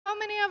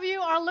many of you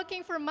are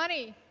looking for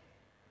money?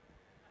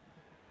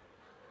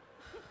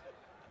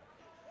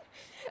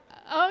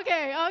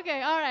 Okay,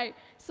 all right.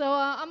 So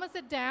I'm gonna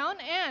sit down,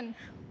 and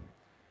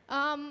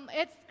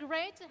it's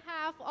great to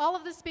have all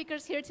of the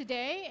speakers here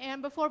today.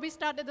 And before we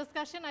start the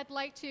discussion, I'd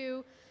like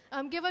to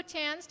give a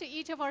chance to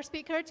each of our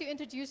speakers to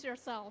introduce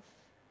yourself.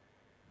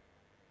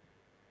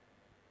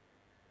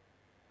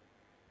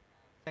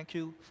 Thank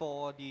you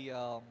for the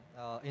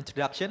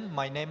introduction.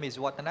 My name is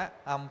Watana.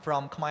 I'm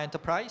from Khmer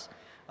Enterprise.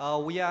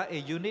 We are a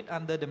unit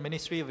under the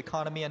Ministry of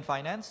Economy and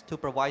Finance to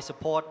provide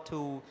support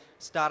to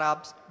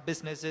startups,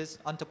 businesses,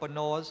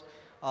 entrepreneurs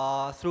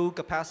through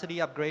capacity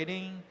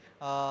upgrading,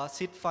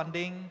 seed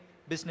funding,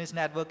 business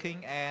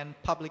networking, and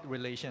public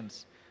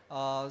relations.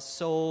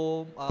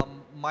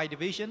 My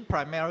division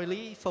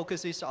primarily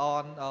focuses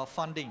on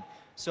funding.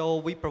 So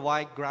we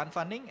provide grant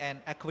funding and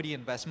equity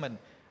investment.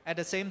 At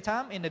the same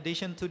time, in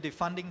addition to the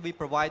funding we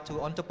provide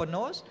to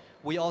entrepreneurs,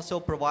 we also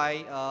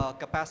provide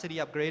capacity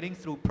upgrading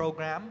through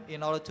program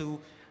in order to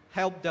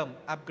help them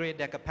upgrade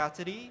their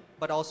capacity,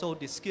 but also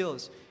the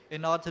skills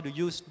in order to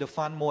use the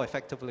fund more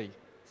effectively.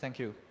 Thank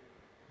you.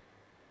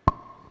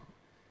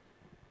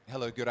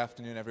 Hello, good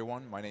afternoon,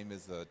 everyone. My name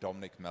is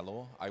Dominic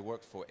Mellor. I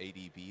work for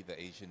ADB,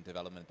 the Asian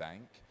Development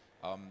Bank.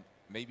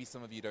 Maybe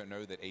some of you don't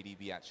know that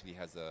ADB actually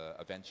has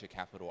a venture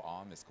capital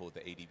arm. It's called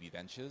the ADB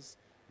Ventures,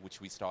 which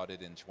we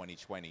started in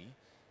 2020.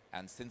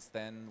 And since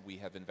then, we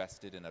have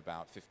invested in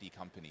about 50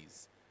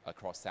 companies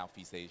across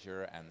Southeast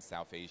Asia and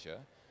South Asia.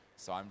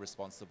 So I'm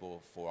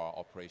responsible for our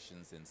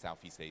operations in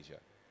Southeast Asia.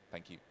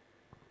 Thank you.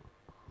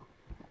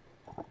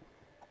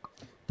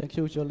 Thank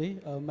you, Jolie.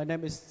 My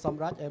name is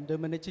Samraj. I'm the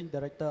Managing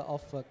Director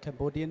of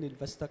Cambodian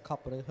Investor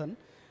Corporation.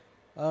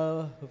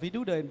 We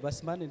do the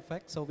investment, in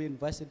fact, so we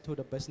invest into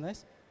the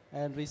business.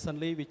 And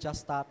recently, we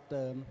just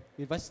started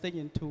investing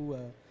into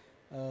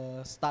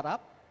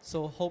startup.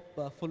 So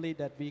hopefully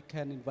that we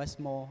can invest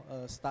more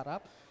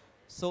startup.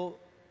 So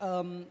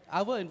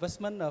our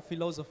investment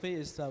philosophy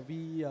is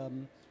we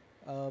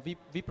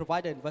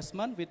provide the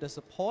investment with the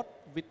support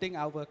within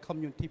our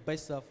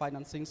community-based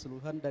financing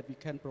solution that we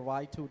can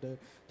provide to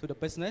the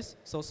business.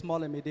 So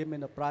small and medium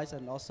enterprise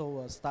and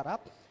also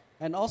startup,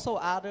 and also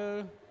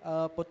other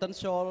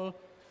potential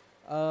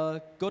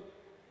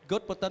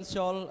good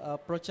potential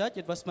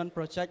investment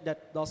project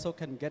that also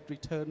can get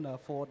return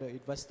for the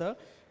investor,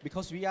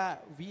 because we are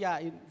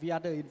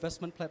the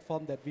investment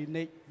platform that we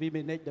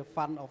manage the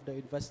fund of the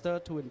investor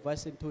to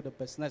invest into the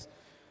business.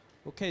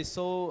 Okay,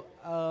 so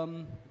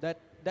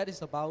that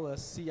is about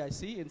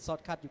CIC. In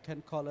shortcut, you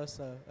can call us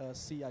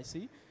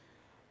CIC.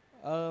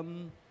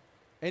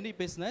 Any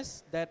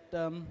business that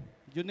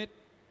you need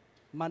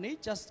money,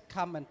 just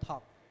come and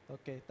talk.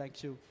 Okay,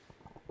 thank you.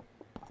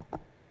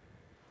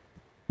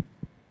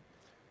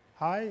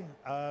 Hi,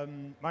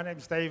 my name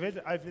is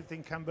David. I've lived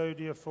in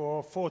Cambodia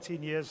for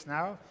 14 years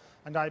now,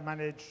 and I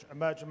manage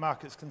emerging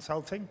markets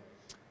consulting.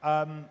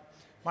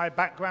 My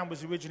background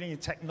was originally in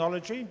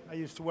technology. I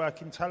used to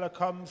work in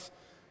telecoms,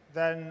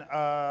 then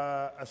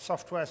a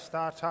software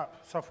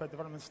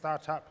development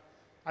startup.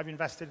 I've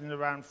invested in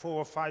around 4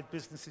 or 5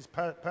 businesses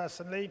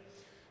personally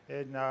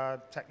in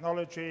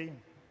technology,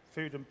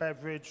 food and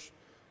beverage,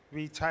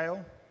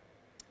 retail,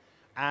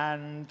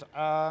 and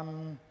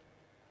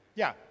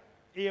yeah.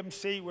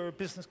 EMC, we're a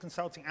business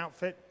consulting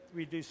outfit.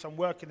 We do some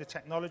work in the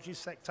technology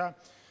sector,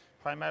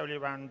 primarily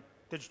around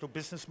digital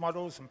business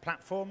models and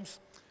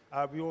platforms.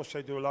 We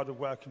also do a lot of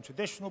work in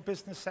traditional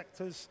business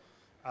sectors.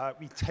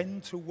 We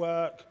tend to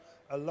work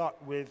a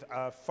lot with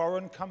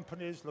foreign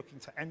companies looking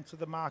to enter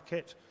the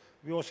market.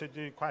 We also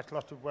do quite a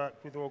lot of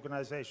work with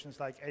organizations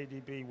like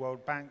ADB,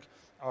 World Bank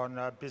on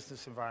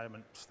business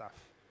environment stuff.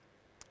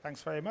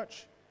 Thanks very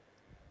much.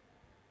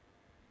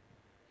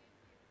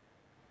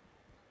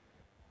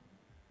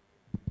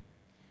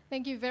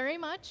 Thank you very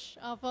much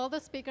of all the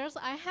speakers.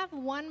 I have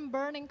one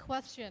burning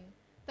question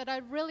that I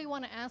really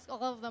want to ask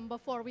all of them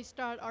before we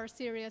start our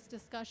serious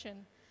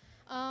discussion.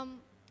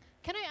 Can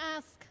I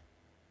ask,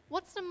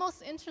 what's the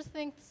most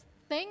interesting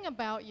thing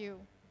about you?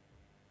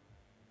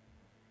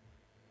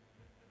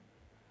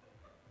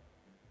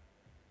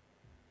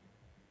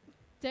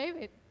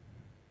 David.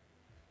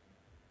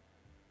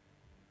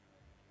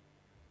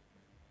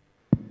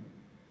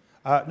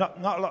 Not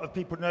a lot of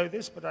people know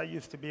this, but I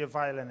used to be a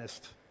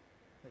violinist.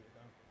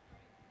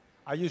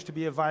 I used to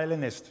be a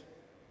violinist.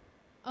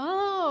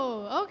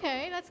 Oh,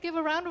 okay. Let's give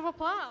a round of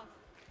applause.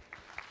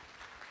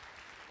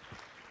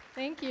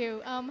 Thank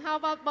you. How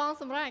about Bong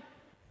Samrak?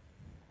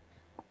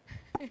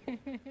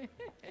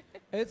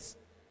 It's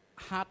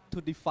hard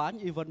to define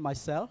even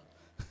myself.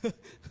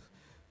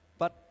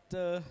 But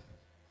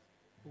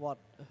what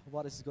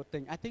is a good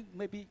thing? I think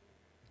maybe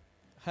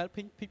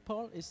helping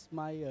people is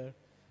my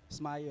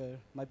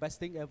best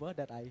thing ever,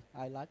 that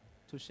I like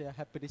to share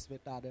happiness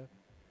with others.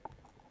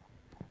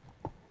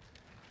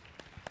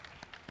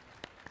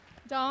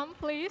 Dom,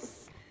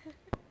 please.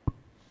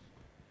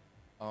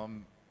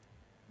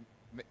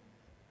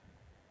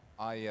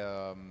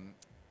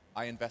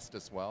 I invest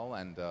as well,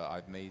 and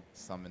I've made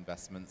some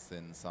investments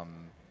in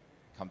some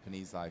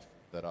companies I've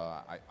that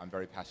I'm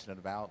very passionate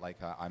about. Like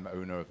I'm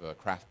owner of a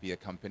craft beer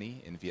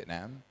company in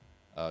Vietnam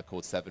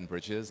called Seven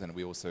Bridges, and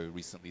we also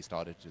recently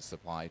started to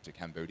supply to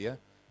Cambodia.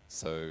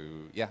 So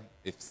yeah,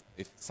 if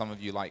some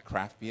of you like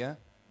craft beer,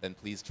 then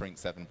please drink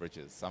Seven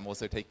Bridges. I'm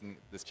also taking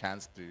this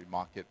chance to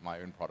market my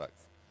own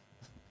products.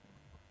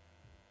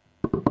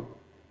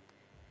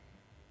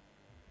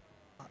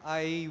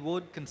 I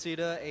would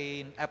consider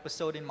an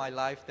episode in my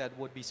life that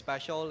would be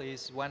special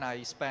is when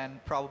I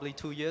spent probably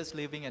 2 years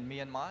living in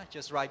Myanmar,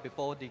 just right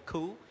before the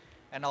coup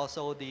and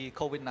also the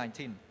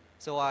COVID-19.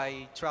 So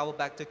I traveled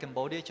back to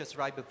Cambodia just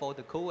right before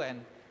the coup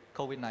and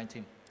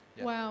COVID-19.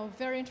 Yeah. Wow,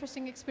 very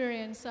interesting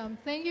experience.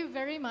 Thank you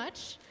very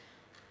much.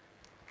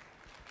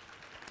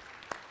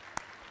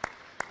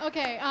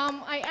 Okay,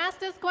 I asked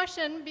this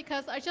question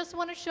because I just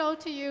want to show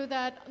to you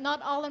that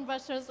not all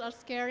investors are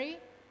scary.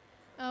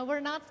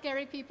 We're not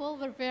scary people.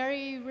 We're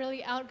very,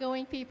 really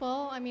outgoing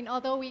people. I mean,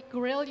 although we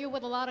grill you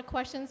with a lot of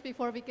questions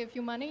before we give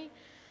you money.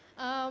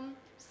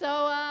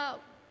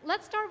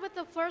 Let's start with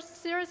the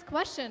first serious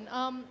question.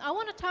 I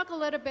want to talk a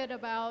little bit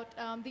about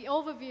the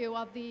overview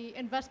of the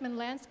investment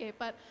landscape,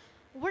 but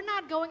we're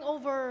not going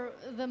over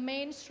the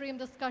mainstream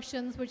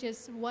discussions, which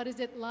is what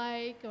is it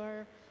like,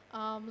 or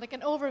like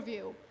an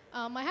overview.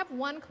 I have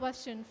one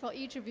question for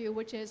each of you,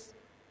 which is,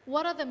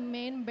 what are the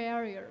main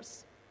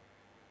barriers?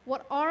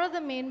 What are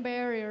the main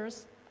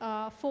barriers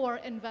for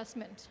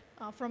investment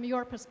from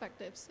your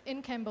perspectives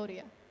in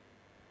Cambodia?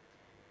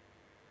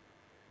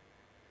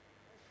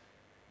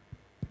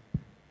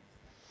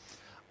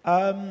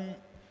 The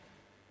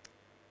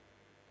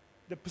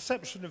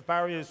perception of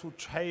barriers will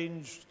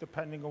change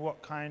depending on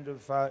what kind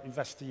of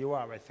investor you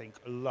are, I think,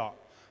 a lot.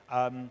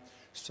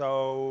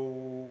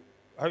 So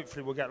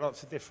hopefully we'll get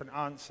lots of different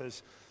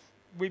answers.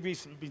 We've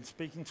recently been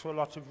speaking to a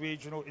lot of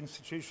regional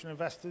institutional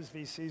investors,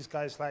 VCs,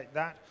 guys like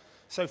that.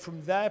 So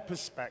from their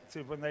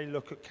perspective, when they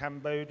look at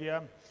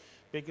Cambodia,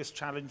 biggest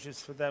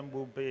challenges for them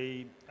will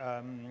be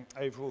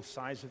overall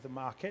size of the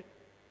market.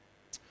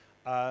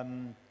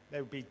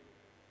 They would be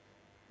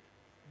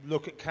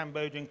look at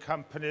Cambodian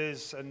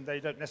companies and they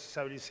don't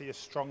necessarily see a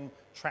strong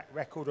track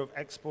record of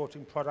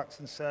exporting products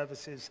and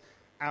services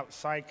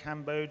outside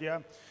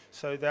Cambodia.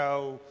 So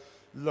they'll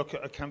look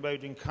at a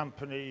Cambodian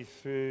company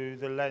through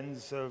the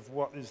lens of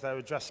what is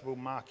their addressable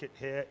market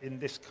here in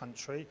this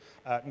country.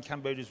 And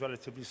Cambodia is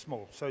relatively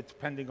small. So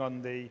depending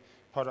on the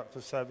product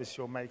or service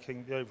you're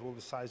making, the overall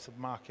the size of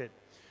market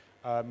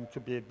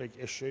could be a big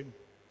issue.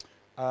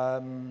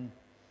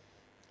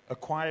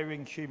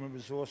 Acquiring human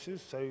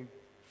resources, so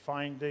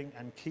finding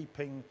and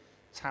keeping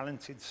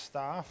talented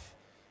staff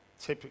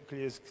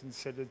typically is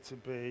considered to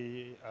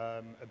be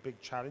a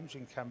big challenge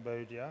in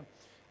Cambodia,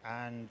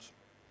 and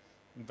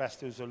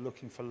investors are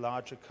looking for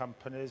larger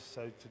companies,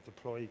 so to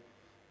deploy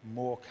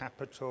more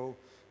capital.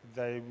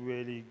 They're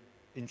really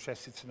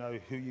interested to know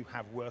who you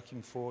have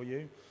working for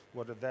you,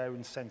 what are their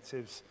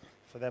incentives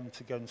for them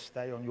to go and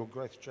stay on your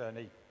growth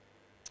journey.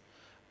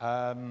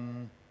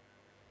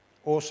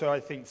 Also, I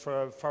think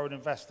for a foreign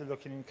investor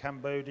looking in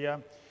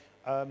Cambodia,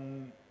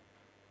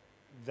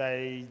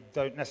 they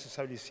don't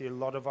necessarily see a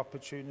lot of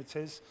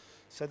opportunities.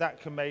 So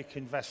that can make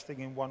investing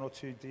in one or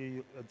two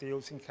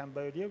deals in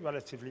Cambodia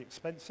relatively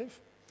expensive.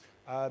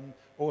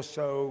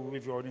 Also,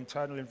 if you're an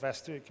internal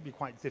investor, it can be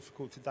quite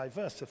difficult to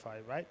diversify,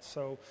 right?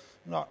 So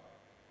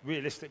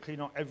realistically,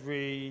 not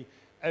every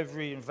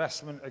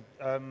investment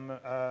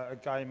a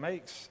guy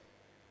makes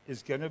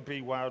is going to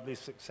be wildly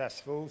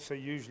successful. So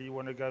usually you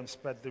want to go and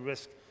spread the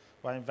risk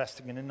by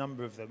investing in a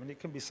number of them. And it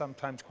can be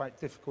sometimes quite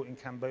difficult in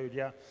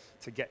Cambodia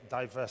to get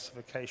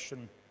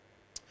diversification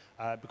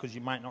because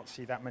you might not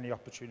see that many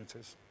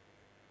opportunities.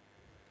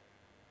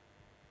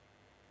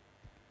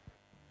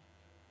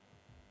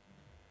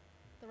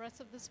 The rest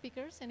of the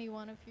speakers, any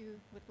one of you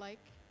would like?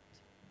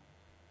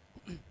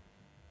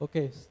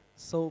 Okay,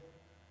 so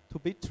to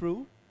be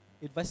true,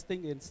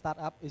 investing in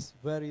startup is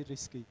very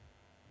risky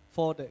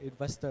for the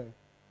investor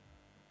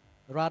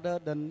rather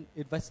than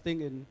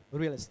investing in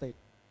real estate.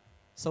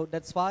 So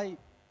that's why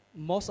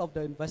most of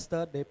the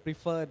investors, they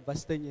prefer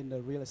investing in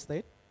the real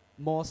estate,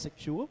 more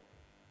secure,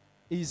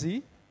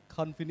 easy,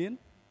 convenient,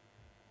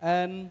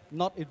 and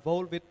not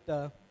involved with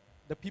the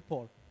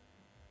people.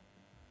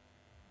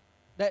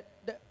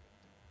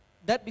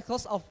 That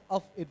because of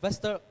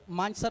investor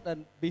mindset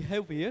and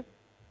behavior,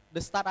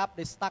 the startup,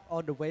 they stuck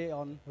all the way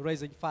on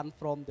raising funds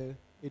from the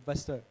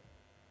investor.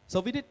 So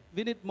we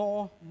need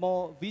more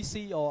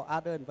VC or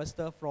other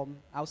investor from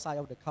outside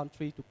of the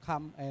country to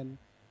come and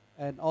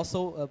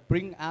also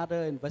bring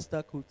other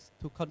investors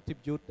to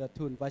contribute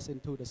to invest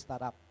into the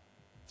startup.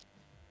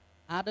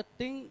 Other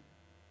thing,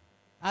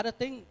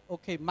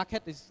 okay,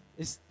 market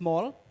is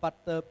small, but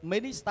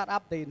many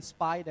startups, they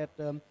inspire that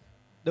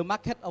the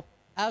market of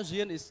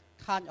ASEAN is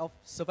kind of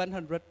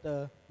 700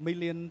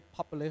 million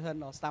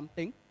population or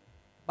something.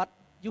 But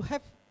you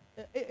have,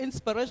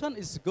 inspiration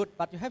is good,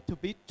 but you have to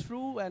be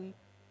true and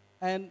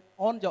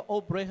on your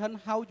operation,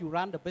 how you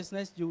run the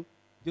business, you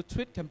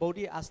treat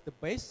Cambodia as the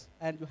base,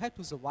 and you have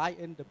to survive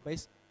in the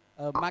base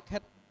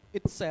market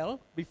itself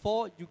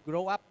before you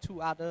grow up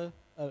to other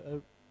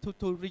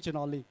to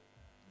regionally.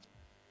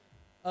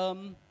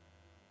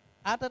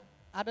 Other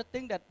other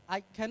thing that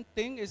I can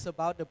think is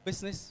about the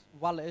business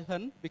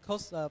valuation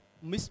because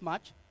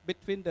mismatch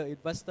between the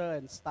investor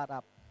and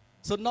startup.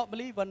 So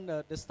normally when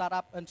the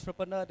startup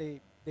entrepreneur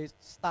they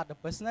start a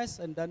business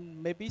and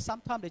then maybe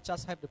sometimes they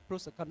just have the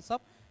proof of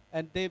concept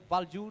and they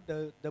value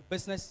the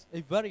business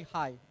very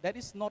high. That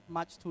is not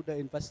much to the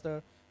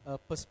investor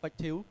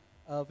perspective.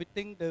 We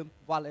think the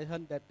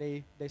valuation that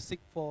they seek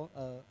for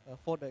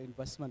the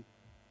investment.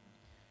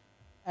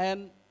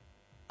 And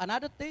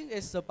another thing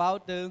is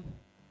about the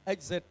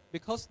exit,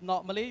 because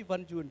normally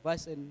when you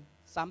invest in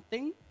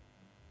something,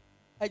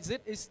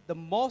 exit is the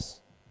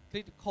most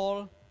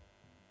critical,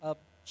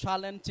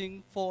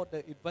 challenging for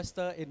the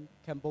investor in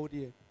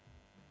Cambodia.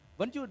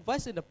 When you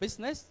invest in a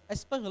business,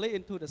 especially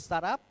into the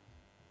startup,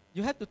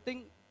 you have to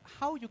think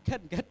how you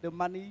can get the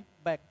money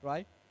back,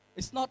 right?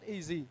 It's not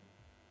easy.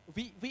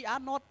 We are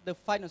not the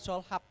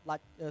financial hub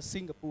like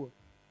Singapore.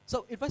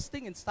 So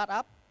investing in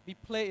startup, we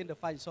play in the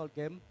financial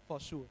game for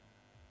sure.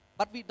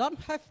 But we don't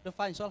have the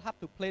financial hub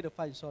to play the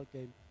financial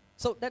game.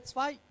 So that's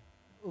why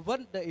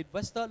when the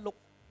investor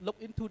look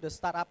into the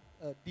startup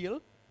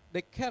deal,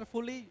 they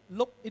carefully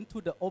look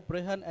into the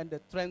operation and the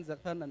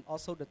transaction and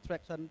also the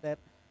traction that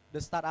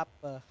the startup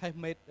have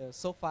made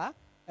so far,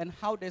 and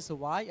how they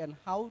survive and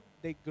how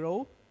they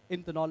grow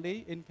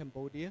internally in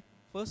Cambodia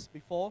first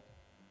before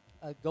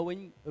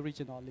going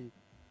regionally.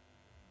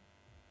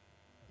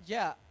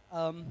 Yeah,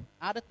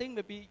 other thing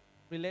maybe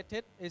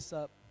related is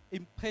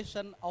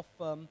impatience of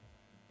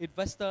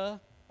investor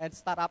and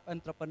startup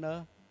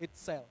entrepreneur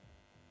itself.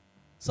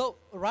 So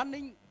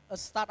running a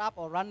startup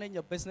or running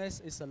a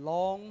business is a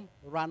long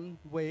run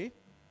way,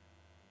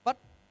 but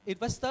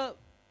investor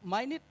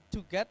might need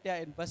to get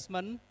their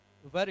investment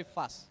very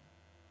fast.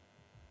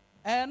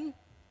 And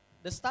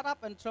the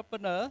startup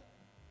entrepreneur,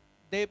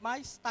 they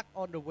might stuck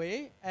on the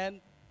way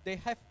and they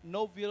have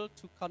no will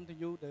to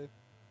continue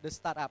the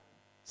startup.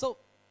 So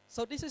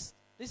this is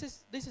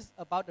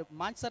about the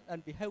mindset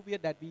and behavior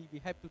that we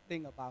have to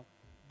think about,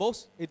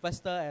 both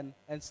investor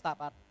and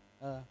startup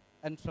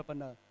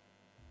entrepreneur,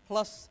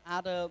 plus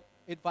other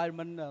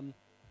environmental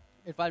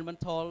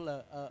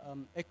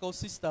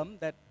ecosystem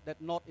that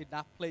not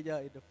enough player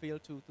in the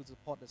field to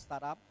support the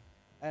startup,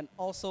 and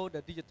also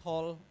the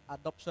digital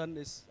adoption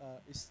is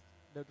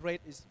the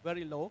rate is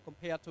very low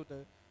compared to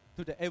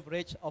the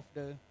average of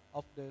the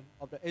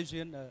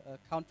Asian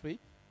country.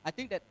 I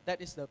think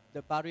that is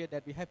the barrier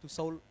that we have to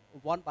solve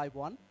one by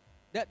one.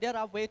 There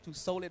are ways to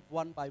solve it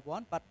one by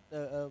one, but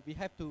we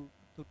have to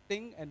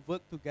think and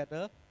work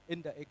together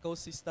in the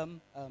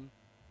ecosystem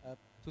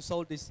to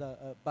solve this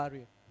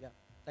barrier. Yeah,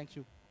 thank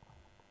you.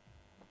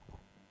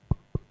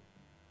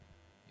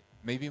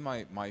 Maybe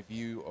my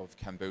view of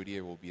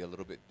Cambodia will be a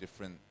little bit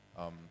different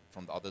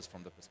from the others,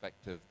 from the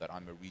perspective that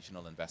I'm a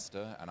regional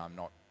investor and I'm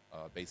not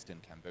based in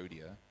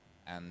Cambodia.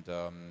 And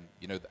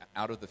you know,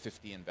 out of the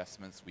 50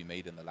 investments we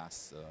made in the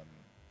last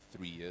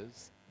 3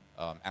 years,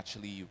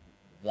 actually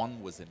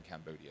one was in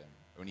Cambodia,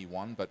 only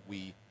one, but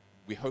we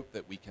hope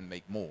that we can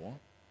make more.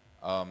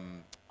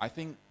 I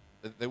think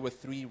that there were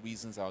 3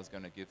 reasons I was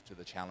going to give to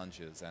the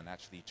challenges, and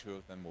actually 2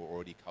 of them were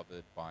already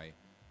covered by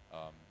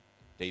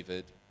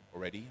David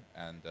already,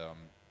 and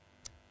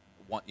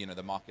one, you know,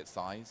 the market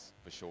size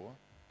for sure,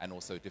 and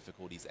also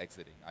difficulties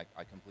exiting.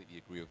 I completely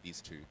agree with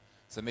these 2.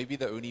 So maybe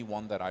the only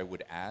one that I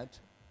would add,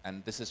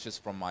 and this is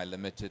just from my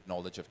limited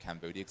knowledge of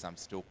Cambodia because I'm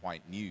still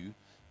quite new,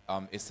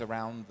 it's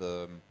around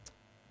the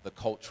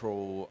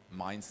cultural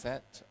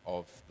mindset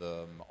of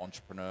the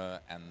entrepreneur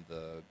and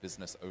the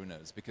business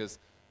owners. Because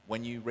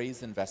when you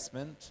raise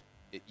investment,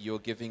 you're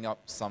giving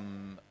up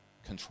some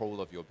control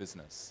of your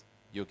business.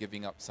 You're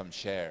giving up some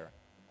share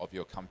of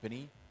your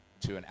company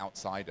to an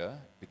outsider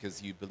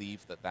because you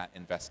believe that that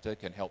investor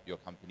can help your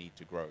company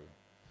to grow.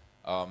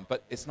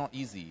 But it's not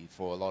easy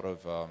for a lot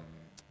of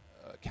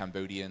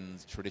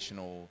Cambodians,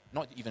 traditional,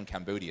 not even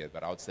Cambodia,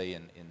 but I would say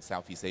in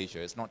Southeast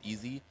Asia, it's not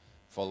easy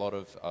for a lot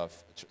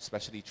of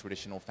especially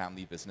traditional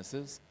family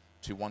businesses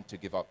to want to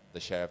give up the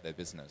share of their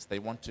business. They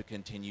want to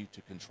continue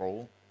to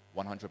control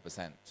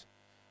 100%.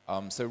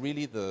 So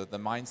really the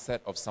mindset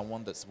of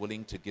someone that's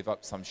willing to give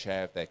up some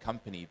share of their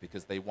company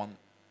because they want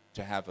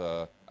to have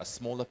a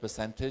smaller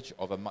percentage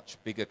of a much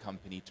bigger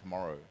company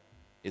tomorrow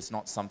is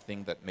not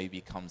something that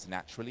maybe comes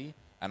naturally.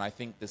 And I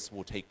think this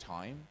will take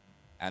time,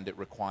 and it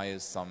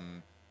requires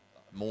some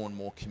more and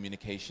more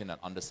communication and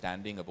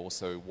understanding of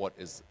also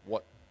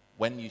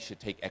when you should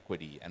take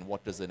equity and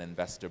what does an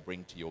investor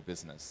bring to your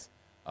business.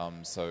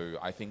 So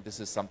I think this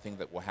is something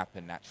that will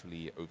happen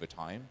naturally over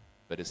time,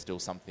 but it's still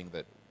something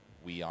that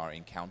we are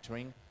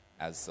encountering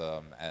as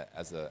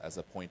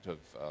a point of,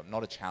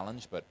 not a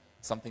challenge, but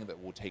something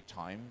that will take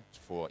time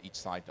for each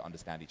side to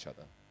understand each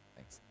other.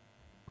 Thanks.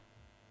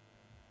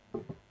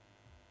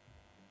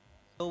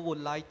 So would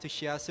like to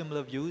share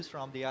similar views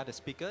from the other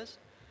speakers.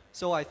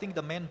 So I think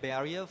the main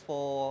barrier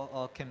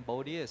for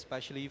Cambodia,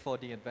 especially for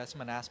the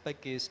investment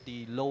aspect, is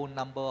the low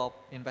number of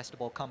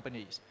investable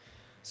companies.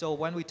 So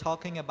when we're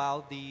talking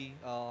about the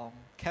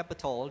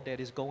capital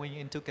that is going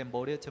into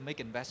Cambodia to make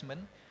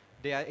investment,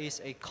 there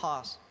is a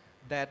cost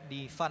that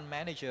the fund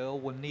manager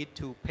will need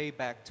to pay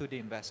back to the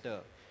investor.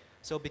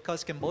 So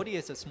because Cambodia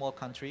is a small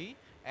country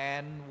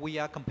and we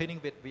are competing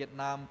with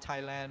Vietnam,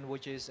 Thailand,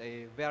 which is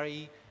a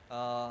very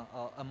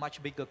a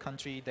much bigger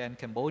country than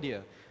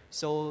Cambodia.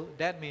 So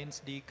that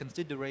means the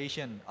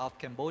consideration of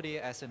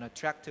Cambodia as an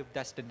attractive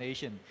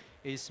destination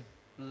is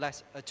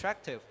less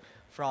attractive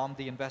from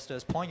the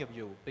investor's point of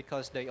view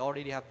because they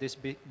already have this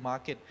big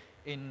market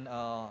in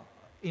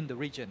the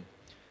region.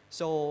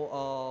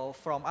 So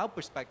from our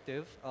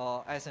perspective,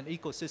 as an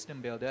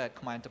ecosystem builder at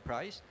Khmer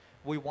Enterprise,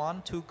 we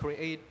want to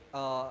create,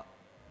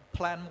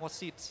 plant more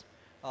seeds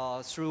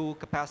through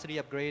capacity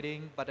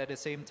upgrading, but at the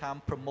same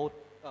time promote,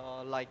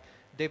 like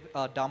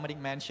Dominic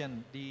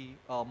mentioned, the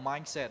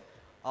mindset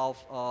of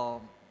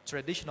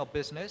traditional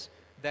business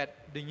that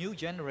the new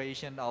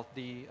generation of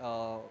the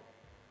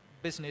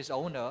business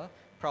owner,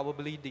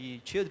 probably the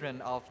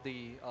children of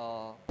the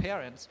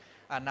parents,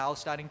 are now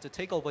starting to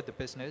take over the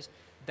business,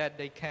 that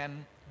they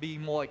can be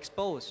more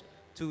exposed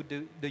to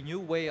the new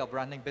way of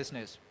running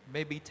business,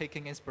 maybe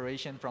taking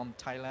inspiration from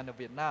Thailand or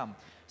Vietnam.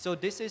 So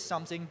this is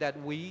something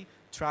that we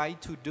try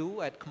to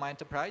do at Khmer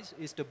Enterprise,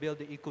 is to build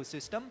the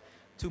ecosystem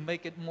to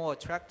make it more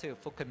attractive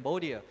for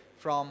Cambodia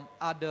from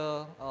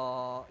other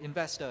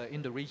investors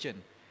in the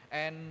region.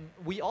 And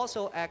we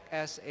also act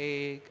as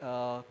a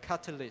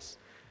catalyst.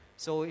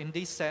 So in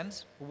this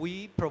sense,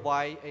 we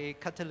provide a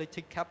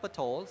catalytic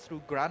capital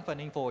through grant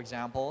funding, for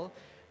example,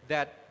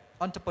 that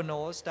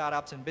entrepreneurs,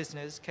 startups, and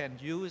business can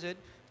use it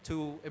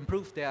to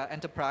improve their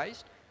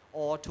enterprise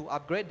or to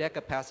upgrade their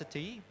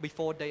capacity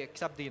before they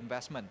accept the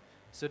investment.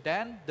 So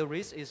then the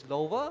risk is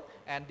lower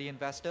and the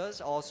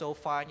investors also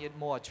find it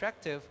more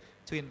attractive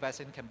to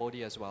invest in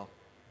Cambodia as well.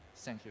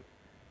 Thank you.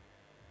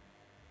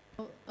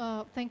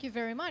 Thank you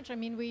very much. I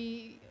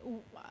mean,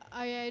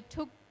 I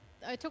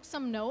took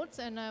some notes,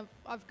 and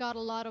I've got a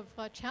lot of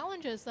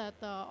challenges that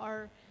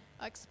are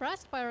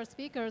expressed by our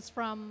speakers,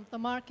 from the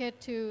market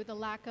to the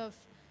lack of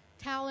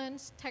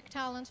talents, tech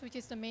talents, which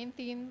is the main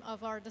theme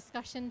of our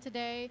discussion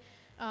today,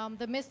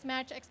 the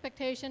mismatch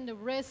expectation, the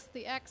risks,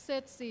 the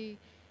exits, the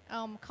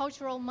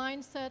cultural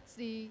mindsets,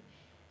 the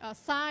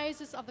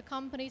sizes of the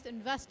companies,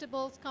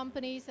 investables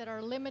companies that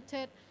are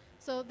limited.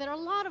 So there are a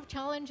lot of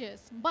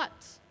challenges,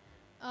 but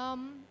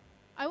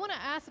I want to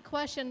ask a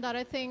question that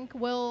I think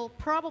will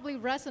probably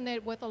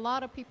resonate with a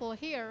lot of people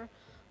here,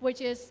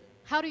 which is,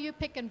 how do you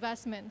pick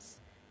investments?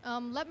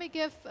 Let me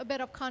give a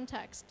bit of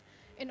context.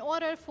 In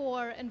order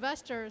for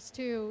investors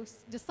to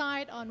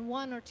decide on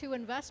one or two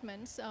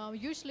investments,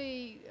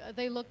 usually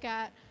they look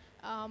at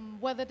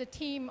whether the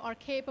team are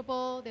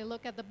capable, they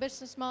look at the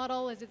business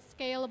model, is it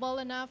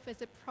scalable enough,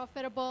 is it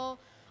profitable,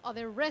 are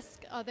there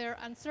risks, are there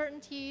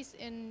uncertainties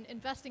in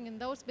investing in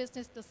those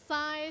businesses, the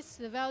size,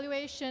 the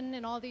valuation,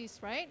 and all these,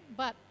 right?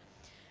 But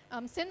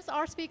since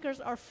our speakers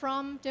are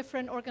from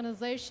different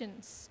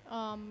organizations,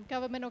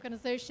 government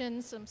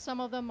organizations,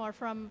 some of them are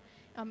from,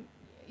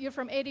 you're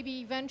from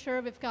ADB Venture,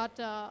 we've got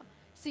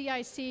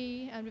CIC,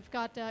 and we've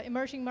got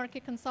Emerging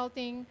Market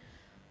Consulting.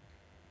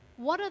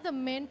 What are the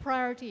main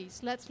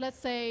priorities? Let's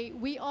say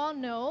we all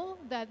know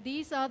that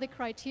these are the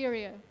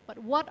criteria, but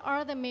what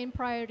are the main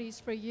priorities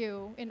for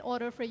you in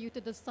order for you to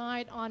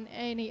decide on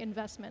any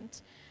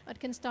investment? It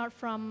can start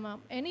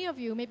from any of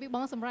you, maybe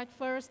Bong Samrat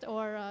first,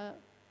 or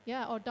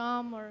or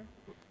Dom, or...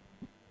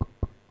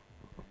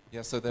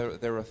 Yeah, so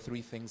there are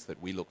three things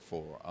that we look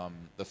for.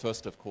 The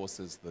first, of course,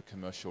 is the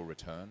commercial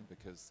return,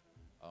 because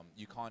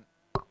you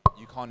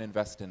can't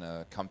invest in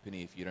a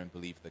company if you don't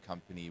believe the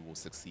company will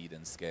succeed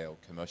and scale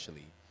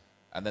commercially.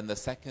 And then the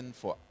second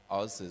for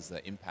us is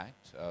the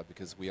impact,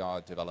 because we are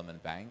a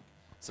development bank.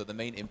 So the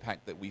main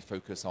impact that we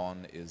focus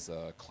on is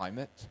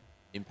climate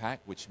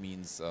impact, which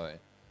means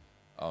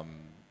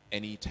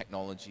any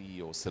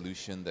technology or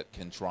solution that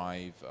can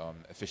drive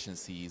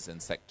efficiencies in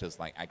sectors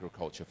like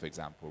agriculture, for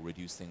example,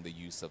 reducing the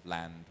use of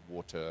land,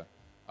 water,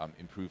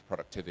 improve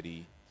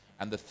productivity.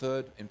 And the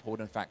third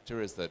important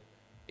factor is that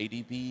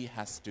ADB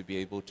has to be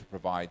able to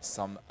provide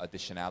some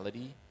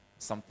additionality,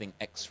 something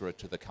extra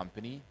to the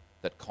company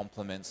that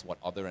complements what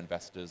other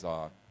investors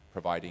are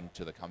providing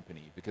to the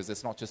company. Because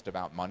it's not just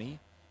about money,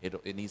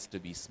 it needs to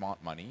be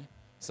smart money.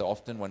 So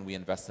often when we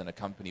invest in a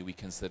company, we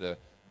consider,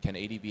 can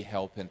ADB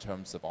help in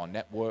terms of our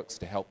networks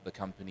to help the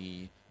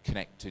company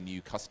connect to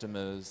new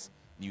customers,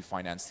 new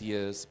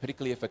financiers,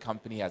 particularly if a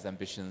company has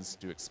ambitions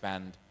to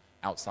expand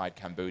outside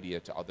Cambodia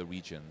to other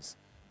regions.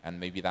 And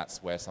maybe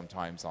that's where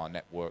sometimes our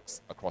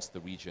networks across the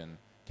region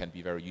can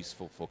be very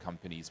useful for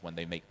companies when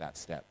they make that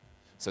step.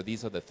 So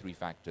these are the three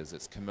factors.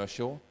 It's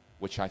commercial,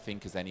 which I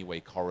think is anyway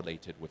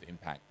correlated with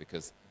impact,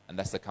 because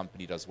unless a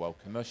company does well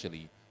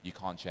commercially, you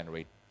can't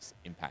generate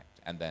impact,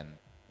 and then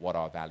what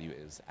our value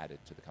is added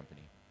to the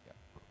company.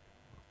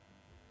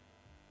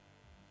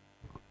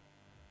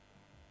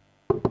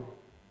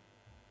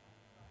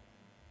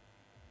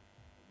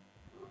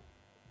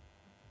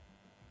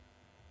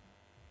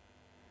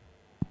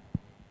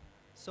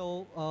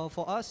 So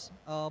for us,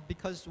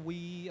 because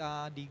we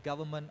are the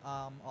government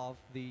arm of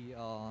the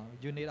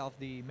unit of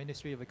the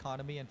Ministry of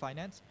Economy and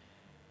Finance,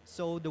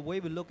 So the way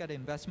we look at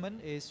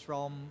investment is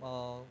from,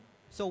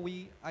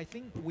 I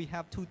think we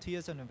have two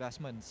tiers of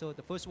investment. So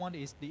the first one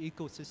is the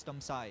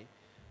ecosystem side.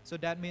 So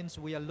that means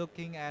we are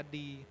looking at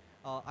the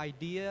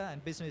idea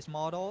and business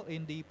model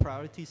in the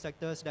priority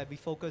sectors that we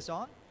focus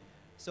on.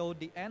 So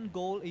the end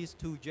goal is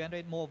to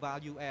generate more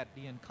value at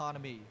the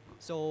economy.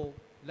 So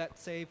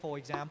let's say, for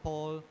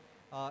example,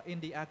 in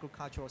the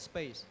agricultural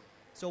space.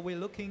 So we're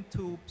looking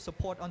to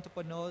support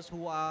entrepreneurs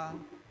who are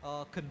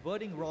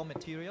converting raw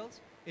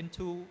materials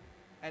into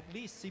at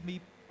least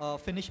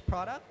semi-finished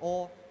product,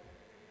 or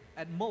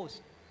at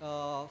most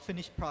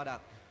finished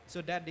product, so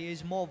that there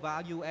is more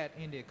value add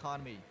in the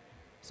economy.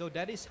 So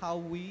that is how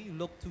we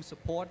look to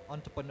support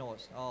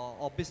entrepreneurs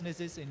or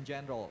businesses in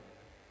general.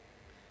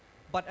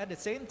 But at the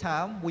same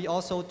time, we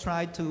also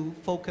try to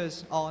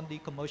focus on the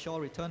commercial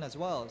return as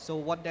well. So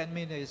what that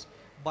means is,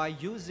 by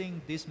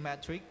using this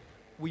metric,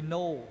 we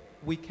know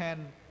we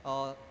can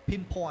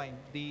pinpoint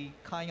the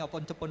kind of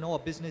entrepreneur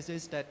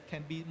businesses that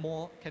can be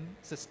more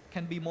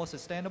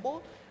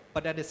sustainable,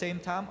 but at the same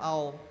time,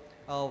 our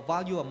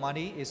value of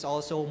money is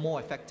also more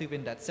effective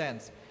in that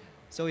sense.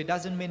 So it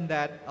doesn't mean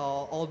that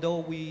although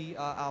we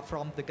are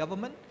from the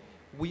government,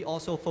 we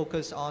also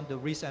focus on the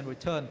risk and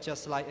return,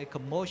 just like a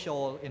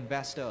commercial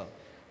investor.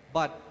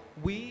 But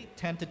we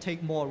tend to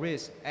take more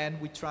risk,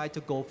 and we try to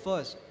go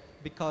first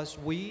because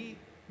we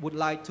would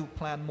like to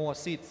plant more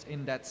seeds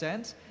in that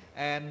sense.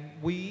 And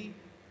we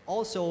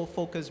also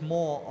focus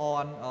more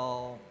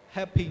on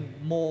helping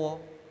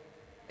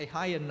a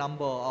higher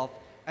number of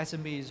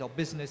SMEs or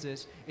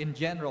businesses in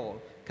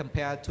general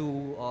compared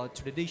to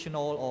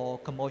traditional or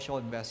commercial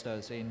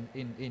investors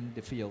in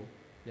the field.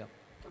 Yeah.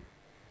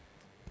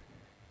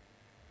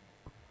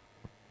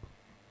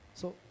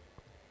 So,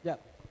 yeah,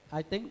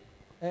 I think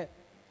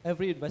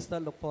every investor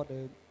look for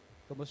the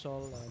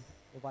commercial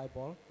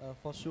viable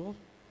for sure,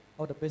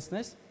 or the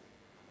business.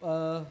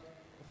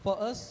 For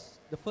us,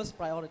 the first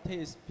priority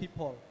is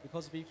people,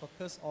 because we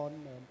focus on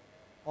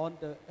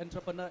the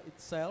entrepreneur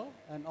itself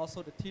and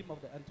also the team of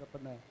the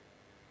entrepreneur.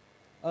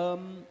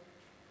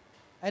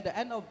 At the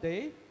end of the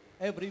day,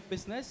 every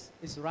business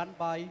is run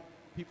by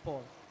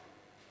people.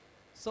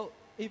 So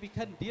if we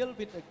can deal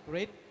with the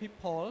great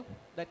people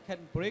that can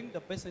bring the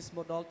business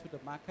model to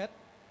the market,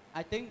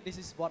 I think this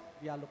is what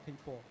we are looking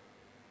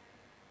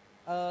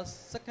for.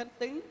 Second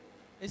thing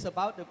is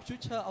about the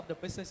future of the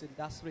business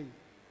industry.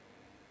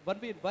 When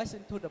we invest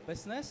into the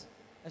business,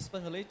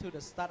 especially to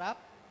the startup,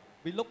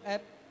 we look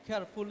at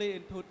carefully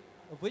into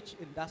which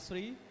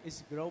industry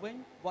is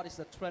growing, what is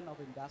the trend of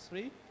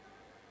industry,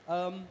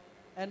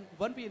 and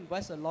when we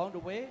invest along the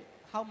way,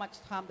 how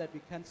much time that we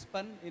can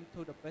spend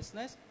into the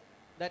business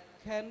that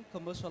can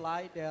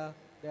commercialize their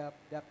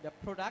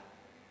product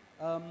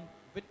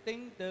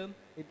within the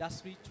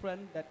industry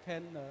trend that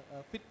can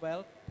fit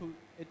well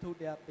into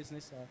their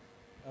business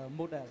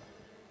model.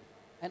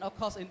 And of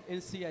course,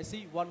 in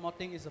CIC, one more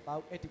thing is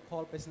about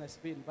ethical business.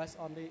 We invest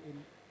only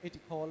in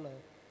ethical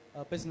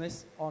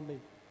business only.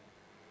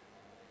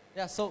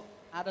 Yeah, so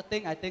other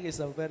thing I think is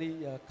a very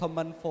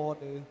common for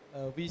the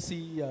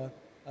VC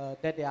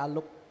that they are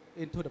look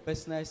into the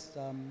business,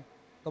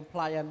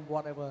 compliant,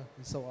 whatever,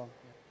 and so on.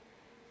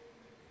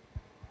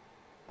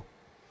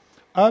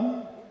 Oh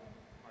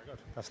my God,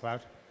 that's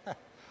loud.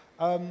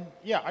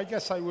 Yeah, I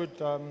guess I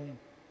would, of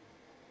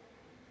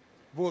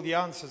all the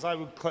answers, I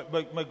would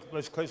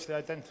most closely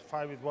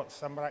identify with what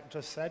Samrat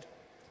just said.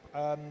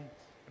 I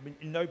mean,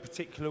 in no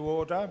particular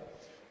order,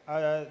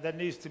 there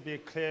needs to be a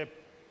clear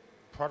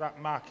product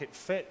market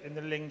fit in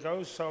the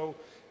lingo, so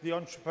the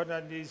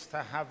entrepreneur needs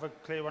to have a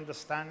clear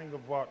understanding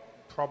of what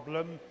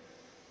problem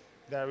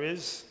there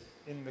is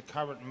in the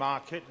current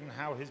market and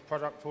how his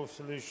product or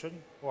solution,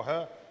 or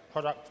her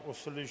product or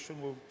solution,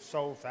 will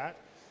solve that.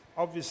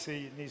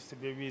 Obviously, it needs to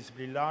be a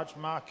reasonably large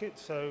market,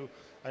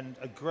 and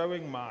a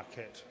growing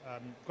market.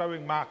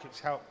 Growing markets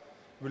help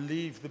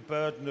relieve the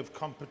burden of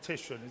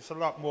competition. It's a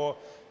lot more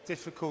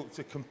difficult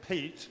to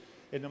compete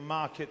in a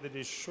market that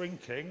is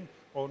shrinking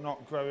or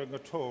not growing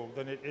at all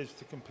than it is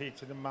to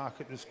compete in a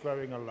market that's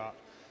growing a lot.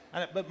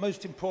 But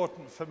most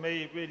important for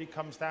me, it really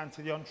comes down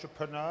to the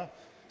entrepreneur.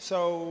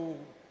 So,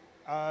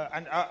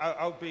 and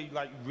I'll be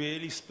like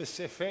really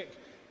specific.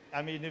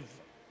 I mean, if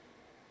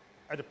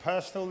at a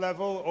personal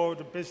level or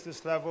at a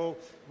business level,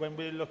 when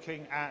we're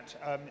looking at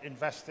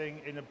investing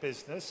in a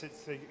business,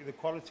 it's the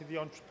quality of the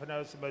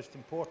entrepreneur is the most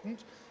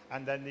important,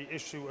 and then the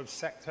issue of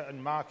sector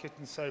and market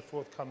and so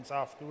forth comes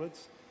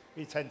afterwards.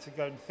 We tend to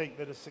go and think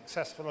that a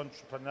successful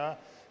entrepreneur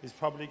is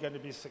probably going to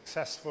be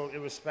successful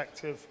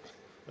irrespective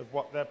of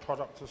what their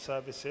product or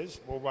service is,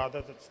 or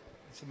rather,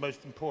 it's the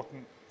most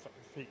important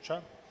feature.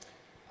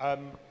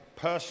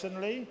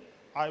 Personally,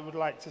 I would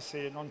like to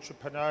see an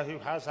entrepreneur who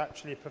has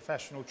actually a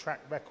professional track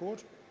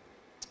record.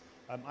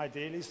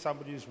 Ideally,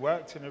 somebody who's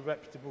worked in a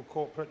reputable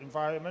corporate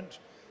environment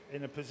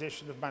in a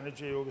position of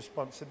managerial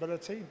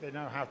responsibility. They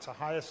know how to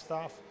hire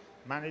staff,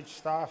 manage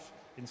staff,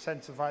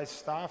 incentivize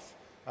staff.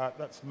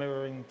 That's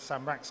mirroring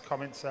Samrak's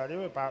comments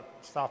earlier about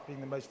staff being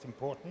the most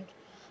important.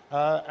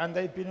 And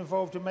they've been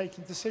involved in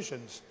making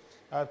decisions.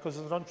 Because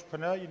as an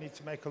entrepreneur, you need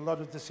to make a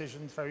lot of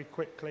decisions very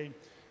quickly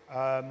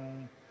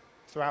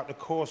throughout the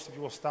course of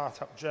your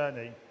startup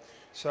journey.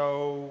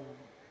 So,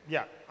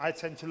 yeah, I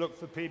tend to look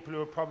for people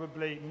who are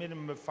probably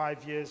minimum of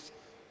 5 years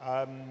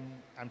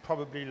and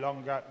probably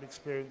longer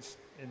experience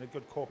in a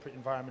good corporate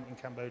environment in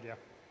Cambodia.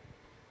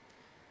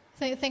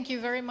 Thank you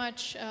very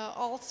much,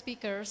 all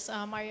speakers.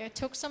 I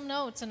took some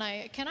notes, and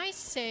can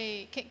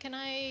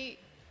I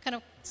kind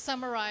of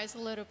summarize a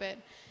little bit?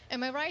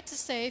 Am I right to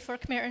say for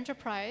Khmer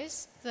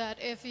Enterprise that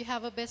if you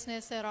have a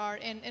business that are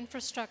in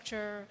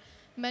infrastructure,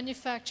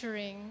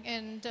 manufacturing,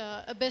 and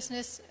a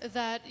business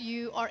that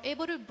you are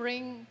able to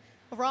bring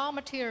raw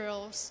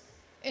materials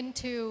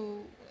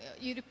into,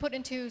 you to put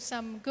into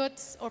some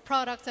goods or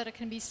products that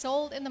can be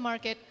sold in the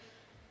market,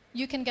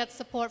 you can get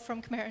support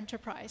from Khmer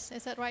Enterprise.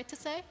 Is that right to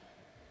say?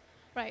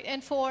 Right,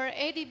 and for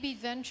ADB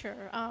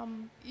Venture,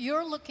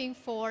 you're looking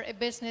for a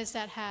business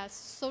that has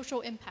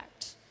social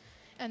impact,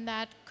 and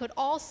that could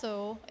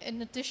also,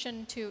 in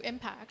addition to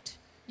impact,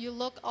 you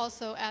look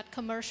also at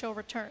commercial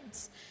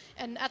returns.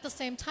 And at the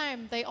same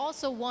time, they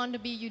also want to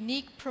be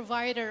unique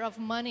provider of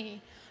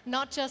money,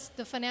 not just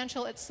the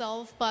financial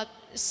itself, but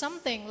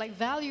something like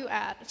value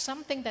add,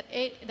 something that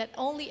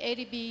only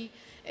ADB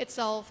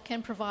itself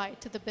can provide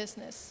to the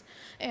business.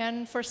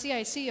 And for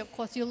CIC, of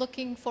course, you're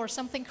looking for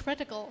something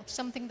critical,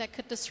 something that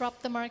could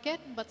disrupt the market,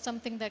 but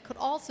something that could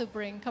also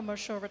bring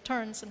commercial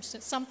returns,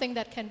 something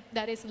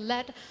that is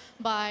led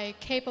by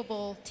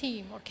capable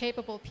team or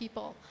capable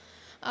people.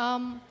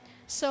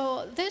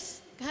 So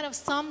this kind of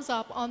sums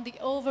up on the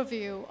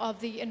overview of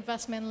the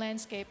investment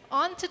landscape.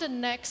 On to the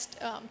next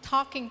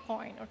talking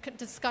point or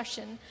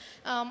discussion.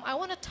 I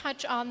want to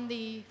touch on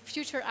the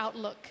future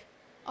outlook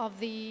of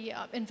the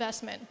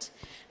investment.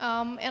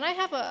 And I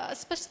have a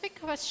specific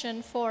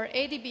question for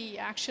ADB,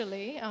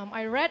 actually.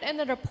 I read in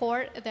the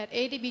report that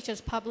ADB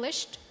just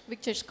published,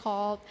 which is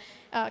called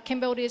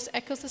Cambodia's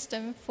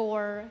Ecosystem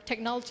for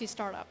Technology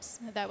Startups.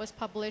 That was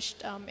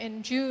published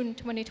in June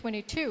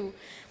 2022.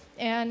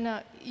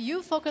 And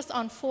you focused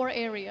on 4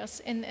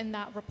 areas in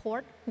that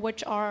report,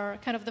 which are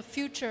kind of the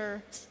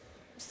future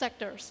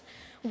sectors.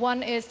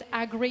 One is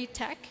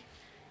agri-tech,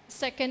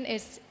 second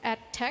is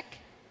ed-tech,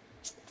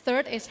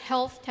 third is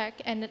health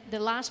tech, and the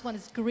last one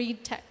is green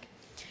tech,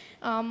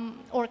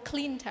 or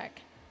clean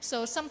tech.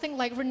 So something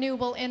like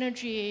renewable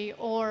energy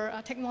or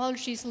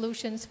technology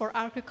solutions for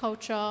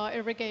agriculture,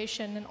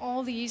 irrigation, and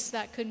all these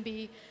that could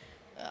be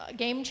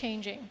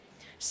game-changing.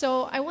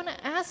 So I want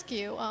to ask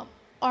you,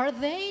 are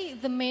they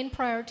the main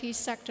priority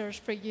sectors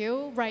for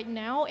you right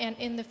now and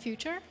in the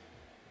future?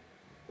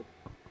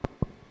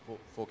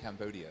 For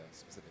Cambodia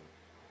specifically.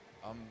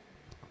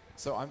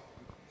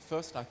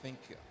 First, I think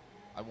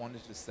I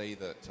wanted to say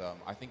that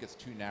I think it's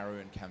too narrow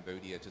in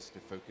Cambodia just to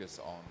focus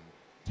on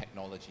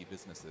technology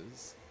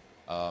businesses.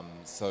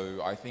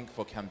 So I think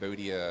for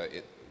Cambodia,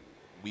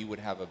 we would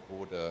have a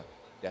broader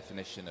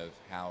definition of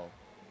how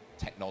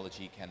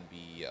technology can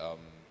be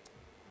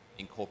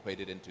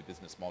incorporated into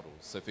business models.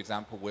 So for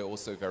example, we're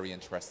also very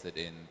interested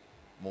in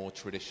more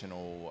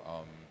traditional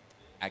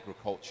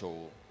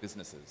agricultural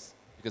businesses.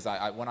 Because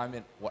when I'm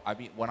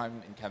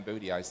in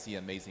Cambodia, I see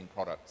amazing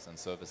products and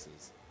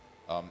services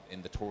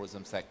in the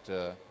tourism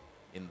sector,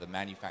 in the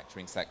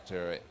manufacturing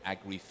sector,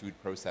 agri-food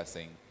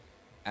processing.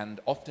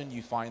 And often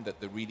you find that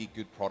the really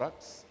good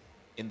products,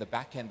 in the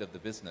back end of the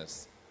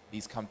business,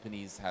 these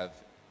companies have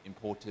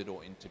imported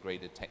or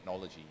integrated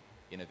technology,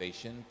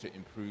 innovation to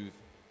improve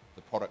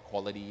the product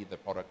quality, the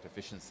product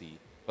efficiency,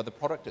 but the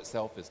product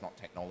itself is not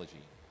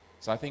technology.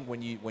 So I think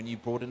when you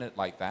broaden it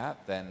like that,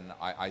 then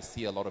I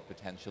see a lot of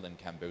potential in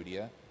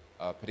Cambodia,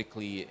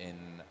 particularly in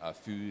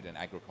food and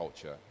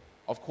agriculture.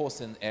 Of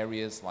course, in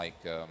areas like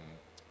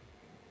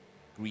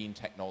green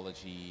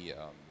technology,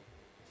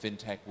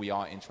 fintech, we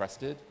are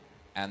interested,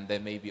 and there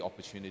may be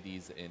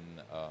opportunities in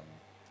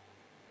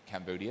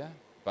Cambodia,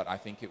 but I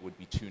think it would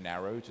be too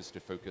narrow just to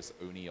focus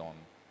only on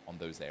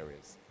those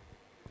areas.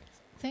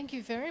 Thank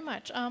you very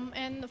much.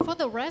 And for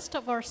the rest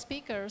of our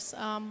speakers,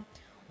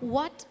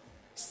 what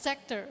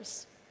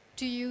sectors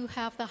do you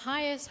have the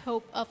highest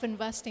hope of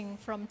investing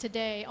from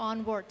today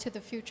onward to the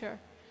future?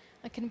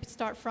 I can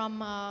start from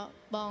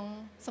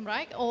Bong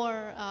Samrak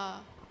or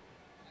I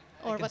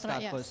can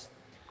start first.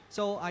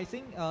 So I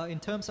think in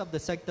terms of the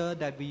sector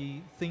that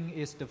we think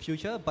is the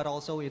future, but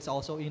also it's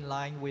also in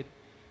line with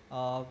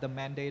the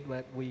mandate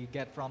that we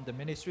get from the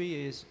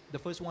ministry, is the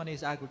first one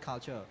is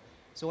agriculture.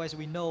 So as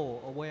we know,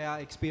 we are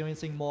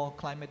experiencing more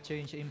climate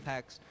change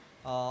impacts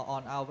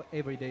on our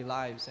everyday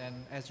lives.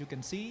 And as you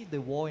can see, the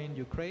war in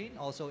Ukraine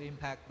also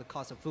impacts the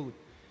cost of food.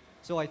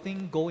 So I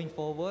think going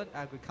forward,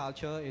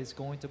 agriculture is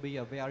going to be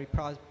a very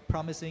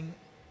promising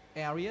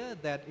area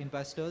that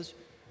investors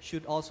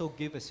should also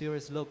give a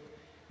serious look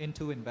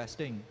into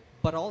investing.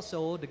 But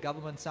also the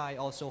government side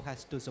also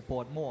has to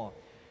support more.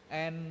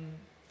 And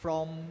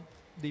from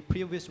the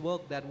previous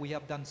work that we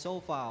have done so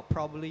far,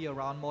 probably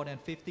around more than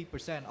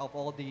 50% of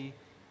all the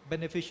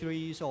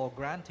beneficiaries or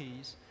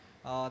grantees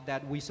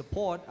that we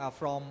support are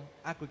from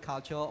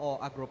agriculture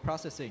or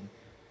agro-processing.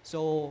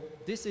 So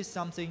this is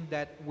something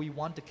that we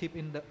want to keep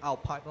in our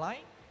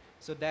pipeline,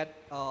 so that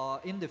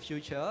in the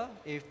future,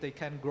 if they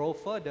can grow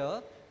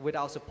further with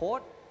our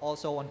support,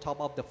 also on top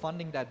of the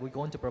funding that we're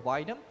going to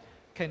provide them,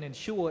 can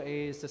ensure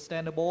a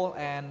sustainable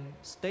and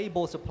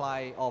stable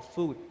supply of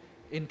food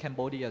in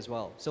Cambodia as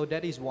well. So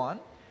that is one.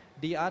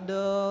 The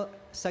other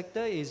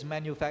sector is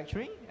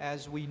manufacturing.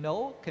 As we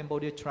know,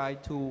 Cambodia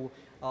tried to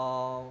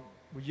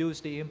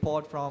use the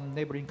import from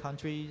neighboring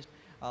countries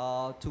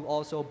to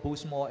also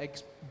boost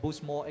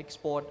more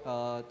export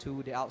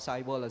to the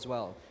outside world as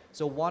well.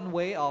 So one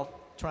way of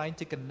trying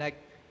to connect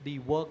the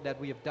work that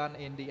we have done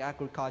in the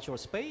agricultural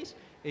space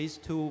is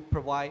to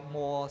provide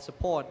more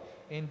support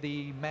in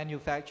the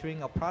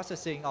manufacturing or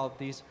processing of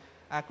these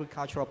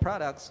agricultural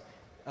products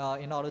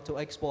in order to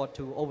export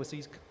to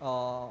overseas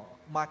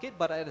market,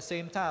 but at the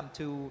same time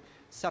to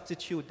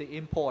substitute the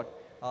import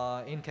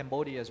in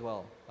Cambodia as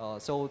well.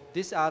 So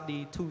these are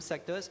the two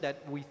sectors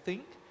that we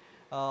think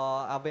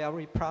are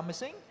very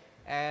promising,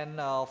 and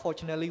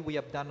fortunately we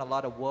have done a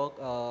lot of work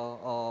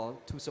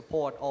to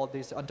support all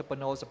these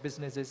entrepreneurs or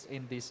businesses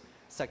in this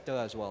sector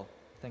as well.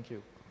 Thank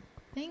you.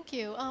 Thank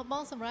you.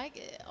 Samrat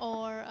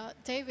or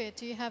David,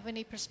 do you have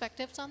any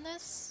perspectives on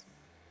this?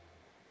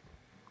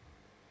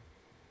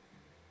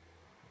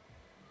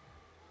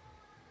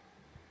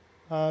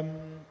 I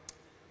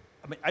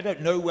mean, I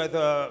don't know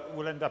whether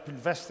we'll end up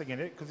investing in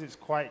it because it's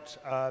quite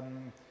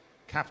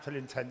capital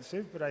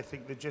intensive, but I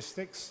think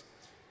logistics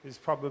is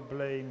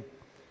probably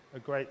a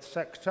great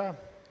sector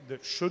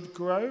that should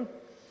grow,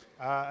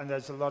 and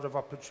there's a lot of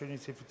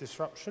opportunity for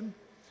disruption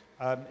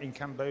in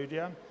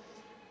Cambodia.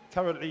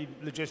 Currently,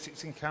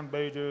 logistics in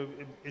Cambodia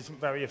isn't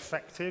very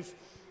effective.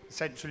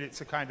 Essentially, it's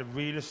a kind of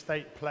real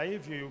estate play.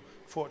 If you're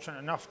fortunate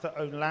enough to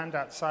own land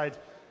outside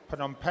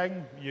Phnom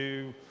Penh,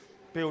 you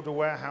build a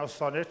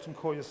warehouse on it and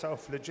call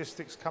yourself a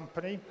logistics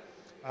company.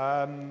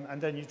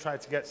 And then you try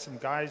to get some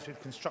guys with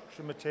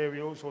construction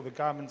materials or the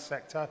garment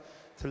sector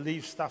to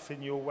leave stuff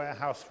in your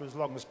warehouse for as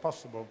long as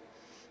possible.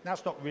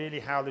 That's not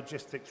really how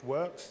logistics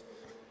works.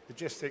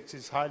 Logistics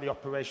is highly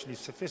operationally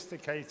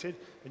sophisticated,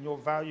 and your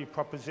value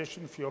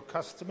proposition for your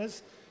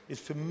customers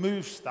is to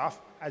move stuff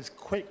as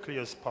quickly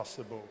as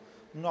possible,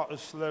 not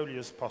as slowly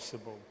as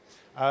possible.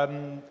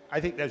 I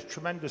think there's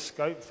tremendous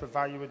scope for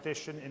value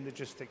addition in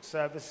logistics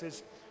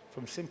services,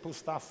 from simple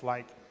stuff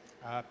like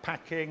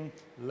packing,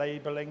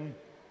 labeling,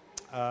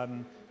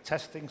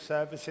 testing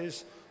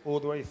services, all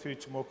the way through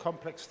to more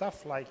complex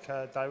stuff like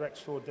direct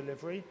store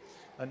delivery.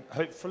 And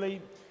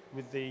hopefully,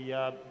 with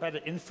the better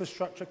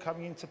infrastructure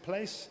coming into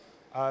place,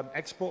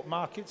 export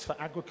markets for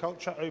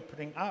agriculture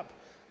opening up,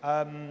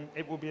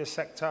 it will be a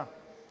sector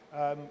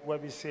where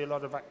we see a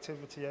lot of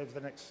activity over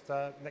the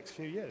next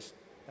few years.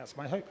 That's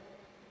my hope.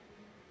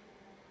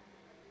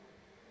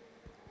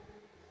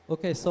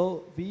 Okay,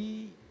 so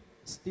we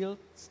still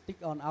stick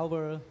on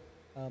our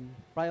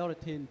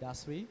priority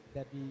industry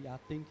that we are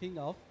thinking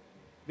of.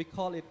 We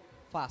call it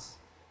FAST.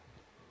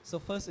 So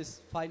first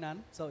is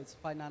finance, so it's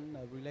finance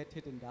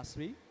related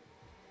industry,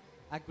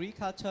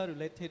 agriculture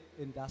related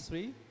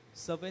industry,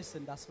 service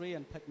industry,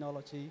 and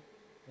technology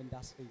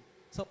industry.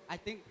 So I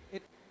think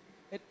it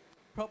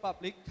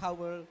probably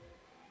covers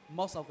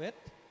most of it,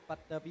 but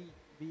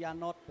we are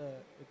not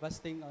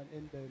investing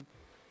in the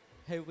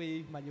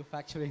heavy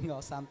manufacturing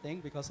or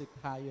something because it's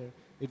higher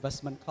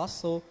investment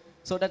cost. So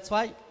that's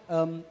why.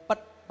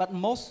 But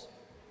most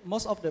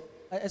of the,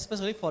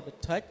 especially for the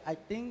tech, I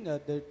think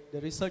the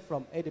research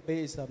from ADB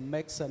is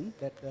makes sense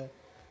that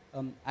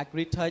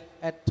agri-tech,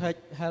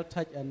 ed-tech,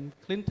 health-tech, and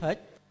clean-tech.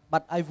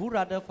 But I would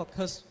rather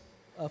focus,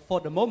 for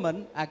the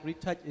moment,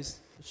 agri-tech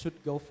should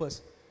go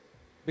first.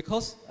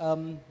 Because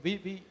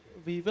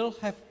we will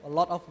have a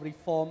lot of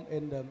reform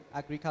in the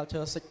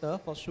agriculture sector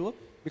for sure.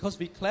 Because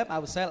we claim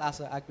ourselves as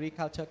an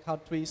agriculture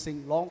country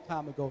since long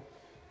time ago.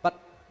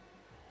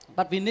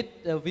 But we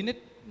need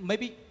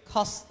maybe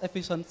cost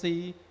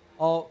efficiency,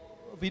 or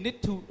we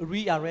need to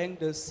rearrange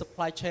the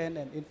supply chain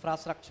and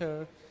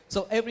infrastructure.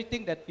 So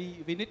everything that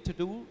we need to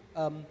do,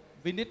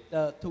 we need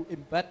to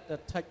embed the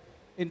tech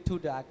into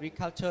the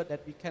agriculture that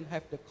we can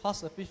have the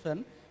cost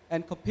efficient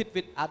and compete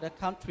with other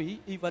countries,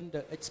 even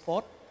the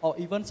export, or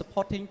even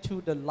supporting to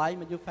the light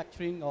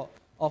manufacturing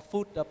or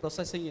food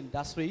processing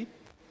industry.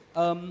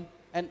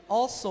 And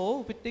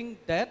also, we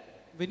think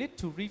that we need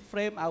to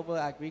reframe our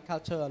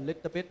agriculture a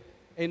little bit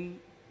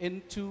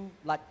into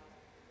like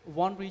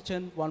one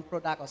region, one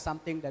product, or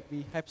something that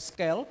we have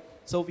scale,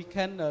 so we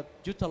can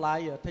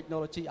utilize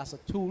technology as a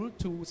tool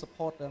to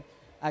support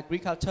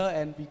agriculture,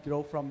 and we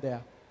grow from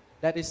there.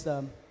 That is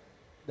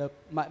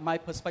my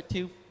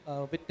perspective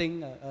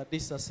within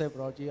this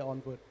several years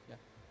onward. Yeah.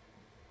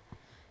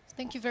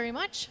 Thank you very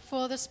much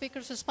for the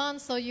speaker's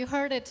response. So you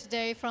heard it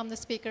today from the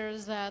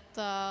speakers that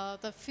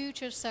the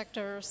future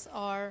sectors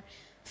are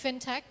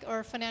fintech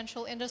or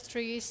financial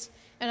industries.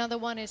 Another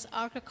one is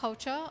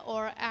agriculture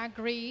or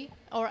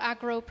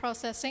agro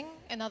processing.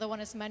 Another one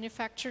is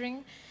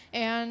manufacturing.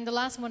 And the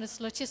last one is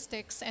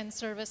logistics and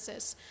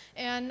services.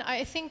 And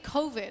I think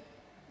COVID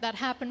that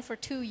happened for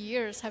 2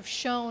 years have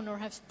shown or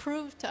have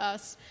proved to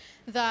us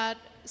that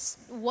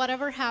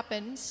whatever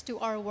happens to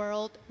our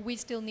world, we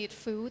still need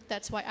food.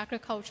 That's why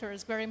agriculture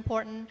is very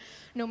important.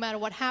 No matter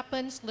what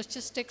happens,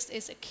 logistics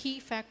is a key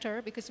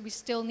factor because we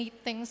still need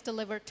things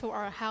delivered to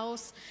our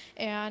house.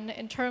 And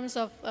in terms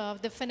of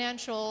the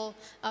financial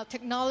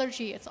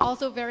technology, it's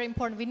also very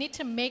important. We need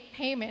to make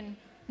payment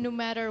no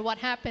matter what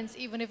happens,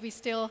 even if we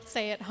still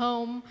stay at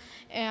home,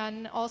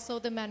 and also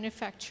the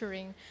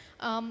manufacturing.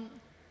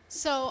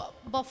 So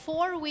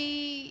before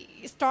we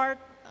start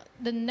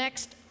the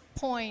next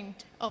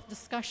point of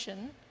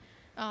discussion,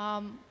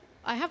 I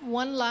have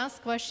one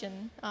last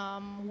question,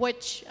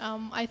 which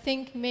I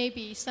think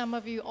maybe some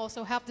of you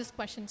also have these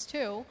questions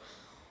too.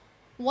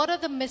 What are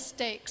the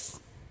mistakes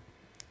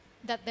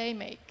that they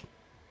make?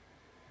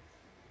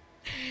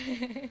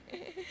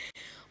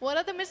 What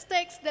are the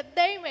mistakes that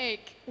they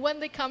make when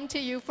they come to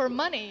you for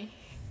money?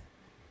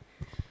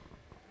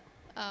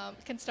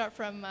 Can start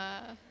from,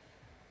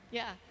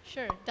 yeah,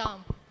 sure,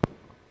 Dom.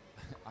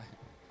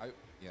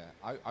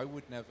 I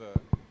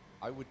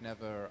would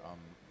never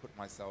put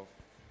myself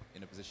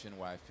in a position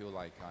where I feel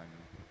like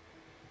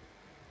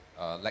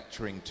I'm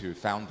lecturing to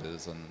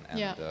founders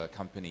and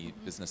company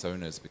business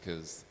owners,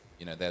 because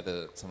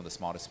they're some of the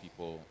smartest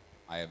people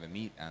I ever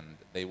meet, and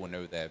they will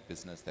know their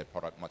business, their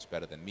product much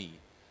better than me.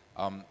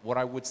 What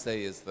I would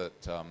say is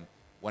that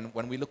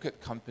when we look at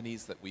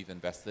companies that we've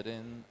invested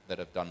in that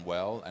have done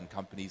well, and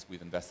companies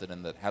we've invested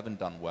in that haven't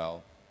done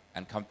well,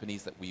 and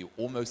companies that we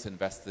almost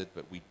invested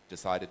but we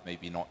decided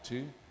maybe not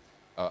to,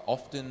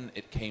 often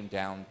it came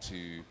down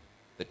to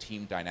the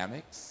team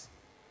dynamics.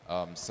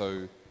 And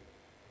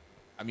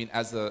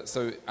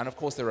of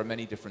course there are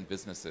many different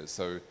businesses.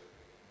 So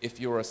if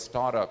you're a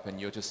startup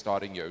and you're just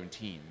starting your own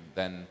team,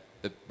 then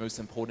the most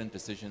important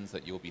decisions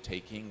that you'll be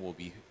taking will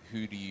be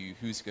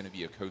who's going to be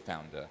your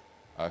co-founder,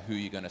 who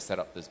you're going to set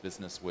up this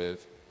business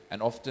with.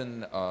 And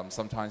often,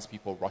 sometimes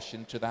people rush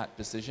into that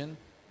decision,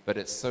 but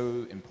it's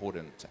so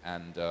important,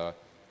 and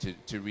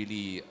to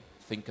really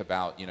think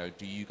about,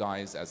 do you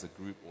guys as a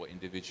group or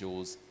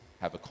individuals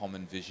have a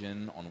common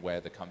vision on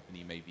where the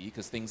company may be?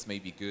 Because things may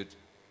be good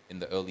in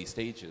the early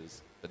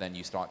stages, but then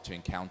you start to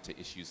encounter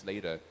issues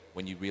later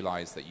when you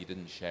realize that you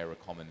didn't share a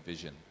common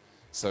vision.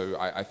 So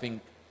I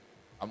think,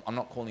 I'm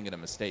not calling it a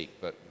mistake,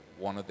 but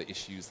one of the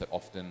issues that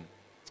often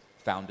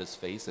founders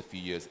face a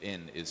few years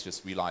in is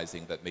just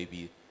realizing that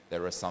maybe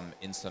there are some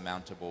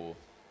insurmountable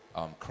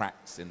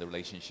cracks in the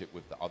relationship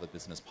with the other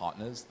business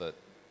partners, that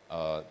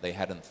they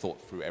hadn't thought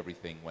through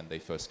everything when they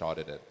first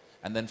started it.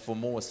 And then for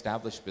more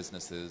established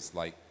businesses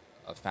like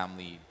a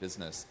family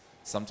business,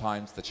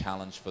 sometimes the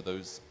challenge for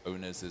those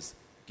owners is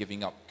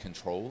giving up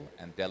control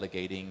and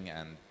delegating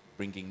and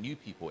bringing new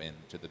people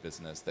into the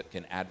business that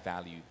can add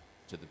value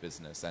to the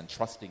business, and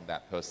trusting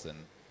that person.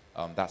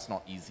 That's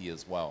not easy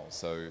as well.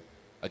 So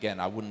again,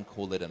 I wouldn't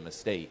call it a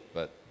mistake,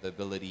 but the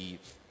ability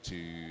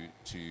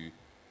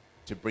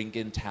to bring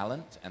in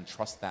talent and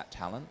trust that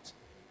talent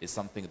is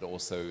something that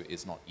also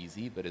is not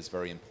easy, but is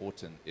very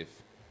important if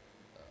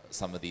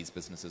some of these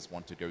businesses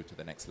want to go to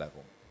the next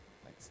level.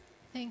 Thanks.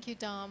 Thank you,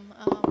 Dom.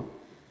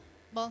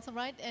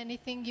 Bonsam,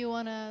 anything you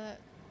want to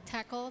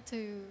tackle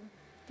to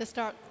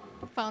start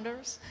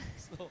founders?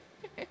 So,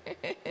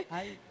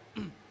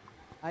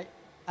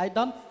 I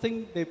don't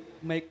think they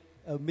make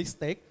a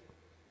mistake.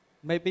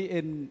 Maybe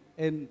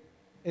in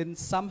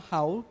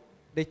somehow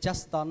they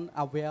just don't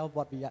aware of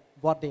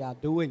what they are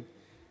doing.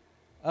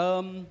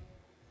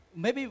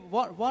 Maybe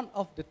one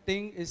of the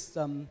thing is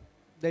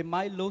they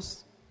might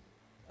lose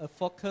a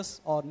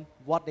focus on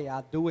what they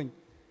are doing.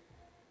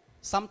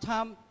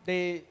 Sometimes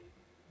they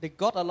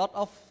got a lot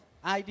of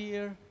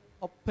idea,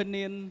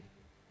 opinion,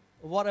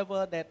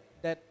 whatever that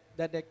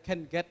they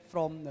can get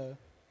from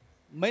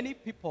many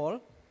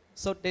people.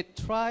 So they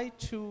try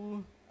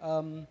to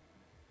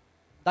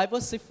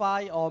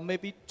diversify, or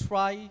maybe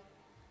try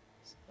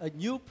a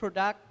new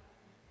product,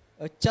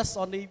 just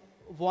only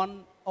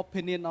one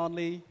opinion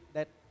only,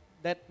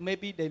 that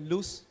maybe they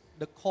lose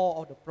the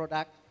core of the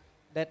product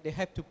that they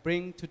have to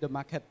bring to the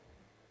market.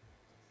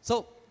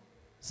 So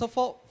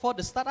for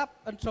the startup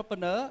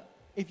entrepreneur,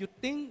 if you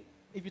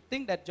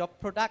think that your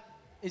product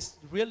is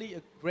really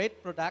a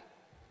great product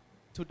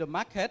to the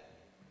market,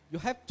 you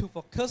have to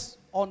focus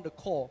on the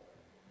core.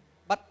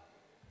 But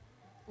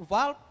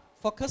while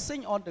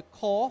focusing on the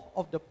core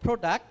of the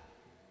product,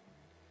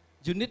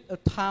 you need a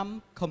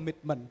time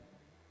commitment.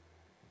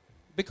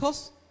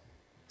 Because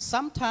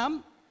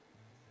sometimes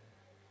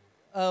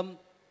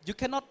you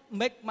cannot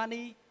make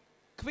money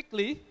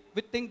quickly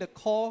within the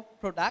core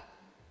product,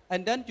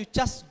 and then you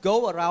just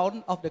go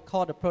around of the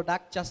core the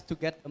product just to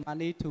get the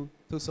money to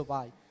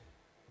survive.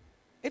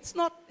 It's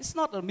not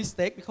a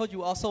mistake, because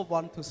you also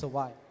want to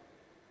survive.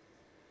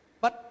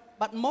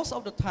 But most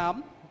of the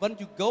time, when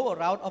you go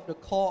around of the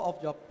core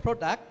of your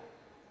product,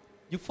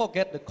 you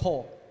forget the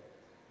core.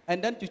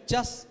 And then you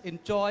just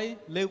enjoy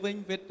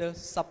living with the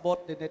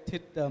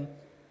subordinated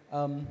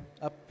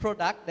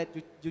product that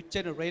you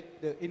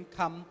generate the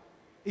income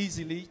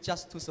easily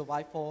just to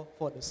survive for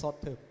the short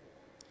term.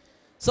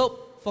 So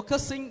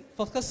focusing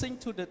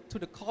to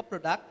the core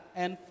product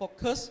and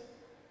focus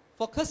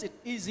is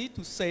easy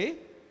to say,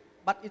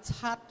 but it's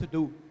hard to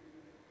do.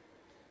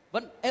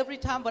 Every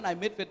time when I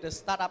meet with the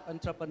startup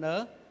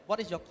entrepreneur, what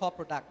is your core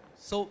product?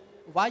 So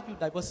why you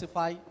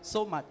diversify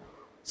so much?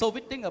 So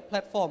within a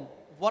platform,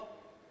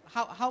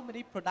 how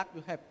many products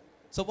you have?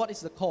 So what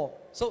is the core?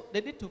 So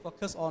they need to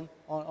focus on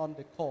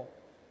the core.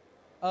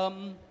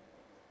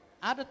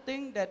 Other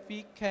thing that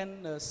we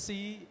can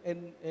see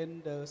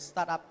in the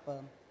startup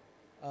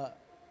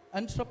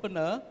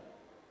entrepreneur,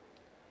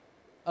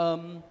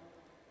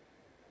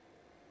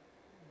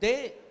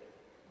 they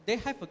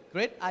have a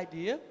great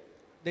idea.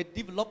 They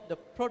develop the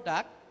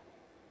product,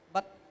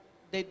 but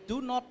they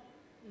do not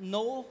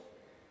know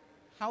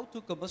how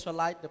to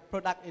commercialize the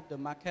product in the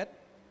market.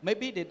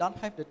 Maybe they don't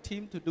have the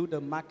team to do the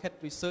market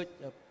research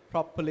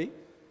properly.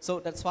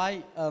 So that's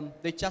why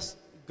they just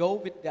go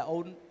with their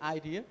own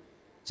idea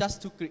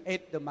just to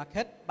create the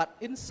market. But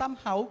in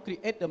somehow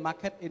create the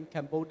market in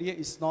Cambodia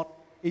is not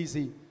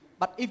easy.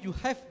 But if you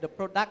have the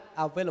product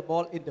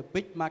available in the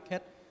big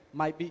market,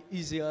 might be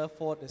easier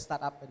for the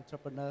startup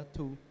entrepreneur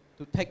to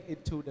take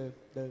into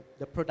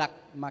the product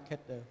market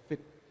fit.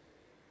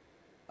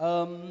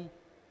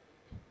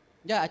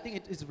 Yeah, I think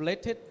it is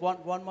related.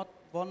 One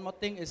more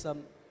thing is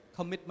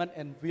commitment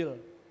and will.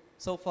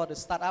 So for the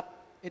startup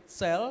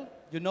itself,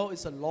 you know,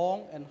 it's a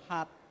long and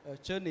hard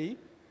journey.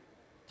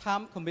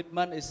 Time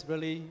commitment is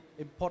really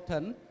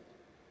important,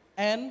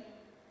 and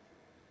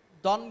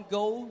don't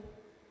go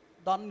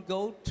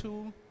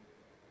to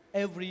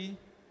every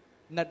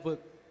network.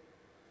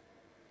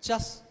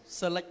 Just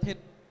selected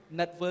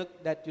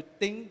network that you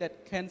think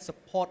that can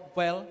support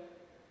well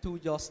to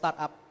your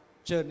startup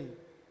journey.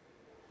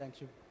 Thank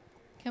you.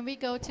 Can we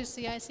go to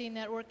CIC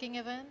networking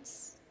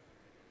events?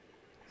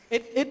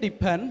 It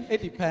depends.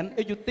 It depends.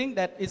 If you think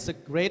that it's a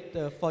great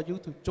for you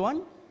to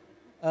join,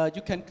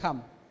 you can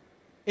come.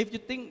 If you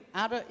think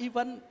other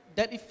event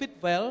that it fit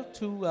well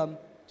to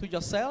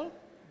yourself,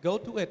 go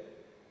to it.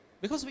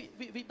 Because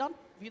we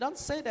don't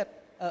say that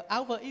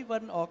our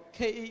event or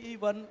KE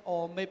event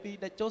or maybe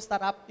the Joe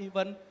startup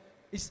event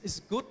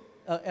is good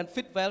and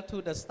fit well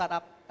to the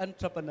startup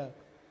entrepreneur.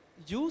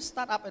 You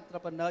startup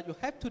entrepreneur, you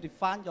have to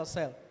define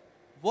yourself.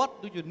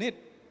 What do you need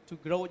to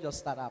grow your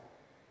startup?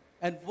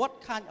 And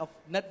what kind of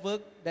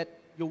network that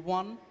you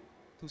want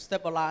to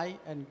stabilize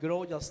and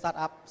grow your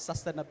startup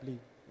sustainably?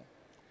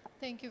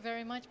 Thank you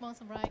very much,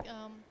 Monsam Rai.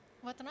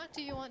 Watanak,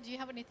 do you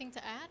have anything to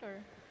add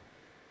or?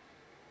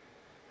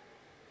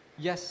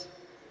 Yes,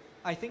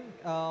 I think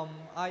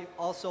I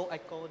also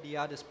echo the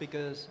other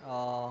speakers'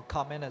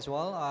 comment as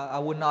well. I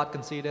would not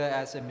consider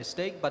as a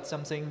mistake, but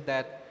something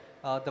that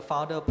the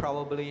founder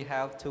probably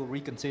have to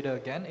reconsider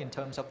again in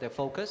terms of their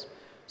focus.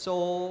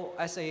 So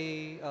as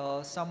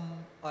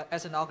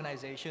an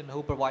organization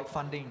who provide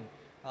funding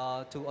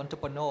to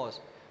entrepreneurs,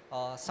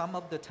 some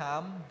of the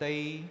time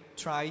they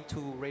try to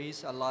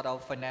raise a lot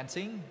of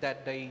financing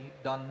that they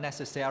don't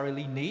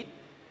necessarily need.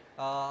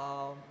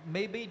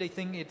 Maybe they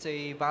think it's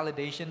a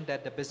validation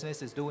that the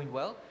business is doing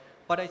well,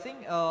 but I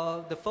think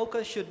the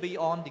focus should be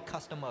on the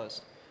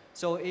customers.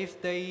 So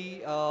if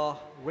they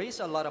raise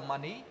a lot of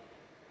money,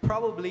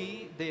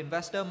 probably the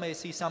investor may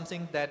see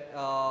something that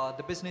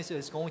the business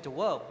is going to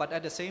work, but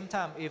at the same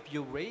time, if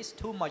you raise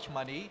too much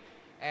money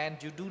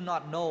and you do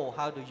not know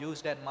how to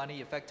use that money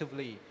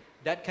effectively,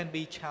 that can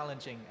be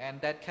challenging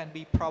and that can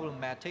be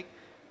problematic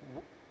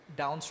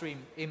downstream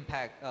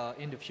impact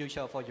in the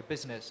future for your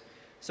business.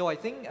 So I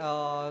think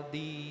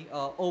the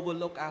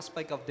overlooked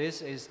aspect of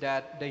this is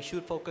that they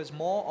should focus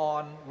more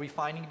on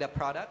refining their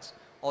products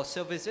or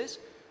services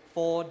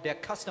for their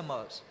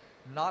customers,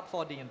 not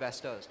for the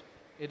investors.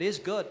 It is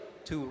good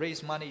to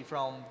raise money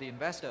from the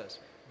investors,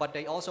 but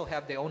they also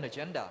have their own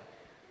agenda.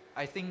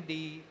 I think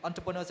the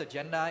entrepreneur's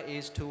agenda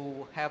is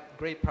to have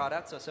great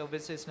products or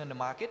services in the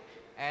market,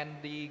 and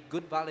the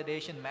good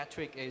validation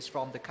metric is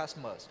from the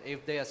customers.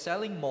 If they are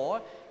selling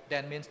more,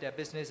 that means their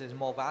business is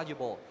more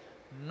valuable,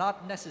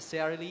 not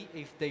necessarily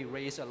if they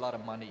raise a lot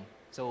of money.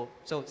 So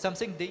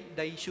something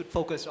they should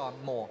focus on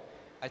more.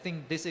 I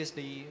think this is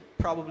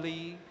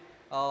probably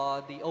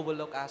the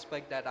overlooked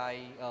aspect that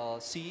I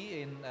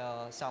see in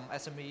some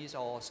SMEs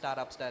or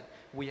startups that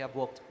we have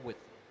worked with.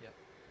 Yeah.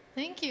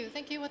 Thank you,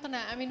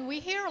 Watana. I mean, we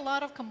hear a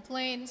lot of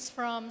complaints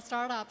from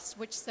startups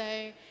which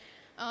say,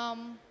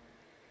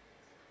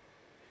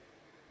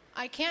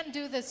 I can't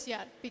do this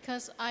yet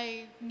because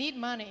I need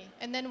money.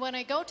 And then when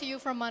I go to you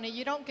for money,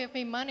 you don't give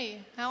me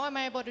money. How am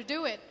I able to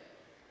do it?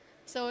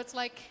 So it's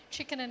like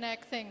chicken and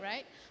egg thing,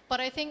 right? But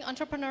I think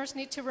entrepreneurs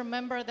need to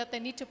remember that they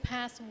need to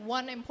pass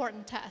one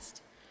important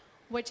test,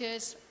 which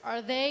is,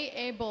 are they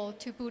able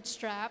to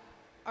bootstrap?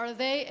 Are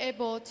they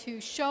able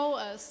to show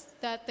us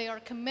that they are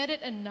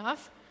committed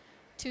enough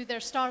to their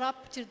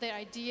startup, to their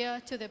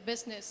idea, to their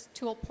business,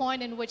 to a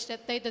point in which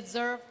that they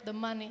deserve the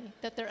money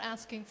that they're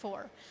asking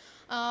for?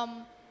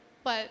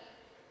 But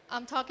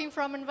I'm talking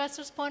from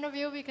investors' point of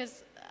view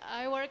because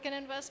I work in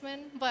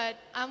investment, but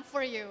I'm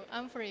for you.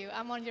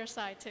 I'm on your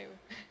side too.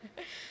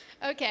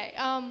 Okay,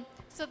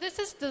 So this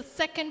is the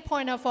second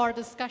point of our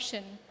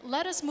discussion.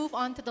 Let us move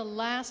on to the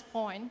last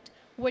point,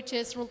 which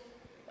is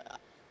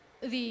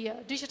the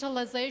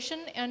digitalization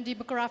and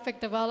demographic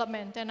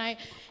development. And I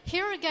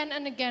hear again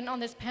and again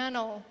on this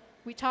panel,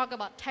 we talk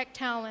about tech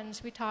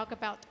talents, we talk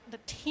about the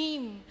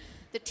team.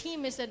 The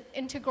team is an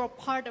integral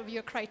part of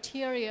your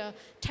criteria.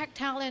 Tech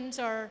talents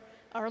are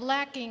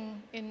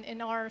lacking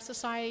in our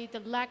society,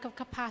 the lack of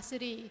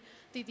capacity,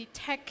 the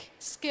tech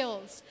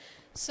skills.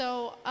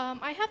 So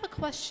I have a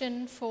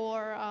question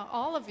for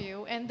all of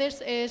you, and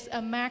this is a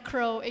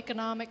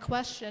macroeconomic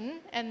question,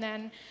 and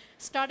then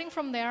starting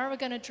from there, we're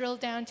going to drill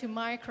down to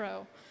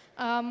micro.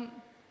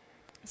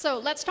 So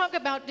let's talk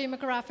about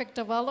demographic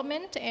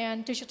development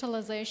and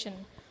digitalization.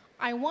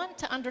 I want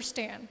to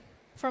understand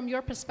from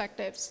your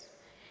perspectives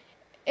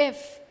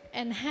if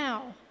and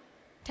how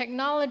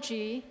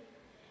technology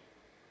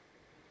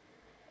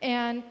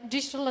and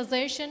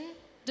digitalization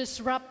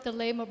disrupt the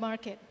labor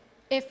market,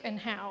 if and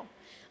how.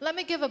 Let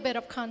me give a bit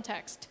of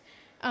context.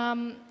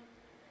 It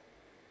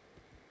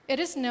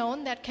is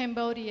known that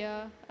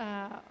Cambodia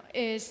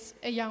is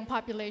a young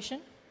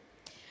population,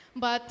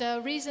 but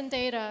recent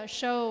data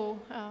show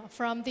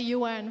from the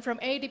UN, from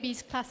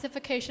ADB's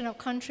classification of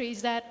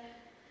countries, that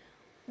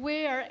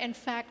we're in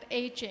fact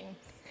aging.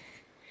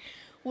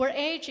 We're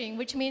aging,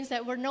 which means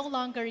that we're no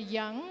longer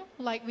young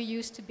like we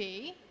used to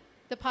be.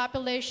 The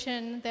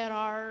population that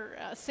are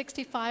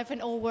 65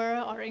 and over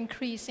are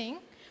increasing,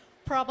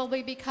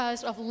 probably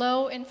because of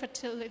low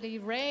infertility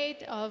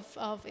rate,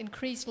 of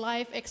increased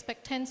life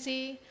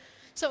expectancy.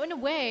 So in a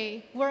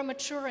way, we're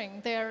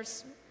maturing.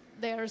 There's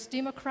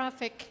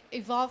demographic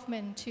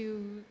evolvement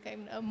to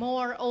a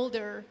more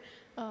older,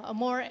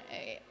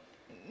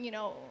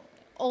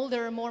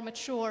 older, more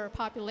mature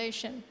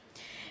population.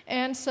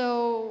 And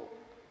so,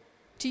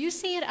 do you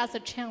see it as a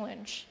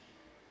challenge?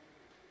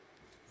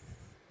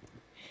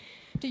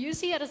 Do you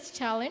see it as a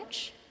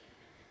challenge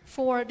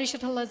for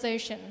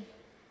digitalization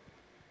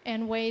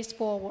and ways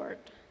forward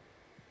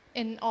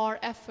in our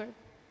effort?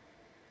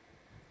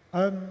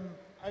 I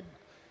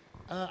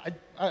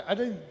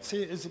don't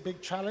see it as a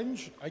big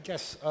challenge, I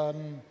guess, for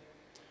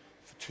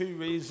two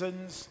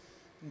reasons.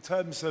 In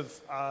terms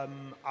of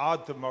our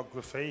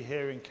demography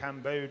here in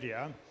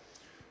Cambodia,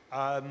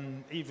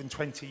 even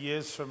 20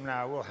 years from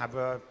now, we'll have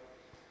a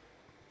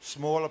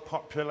smaller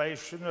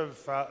population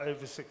of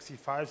over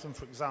 65s than,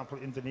 for example,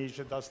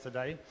 Indonesia does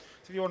today.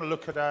 So if you want to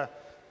look at a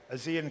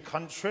ASEAN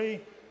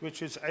country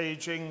which is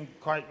aging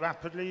quite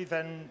rapidly,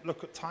 then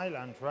look at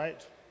Thailand,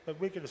 right? But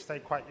we're going to stay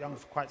quite young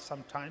for quite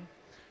some time.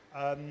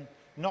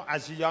 Not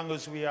as young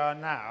as we are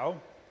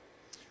now,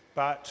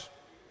 but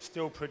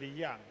still pretty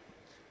young.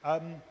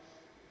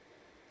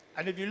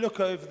 And if you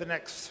look over the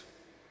next,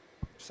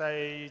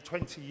 say,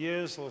 20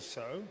 years or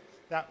so,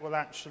 that will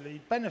actually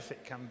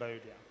benefit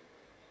Cambodia.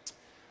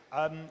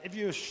 If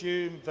you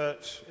assume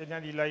that in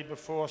any labour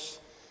force,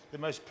 the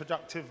most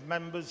productive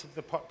members of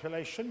the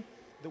population,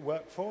 the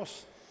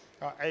workforce,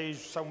 are aged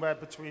somewhere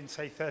between,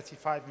 say,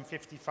 35 and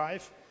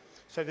 55,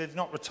 so they're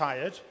not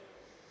retired,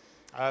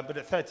 but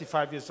at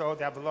 35 years old,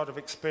 they have a lot of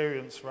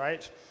experience,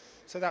 right?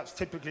 So that's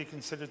typically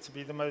considered to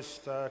be the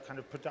most kind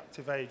of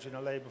productive age in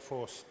a labour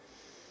force.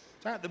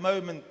 So at the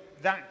moment,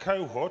 that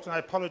cohort, and I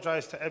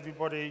apologise to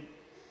everybody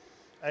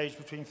aged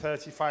between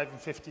 35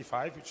 and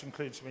 55, which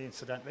includes me,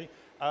 incidentally,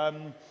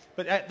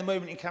 but at the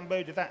moment in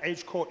Cambodia, that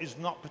age cohort is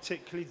not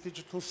particularly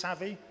digital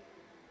savvy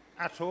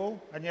at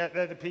all, and yet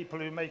they're the people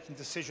who are making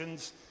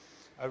decisions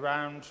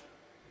around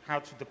how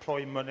to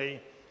deploy money,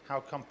 how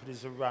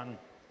companies are run,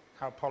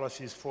 how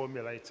policy is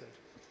formulated.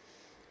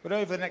 But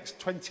over the next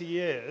 20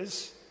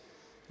 years,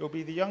 it'll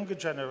be the younger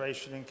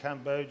generation in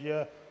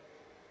Cambodia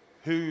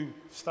who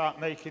start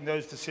making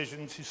those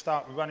decisions, who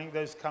start running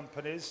those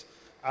companies,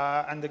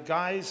 and the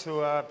guys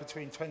who are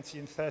between 20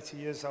 and 30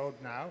 years old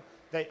now,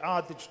 they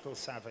are digital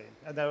savvy,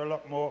 and they're a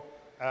lot more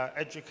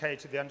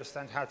educated. They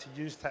understand how to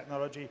use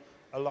technology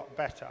a lot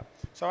better.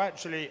 So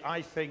actually,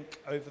 I think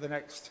over the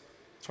next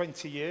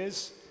 20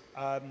 years,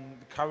 the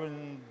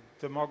current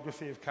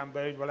demography of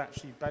Cambodia will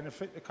actually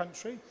benefit the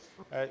country.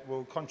 It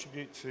will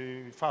contribute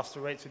to faster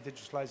rates of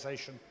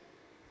digitalization.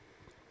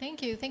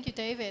 Thank you,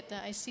 David.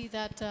 I see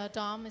that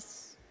Dom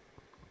is...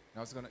 I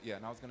was going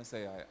to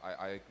say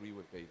I agree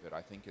with David.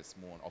 I think it's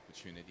more an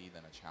opportunity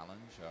than a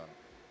challenge.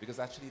 Because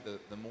actually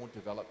the more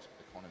developed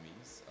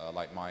economies,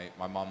 like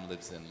my mum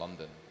lives in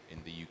London in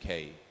the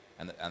UK,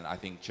 and I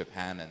think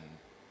Japan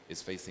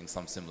is facing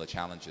some similar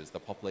challenges. The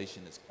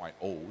population is quite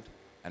old,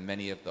 and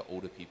many of the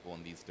older people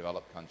in these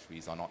developed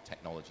countries are not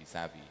technology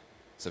savvy.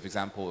 So for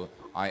example,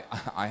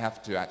 I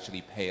have to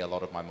actually pay a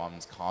lot of my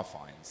mum's car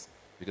fines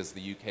because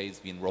the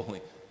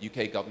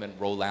UK government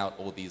roll out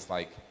all these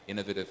like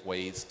innovative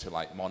ways to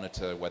like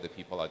monitor whether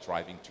people are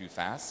driving too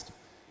fast.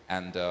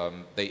 And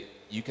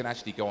you can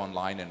actually go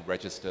online and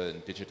register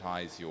and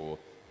digitize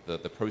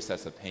the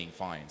process of paying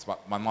fines.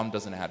 But my mom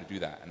doesn't know how to do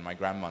that, and my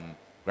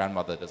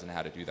grandmother doesn't know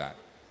how to do that.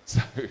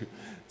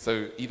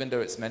 So even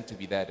though it's meant to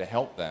be there to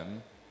help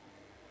them,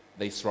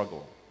 they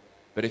struggle.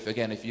 But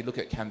if you look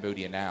at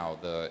Cambodia now,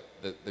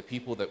 the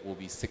people that will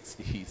be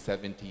 60,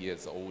 70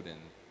 years old in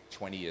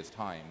 20 years'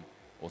 time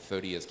or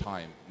 30 years'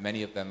 time,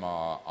 many of them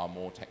are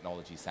more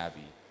technology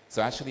savvy.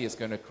 So actually it's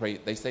going to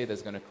create, they say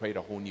there's going to create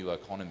a whole new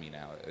economy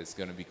now. It's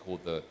going to be called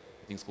I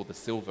think it's called the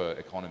silver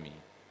economy,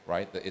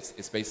 right?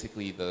 It's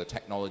basically the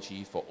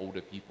technology for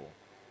older people,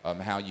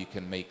 how you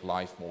can make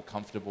life more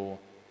comfortable,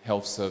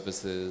 health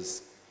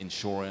services,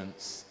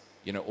 insurance,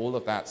 all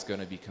of that's going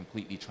to be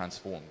completely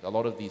transformed. A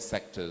lot of these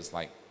sectors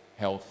like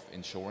health,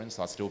 insurance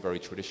are still very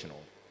traditional.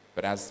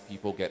 But as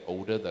people get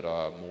older that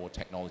are more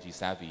technology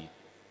savvy,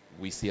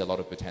 we see a lot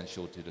of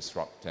potential to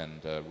disrupt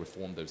and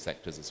reform those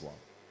sectors as well.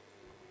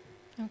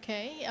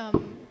 Okay,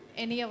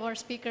 any of our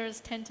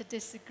speakers tend to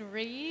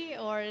disagree,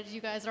 or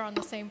you guys are on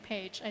the same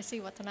page? I see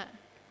Wattana.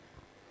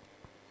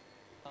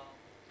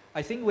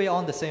 I think we're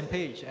on the same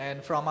page,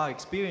 and from our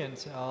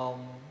experience,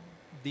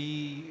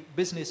 the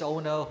business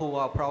owner who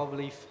are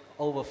probably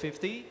over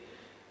 50,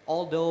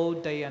 although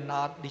they are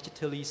not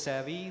digitally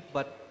savvy,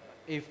 but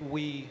if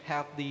we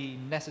have the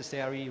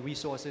necessary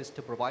resources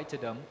to provide to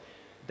them,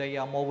 they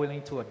are more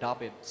willing to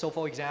adopt it. So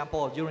for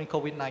example, during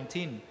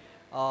COVID-19,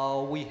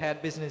 we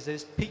had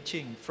businesses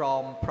pitching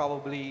from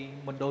probably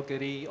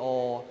Mondulkiri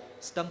or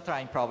Stung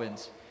Treng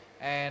province.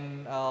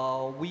 And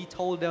we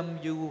told them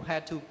you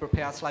had to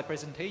prepare a slide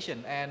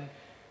presentation. And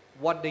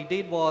what they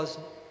did was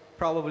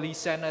probably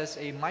send us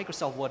a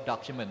Microsoft Word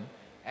document.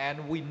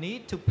 And we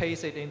need to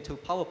paste it into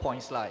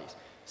PowerPoint slides.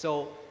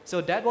 So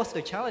that was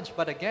the challenge.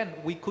 But again,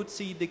 we could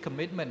see the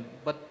commitment,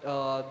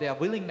 but their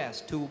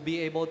willingness to be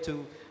able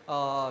to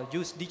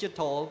use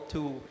digital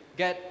to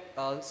get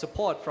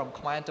support from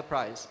Khmer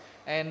Enterprise.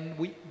 And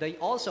they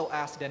also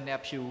asked their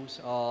nephews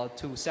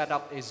to set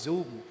up a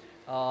Zoom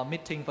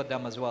meeting for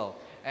them as well.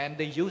 And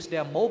they use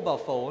their mobile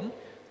phone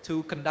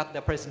to conduct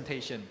their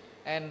presentation.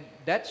 And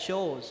that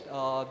shows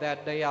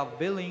that they are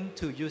willing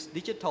to use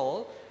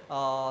digital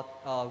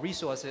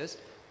resources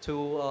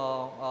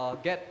to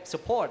get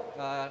support.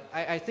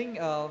 I think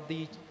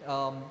the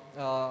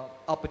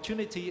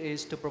opportunity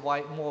is to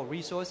provide more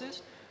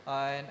resources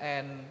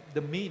and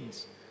the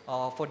means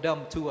for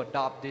them to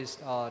adopt this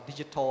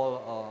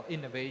digital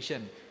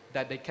innovation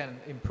that they can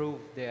improve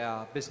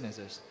their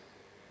businesses.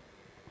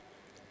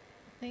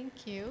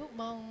 Thank you.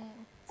 Mong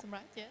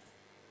Samrat, yes?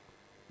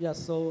 Yeah,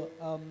 so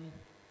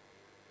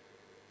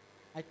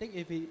I think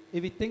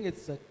if we think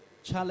it's a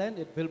challenge,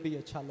 it will be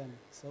a challenge.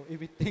 So if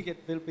we think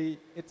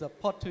it's an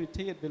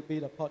opportunity, it will be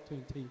the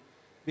opportunity.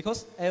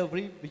 Because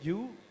every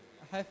view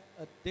have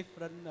a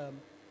different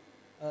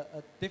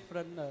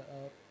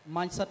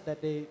mindset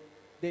that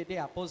they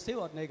are positive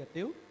or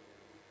negative.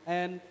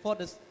 And for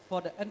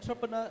the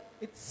entrepreneur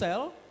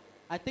itself,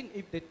 I think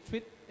if they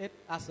treat it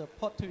as an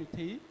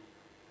opportunity,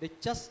 they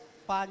just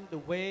find the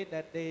way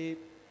that they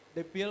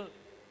build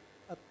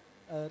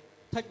a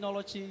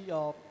technology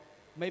or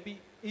maybe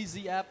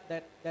easy app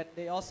that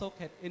they also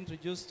can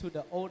introduce to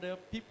the older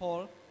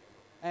people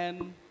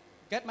and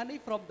get money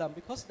from them,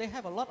 because they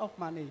have a lot of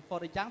money. For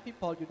the young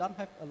people, you don't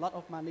have a lot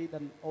of money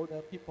than older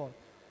people.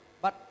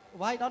 But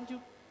why don't you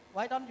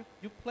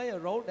play a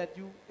role that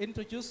you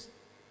introduce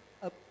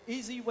an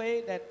easy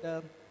way that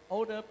the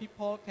older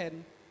people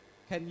can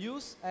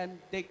use, and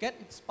they get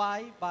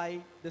inspired by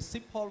the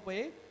simple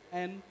way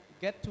and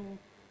get to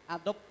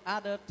adopt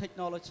other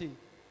technology.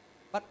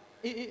 But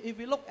if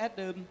we look at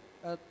the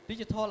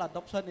digital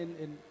adoption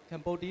in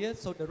Cambodia,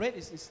 so the rate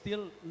is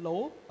still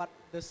low, but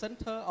the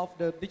center of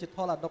the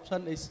digital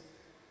adoption is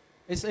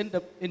in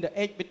the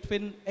age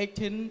between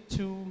 18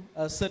 to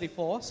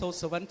 34, so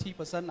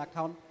 70%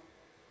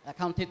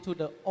 accounted to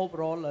the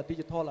overall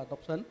digital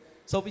adoption.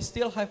 So we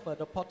still have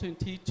the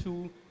opportunity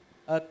to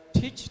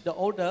teach the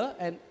older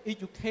and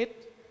educate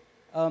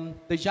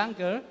the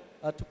younger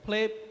to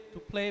play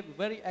a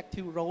very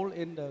active role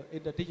in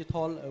the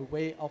digital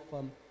way of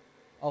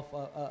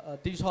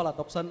digital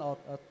adoption or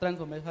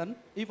transformation.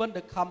 Even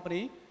the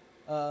company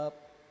that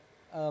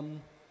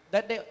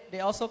they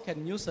also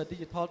can use the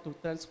digital to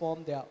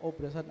transform their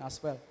operation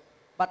as well.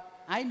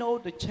 But I know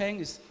the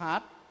change is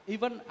hard.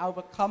 Even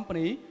our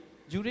company,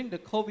 during the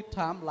COVID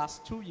time,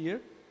 last 2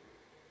 years,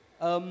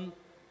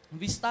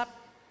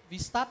 we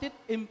started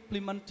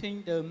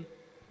implementing the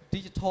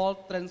digital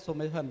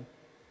transformation.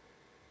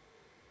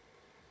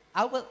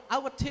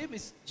 Our team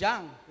is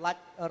young, like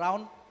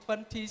around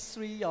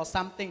 23 or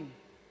something,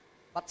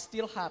 but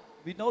still hard.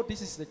 We know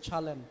this is the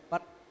challenge,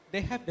 but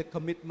they have the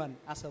commitment,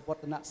 as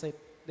Wattana said.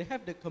 They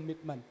have the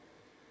commitment.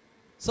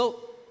 So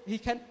he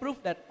can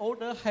prove that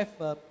older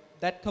have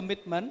that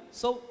commitment.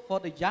 So for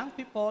the young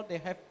people, they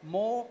have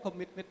more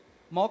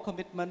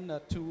commitment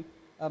to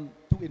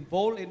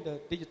involve in the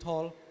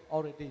digital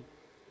already.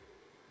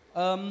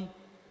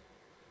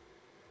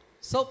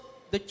 So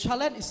the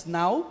challenge is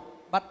now,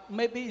 but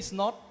maybe it's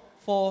not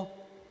for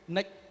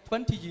next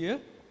 20 years.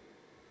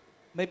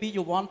 Maybe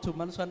you want to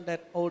mention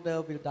that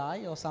older will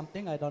die or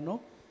something, I don't know.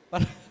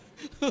 But,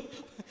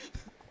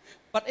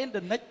 but in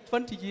the next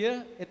 20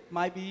 years, it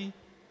might be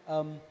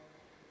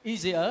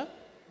easier,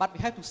 but we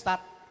have to start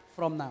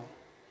from now.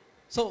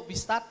 So we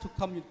start to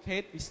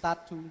communicate, we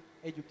start to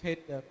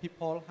educate the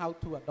people how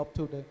to adopt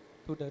to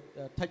the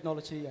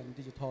technology and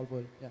digital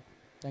world. Yeah,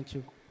 thank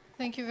you.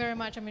 Thank you very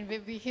much. I mean,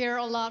 we hear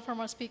a lot from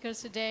our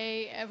speakers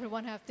today.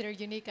 Everyone have their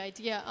unique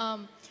idea.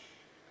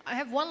 I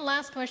have one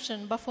last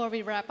question before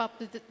we wrap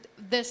up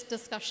this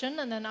discussion,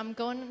 and then I'm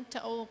going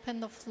to open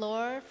the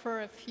floor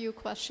for a few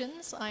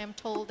questions. I am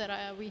told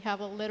that we have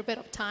a little bit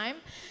of time.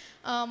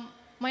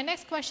 My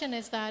next question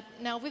is that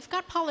now we've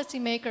got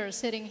policymakers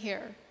sitting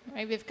here,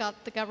 right? We've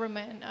got the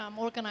government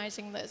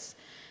organizing this.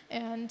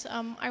 And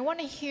I want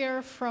to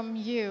hear from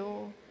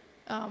you.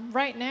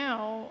 Right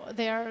now,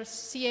 there are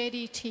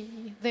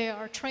CADT, there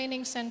are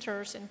training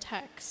centers in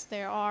techs,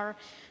 there are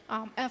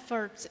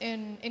efforts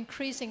in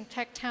increasing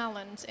tech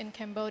talents in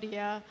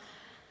Cambodia.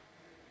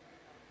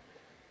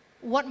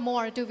 What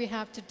more do we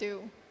have to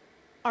do?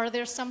 Are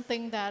there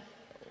something that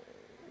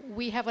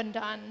we haven't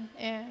done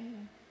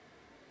and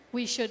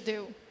we should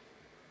do?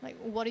 Like,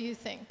 what do you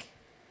think?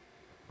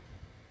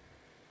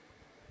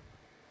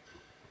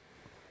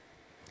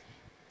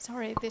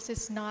 Sorry, this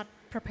is not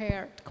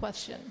prepared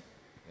question.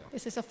 Yeah.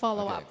 This is a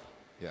follow-up. Okay.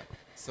 Yeah.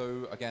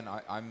 So again,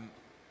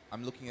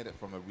 I'm looking at it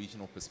from a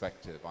regional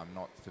perspective. I'm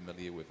not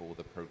familiar with all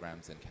the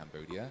programs in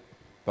Cambodia,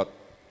 but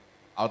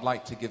I'd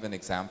like to give an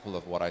example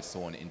of what I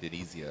saw in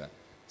Indonesia.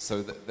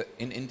 So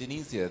in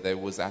Indonesia, there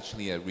was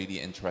actually a really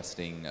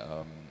interesting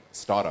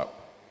startup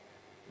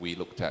we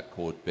looked at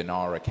called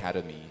Binar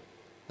Academy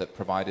that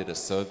provided a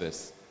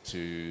service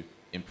to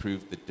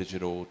improve the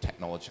digital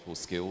technological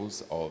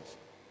skills of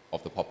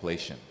the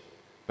population,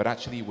 but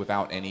actually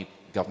without any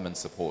government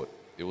support.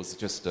 It was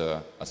just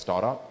a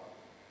startup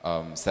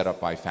set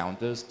up by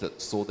founders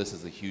that saw this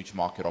as a huge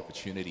market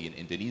opportunity in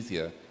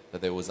Indonesia,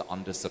 that there was an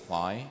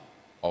undersupply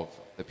of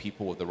the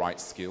people with the right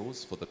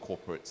skills for the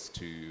corporates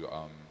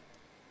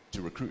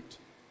to recruit.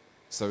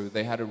 So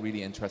they had a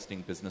really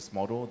interesting business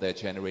model. They're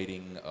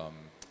generating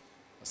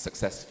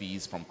success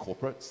fees from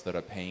corporates that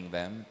are paying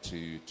them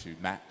to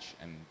match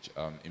and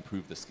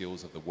improve the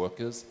skills of the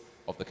workers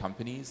of the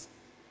companies.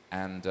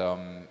 And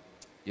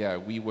yeah,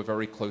 we were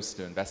very close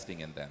to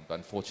investing in them, but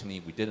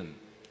unfortunately we didn't.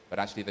 But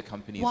actually the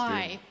companies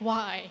Why?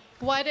 Why?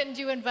 Why didn't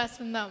you invest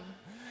in them?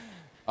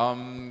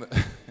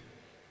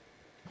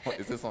 What,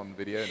 is this on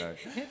video? No.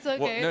 It's okay.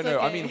 Well, no, it's no.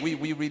 okay. I mean,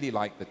 we really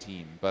like the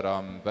team, but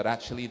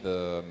actually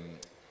the,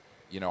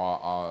 you know,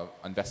 our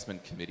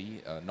investment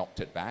committee knocked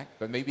it back.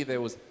 But maybe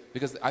there was,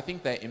 because I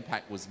think their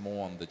impact was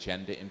more on the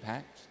gender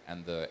impact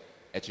and the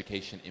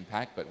education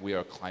impact, but we are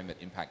a climate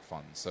impact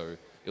fund, so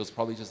it was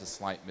probably just a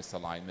slight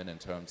misalignment in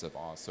terms of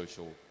our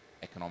social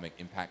economic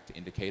impact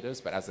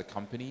indicators. But as a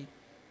company,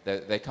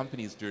 their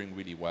company is doing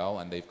really well,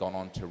 and they've gone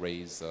on to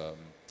raise.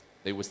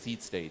 They were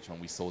seed stage when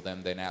we saw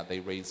them. They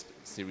raised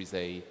Series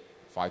A,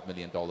 $5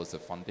 million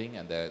of funding,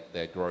 and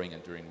they're growing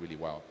and doing really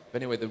well.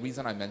 But anyway, the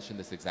reason I mention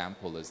this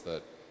example is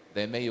that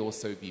there may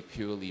also be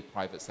purely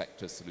private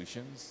sector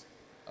solutions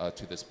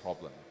to this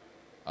problem.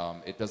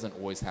 It doesn't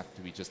always have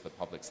to be just the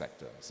public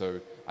sector.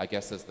 So I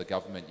guess as the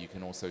government, you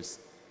can also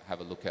have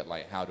a look at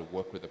like how to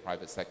work with the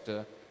private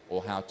sector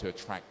or how to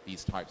attract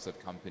these types of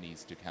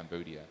companies to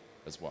Cambodia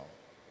as well.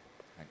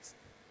 Thanks.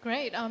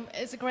 Great.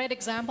 It's a great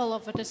example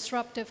of a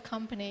disruptive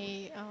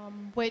company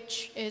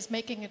which is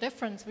making a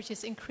difference, which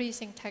is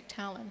increasing tech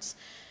talents.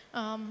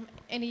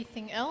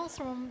 Anything else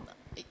from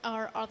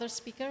our other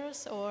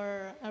speakers,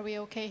 or are we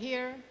okay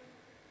here?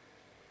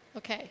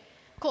 Okay,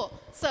 cool.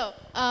 So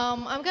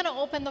I'm going to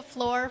open the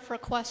floor for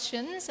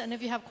questions, and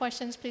if you have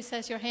questions, please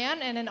raise your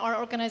hand, and then our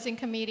organizing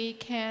committee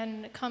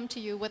can come to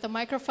you with a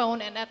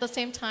microphone, and at the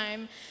same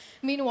time,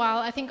 meanwhile,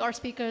 I think our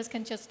speakers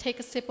can just take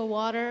a sip of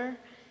water.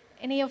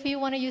 Any of you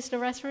want to use the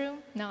restroom?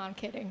 No, I'm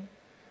kidding.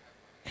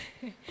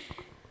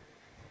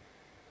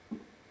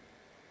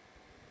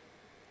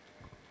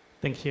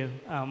 Thank you.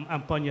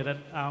 I'm Ponyarat.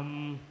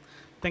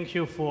 Thank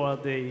you for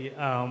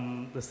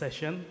the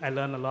session. I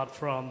learned a lot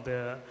from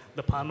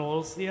the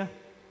panels here.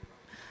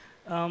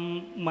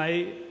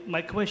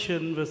 My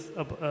question was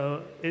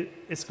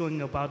is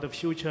going about the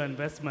future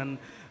investment,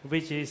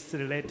 which is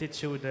related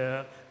to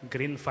the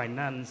green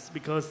finance,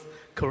 because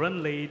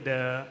currently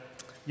the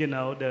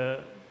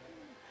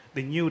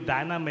new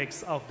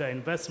dynamics of the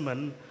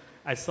investment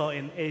I saw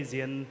in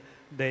ASEAN,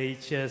 they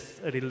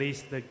just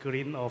released the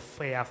green or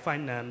fair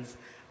finance,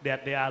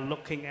 that they are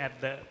looking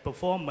at the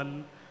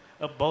performance,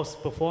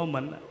 both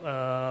performance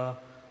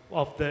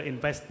of the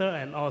investor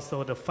and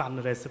also the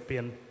fund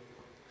recipient.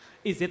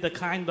 Is it a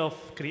kind of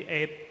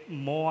create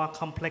more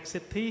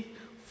complexity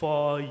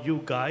for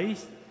you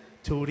guys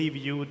to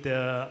review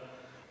the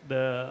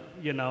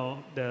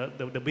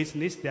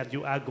business that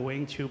you are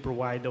going to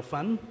provide the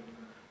fund?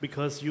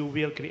 Because you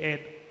will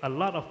create a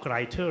lot of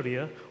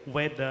criteria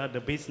whether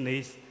the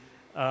business,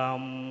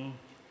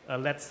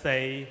 let's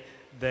say,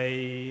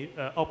 they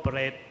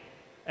operate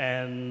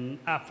and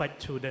affect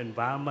to the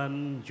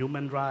environment,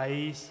 human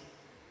rights,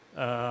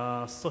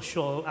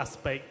 social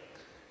aspect,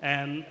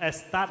 and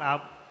as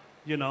startup,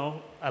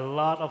 a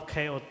lot of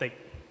chaotic,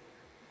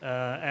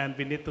 and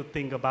we need to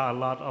think about a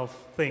lot of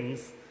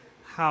things,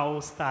 how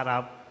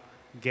startup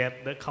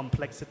get the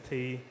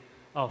complexity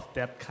of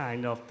that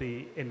kind of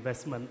the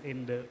investment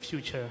in the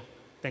future?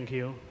 Thank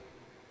you.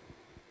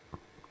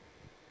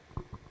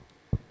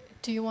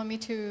 Do you want me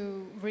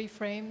to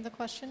reframe the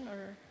question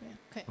or, yeah,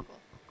 okay, cool.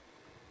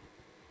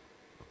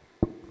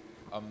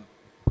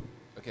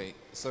 Okay,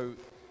 so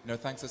no,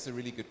 thanks. That's a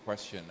really good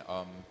question.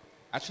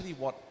 Actually,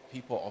 what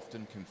people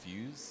often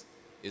confuse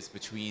is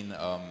between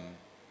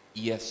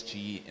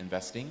ESG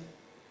investing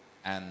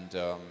and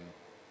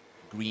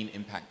green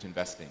impact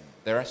investing.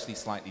 They're actually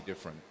slightly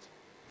different.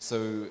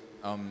 So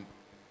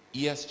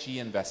ESG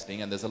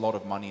investing, and there's a lot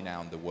of money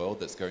now in the world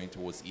that's going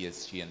towards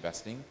ESG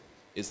investing,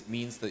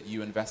 means that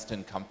you invest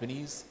in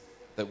companies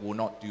that will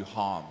not do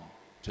harm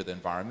to the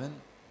environment,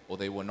 or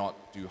they will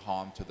not do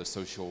harm to the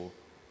social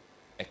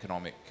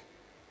economic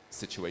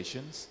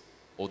situations,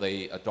 or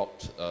they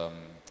adopt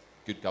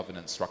good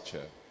governance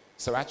structure.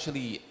 So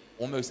actually,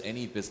 almost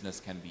any business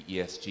can be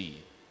ESG,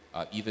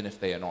 even if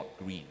they are not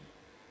green.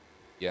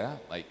 Yeah,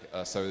 like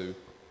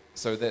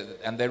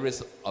and there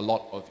is a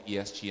lot of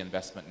ESG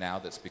investment now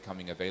that's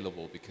becoming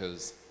available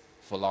because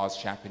for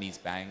large Japanese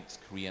banks,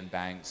 Korean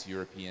banks,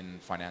 European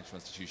financial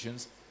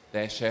institutions,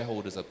 their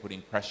shareholders are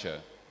putting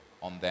pressure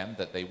on them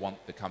that they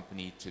want the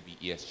company to be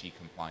ESG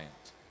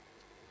compliant.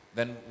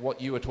 Then what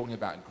you were talking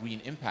about,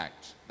 green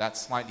impact, that's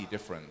slightly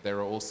different. There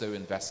are also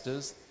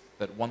investors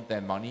that want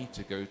their money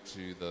to go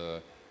to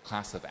the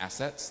class of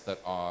assets that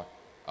are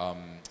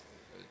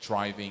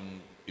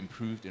driving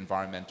improved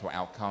environmental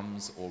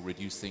outcomes or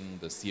reducing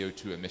the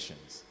CO2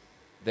 emissions.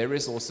 There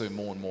is also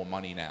more and more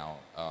money now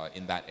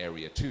in that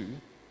area too,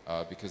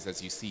 because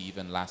as you see,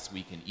 even last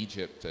week in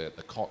Egypt,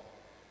 the COP,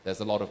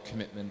 there's a lot of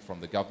commitment from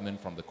the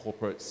government, from the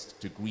corporates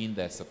to green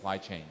their supply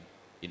chain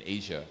in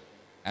Asia.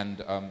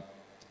 And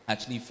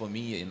actually for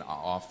me, in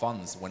our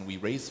funds, when we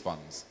raise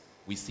funds,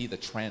 we see the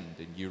trend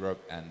in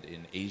Europe and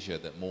in Asia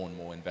that more and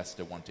more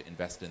investors want to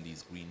invest in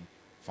these green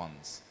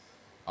funds.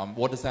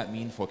 What does that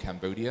mean for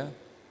Cambodia?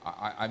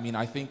 I mean,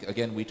 I think,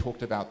 again, we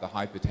talked about the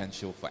high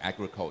potential for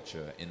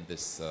agriculture in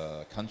this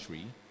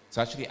country.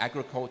 So actually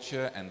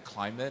agriculture and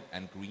climate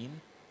and green,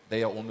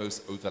 they are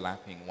almost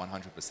overlapping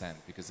 100%,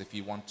 because if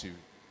you want to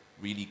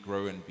really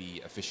grow and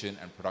be efficient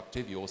and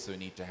productive, you also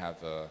need to have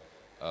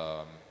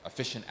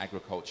efficient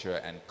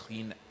agriculture and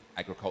clean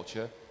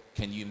agriculture.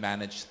 Can you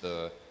manage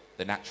the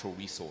natural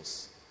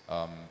resource,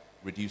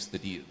 reduce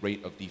the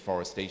rate of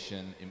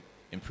deforestation,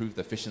 improve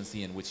the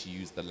efficiency in which you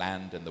use the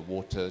land and the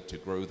water to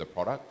grow the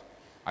product?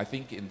 I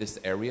think in this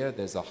area,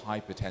 there's a high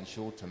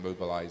potential to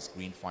mobilize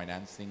green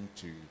financing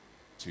to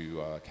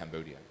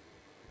Cambodia.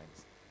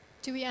 Thanks.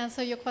 Do we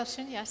answer your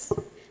question? Yes.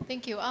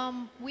 Thank you.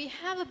 We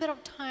have a bit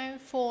of time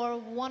for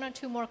one or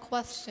two more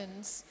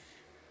questions.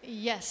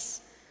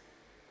 Yes.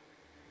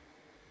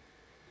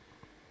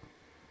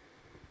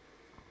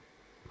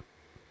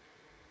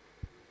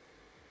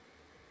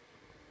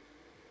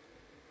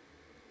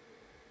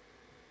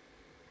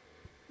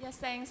 Yes,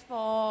 thanks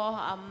for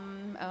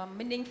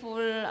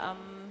meaningful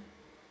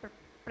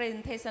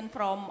presentation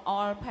from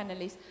all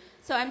panelists.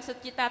 So I'm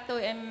Suchita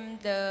Toi, I'm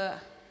the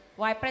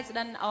Vice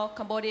President of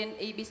Cambodian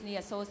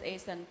E-Business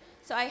Association.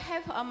 So I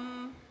have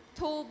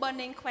two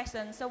burning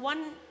questions. So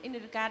one in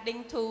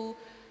regarding to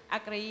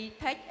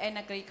agri-tech and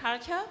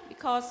agriculture,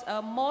 because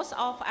most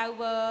of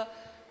our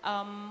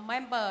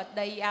members,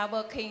 they are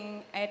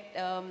working at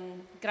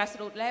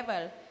grassroots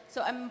level.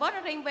 So I'm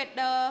wondering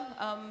whether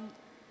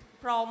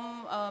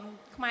from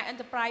Khmer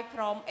Enterprise,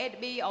 from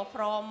ADB or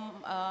from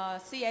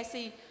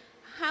CIC,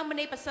 how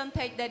many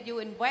percentage that you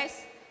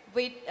invest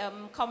with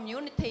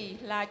community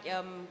like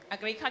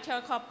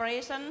agricultural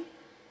corporation?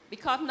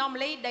 Because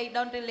normally they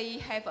don't really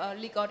have a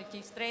legal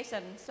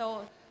registration.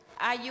 So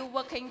are you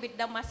working with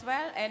them as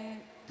well, and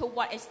to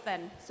what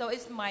extent? So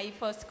it's my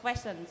first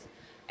question.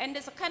 And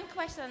the second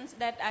question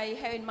that I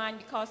have in mind,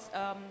 because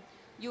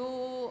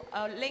you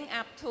link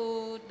up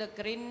to the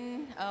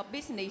green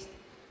business,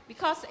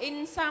 because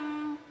in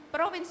some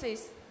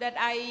provinces that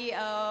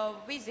I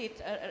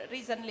visit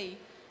recently,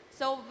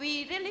 so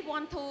we really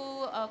want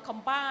to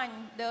combine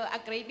the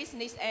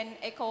agribusiness and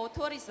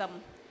ecotourism.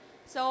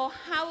 So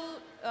how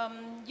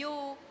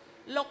you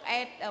look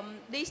at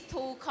these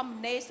two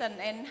combinations,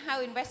 and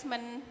how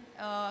investment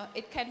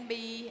it can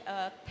be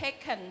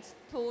taken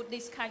to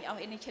this kind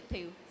of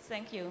initiative?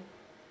 Thank you.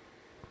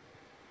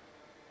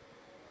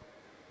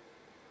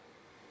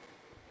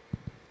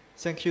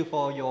 Thank you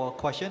for your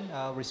question.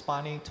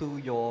 Responding to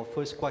your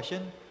first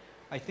question,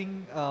 I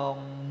think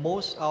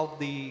most of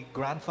the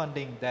grant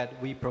funding that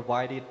we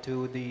provided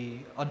to the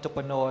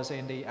entrepreneurs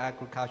in the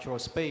agricultural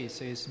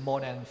space is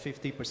more than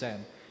 50%.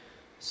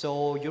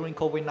 So during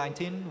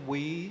COVID-19,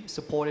 we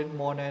supported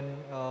more than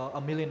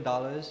 $1 million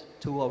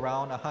to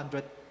around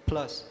 100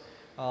 plus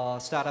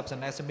startups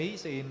and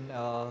SMEs in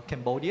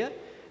Cambodia.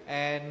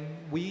 And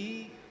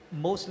we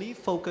mostly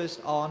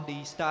focused on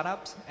the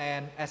startups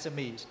and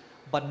SMEs,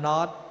 but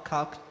not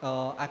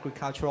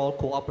agricultural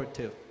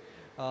cooperative.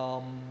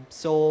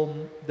 So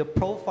the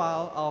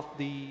profile of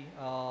the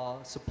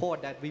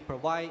support that we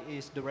provide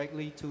is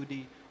directly to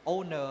the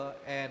owner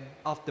and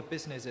of the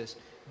businesses,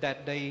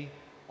 that they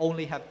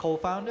only have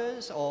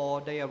co-founders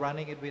or they are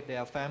running it with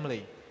their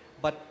family.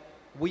 But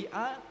we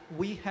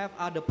have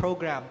other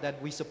programs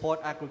that we support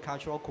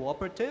agricultural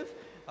cooperative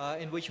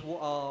in which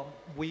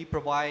we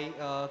provide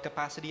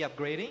capacity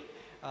upgrading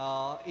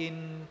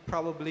in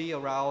probably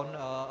around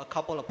a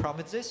couple of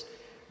provinces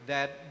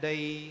that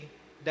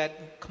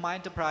Khmer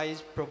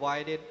Enterprise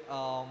provided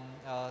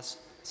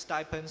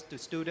stipends to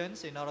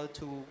students in order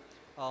to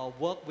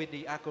work with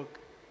the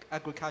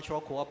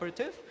agricultural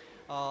cooperative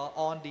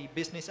on the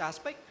business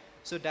aspect,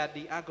 so that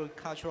the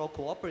agricultural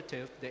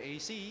cooperative, the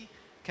AC,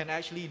 can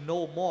actually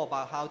know more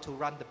about how to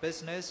run the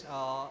business,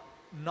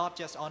 not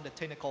just on the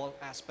technical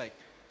aspect,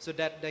 so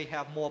that they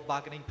have more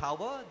bargaining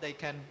power, they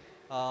can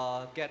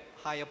get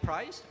higher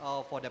price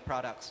for their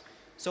products.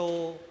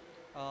 So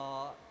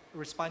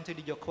respond to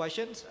your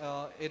questions,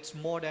 it's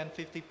more than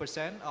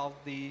 50% of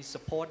the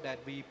support that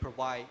we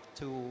provide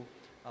to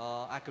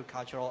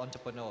agricultural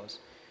entrepreneurs.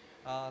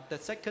 The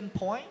second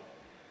point,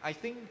 I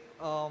think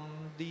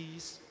the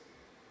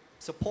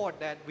support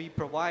that we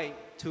provide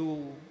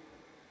to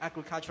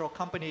agricultural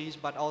companies,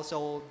 but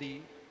also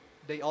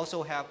they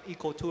also have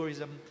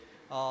ecotourism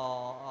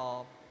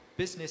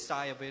business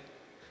side of it.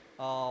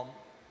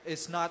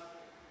 It's not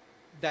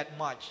that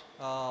much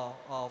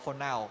for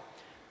now,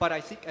 but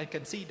I think I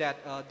can see that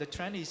the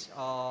trend is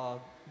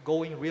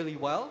going really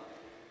well.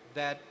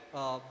 That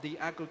the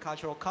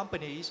agricultural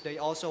companies, they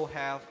also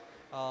have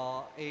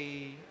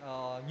a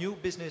new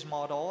business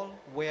model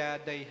where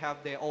they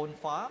have their own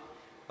farm,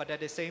 but at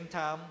the same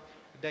time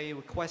they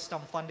request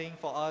some funding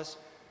for us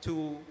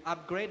to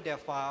upgrade their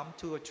farm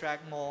to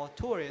attract more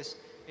tourists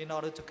in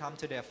order to come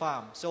to their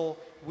farm. So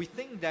we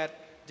think that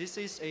this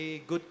is a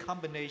good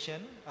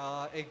combination,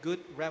 a good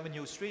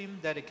revenue stream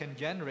that it can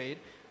generate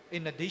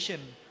in addition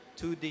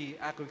to the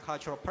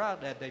agricultural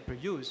product that they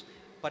produce.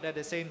 But at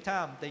the same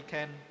time, they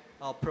can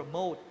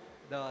promote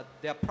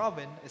their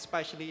province,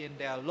 especially in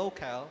their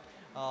locale,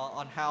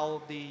 on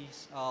how the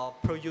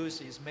produce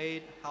is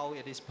made, how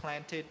it is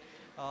planted.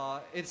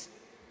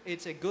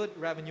 It's a good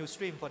revenue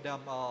stream for them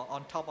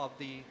on top of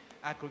the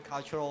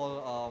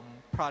agricultural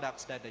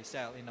products that they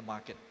sell in the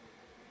market.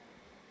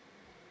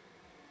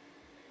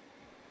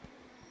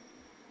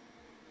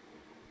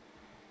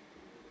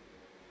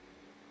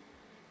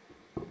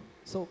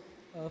 So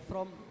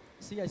from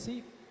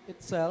CIC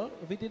itself,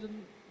 we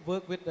didn't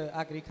work with the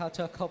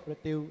agriculture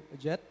cooperative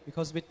yet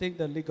because we think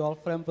the legal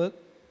framework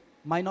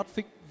might not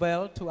fit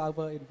well to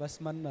our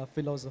investment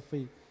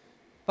philosophy.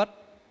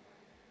 But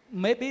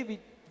maybe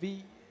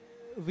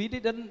we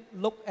didn't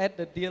look at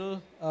the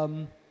deal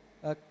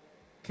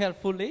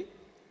carefully.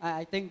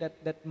 I think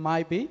that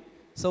might be.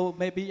 So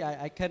maybe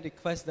I can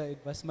request the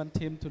investment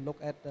team to look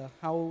at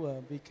how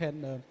we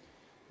can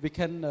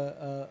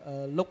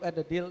look at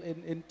the deal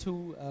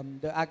into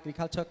the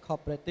agriculture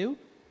cooperative.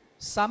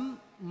 Some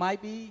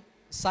might be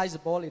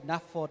sizable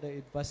enough for the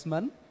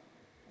investment,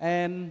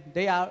 and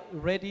they are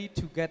ready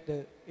to get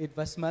the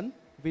investment.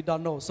 We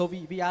don't know. So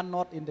we are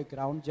not in the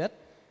ground yet.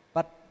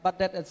 But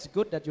that it's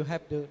good that you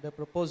have the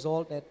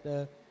proposal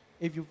that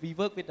if we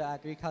work with the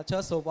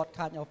agriculture, so what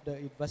kind of the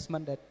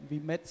investment that we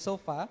made so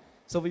far.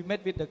 So we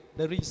met with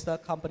the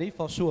registered company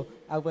for sure.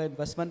 Our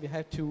investment, we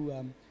have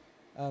to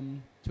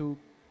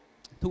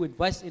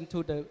invest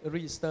into the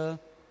registered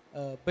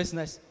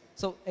business.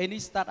 So any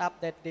startup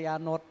that they are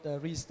not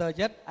registered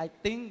yet, I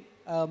think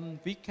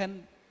we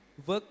can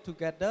work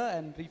together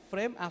and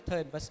reframe after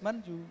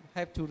investment. You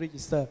have to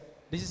register.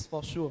 This is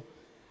for sure.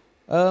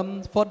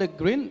 For the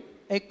green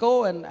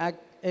eco and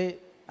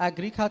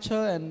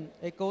agriculture and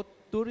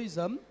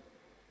ecotourism,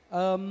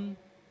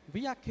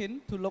 we are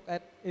keen to look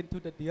into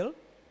the deal.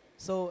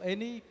 So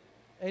any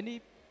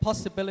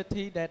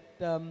possibility that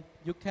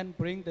you can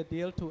bring the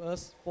deal to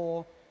us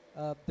for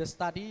the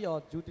study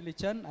or due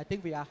diligence, I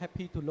think we are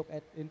happy to look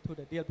into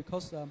the deal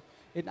because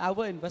in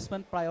our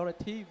investment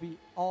priority, we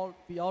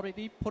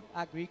already put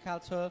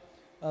agriculture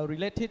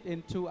related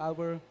into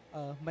our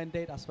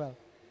mandate as well.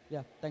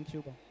 Yeah, thank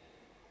you.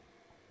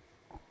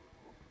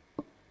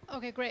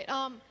 Okay, great.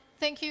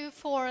 Thank you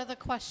for the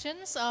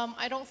questions.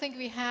 I don't think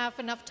we have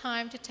enough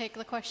time to take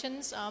the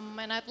questions,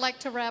 and I'd like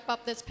to wrap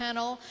up this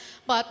panel.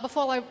 But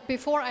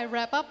before I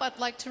wrap up, I'd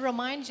like to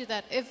remind you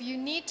that if you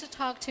need to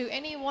talk to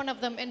any one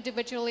of them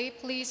individually,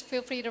 please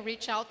feel free to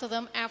reach out to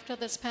them after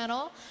this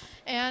panel.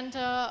 And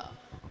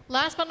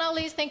last but not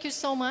least, thank you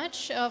so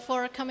much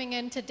for coming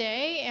in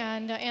today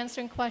and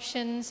answering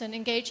questions and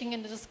engaging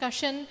in the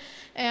discussion.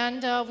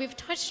 And we've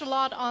touched a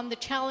lot on the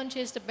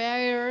challenges, the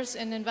barriers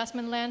in the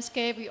investment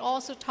landscape. We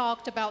also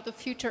talked about the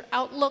future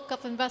outlook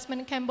of investment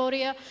in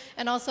Cambodia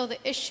and also the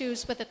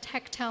issues with the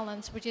tech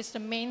talents, which is the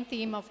main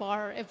theme of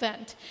our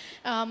event.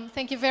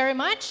 Thank you very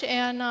much,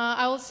 and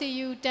I will see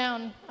you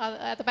down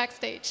at the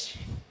backstage.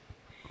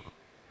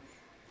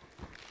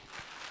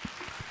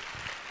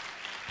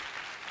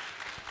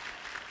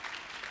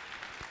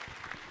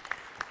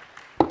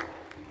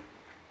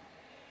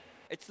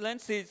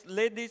 Excellencies,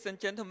 ladies and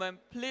gentlemen,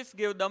 please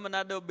give them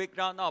another big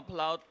round of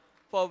applause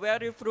for a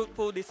very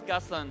fruitful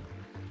discussion.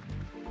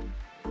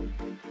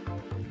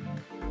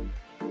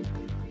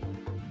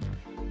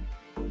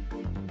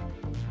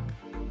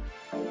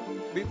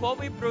 Before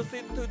we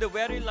proceed to the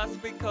very last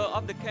speaker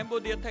of the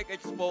Cambodia Tech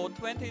Expo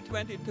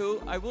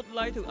 2022, I would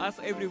like to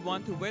ask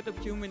everyone to wait a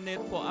few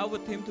minutes for our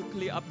team to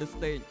clear up the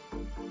stage.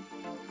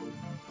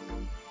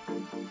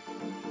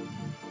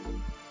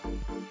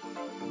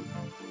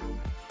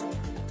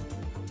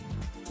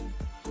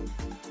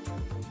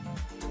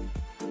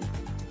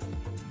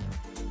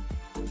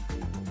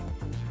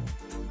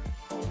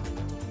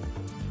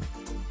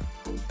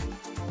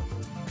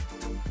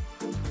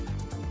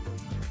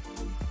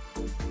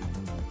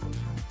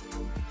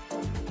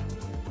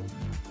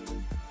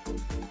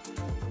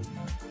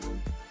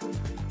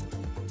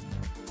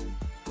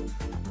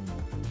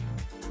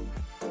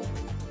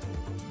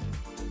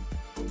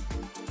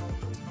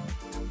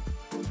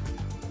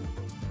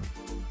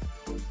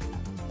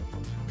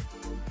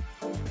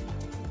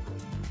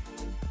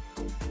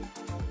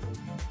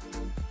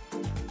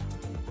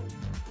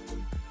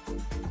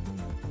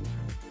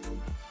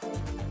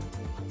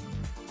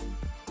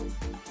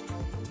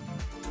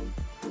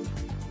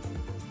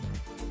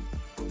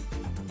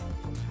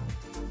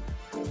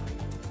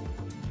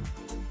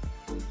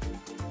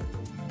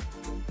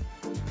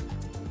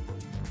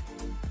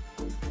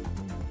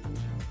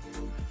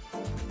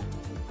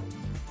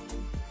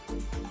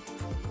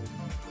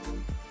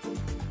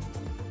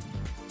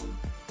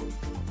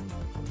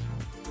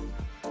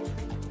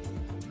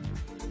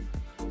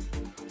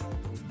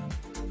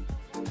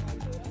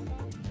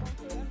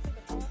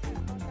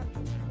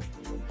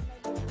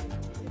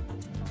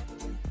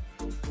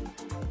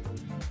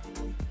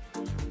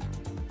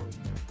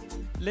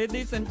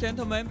 Ladies and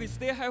gentlemen, we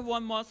still have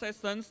one more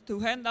session to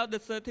hand out the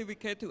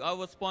certificate to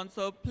our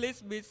sponsor.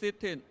 Please be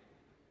seated.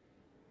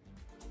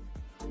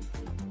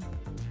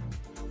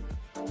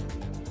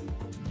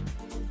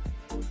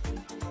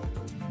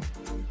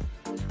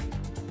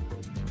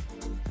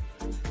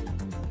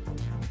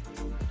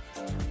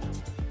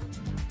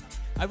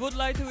 I would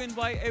like to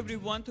invite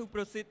everyone to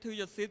proceed to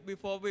your seat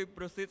before we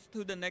proceed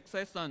to the next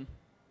session.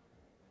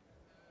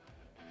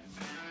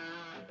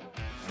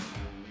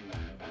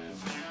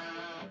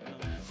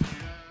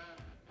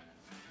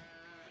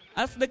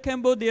 As the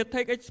Cambodia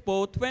Tech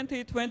Expo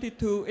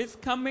 2022 is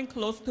coming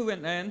close to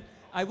an end,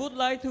 I would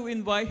like to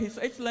invite His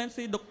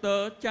Excellency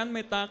Dr. Chan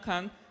Meta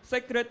Khan,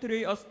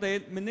 Secretary of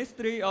State,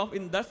 Ministry of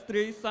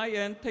Industry,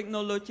 Science,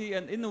 Technology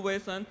and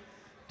Innovation,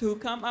 to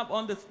come up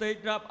on the stage,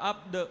 wrap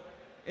up the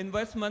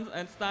Investment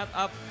and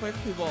Startup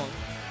Festival.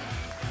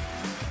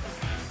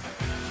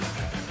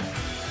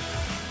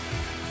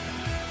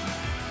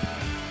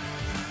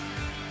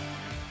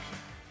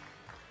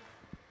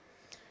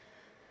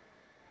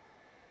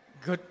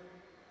 Good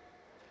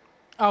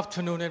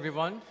afternoon,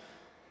 everyone.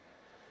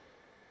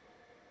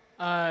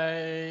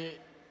 I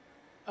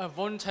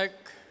won't take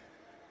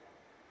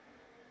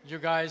you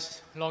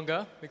guys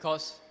longer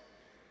because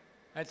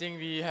I think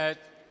we had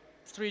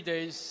 3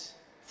 days,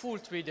 full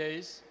 3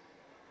 days,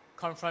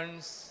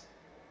 conference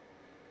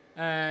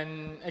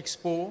and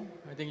expo.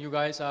 I think you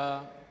guys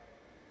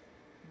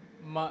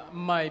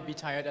might be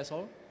tired as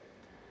well.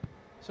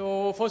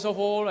 So first of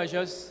all, I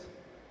just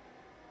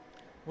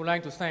would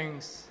like to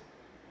thank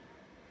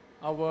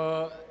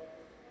our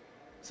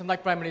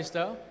Samdech Prime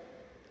Minister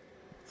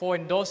for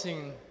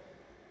endorsing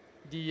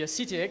the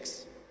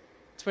CTX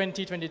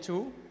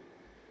 2022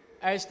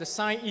 as the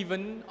side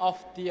event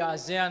of the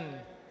ASEAN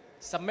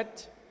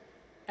Summit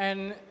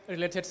and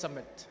related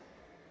summit.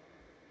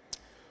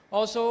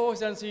 Also,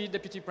 Excellency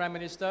Deputy Prime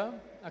Minister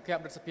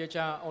Akhyap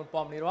Ratsapiacha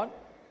Onpom Nirat,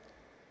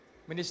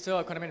 Minister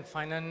of Economy and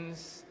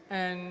Finance,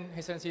 and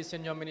Excellency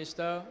Senior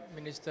Minister,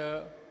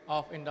 Minister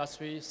of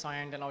Industry,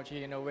 Science,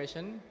 Technology and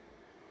Innovation,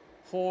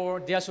 for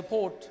their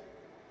support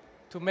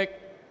to make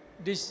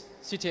this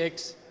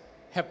CTX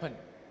happen.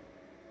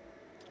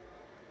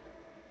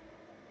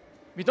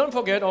 We don't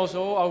forget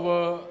also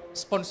our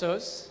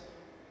sponsors.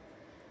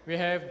 We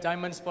have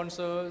diamond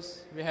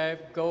sponsors, we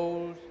have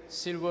gold,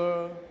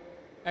 silver,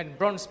 and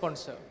bronze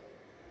sponsor.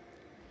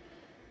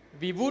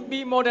 We would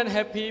be more than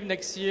happy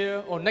next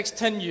year or next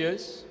 10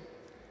 years.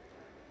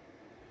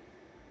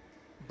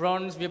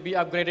 Bronze will be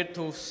upgraded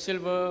to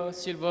silver,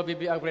 silver will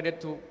be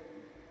upgraded to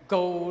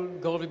gold,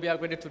 gold will be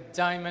upgraded to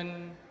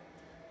diamond,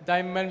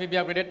 diamond will be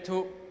upgraded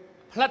to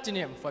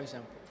platinum, for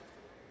example.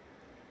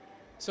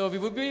 So we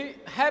would be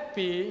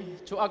happy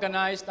to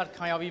organize that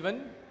kind of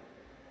event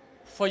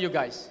for you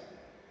guys.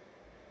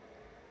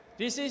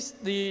 This is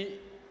the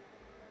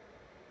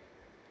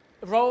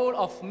role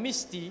of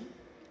MISTI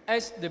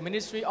as the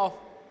Ministry of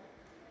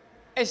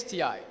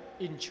STI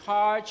in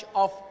charge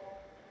of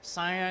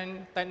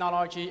science,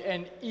 technology,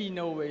 and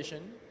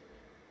innovation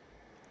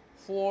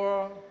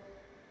for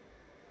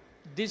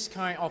this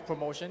kind of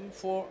promotion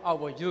for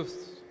our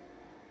youth.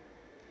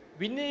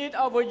 We need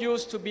our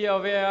youth to be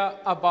aware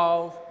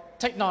about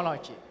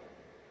technology.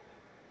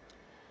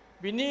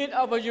 We need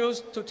our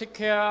youth to take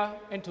care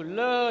and to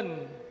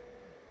learn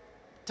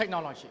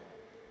technology.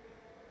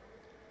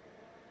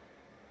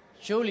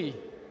 Surely,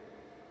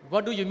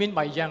 what do you mean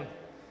by young?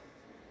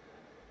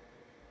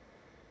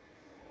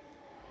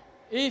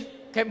 If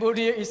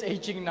Cambodia is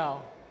aging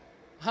now,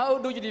 how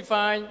do you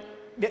define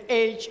the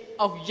age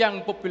of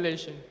young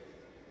population.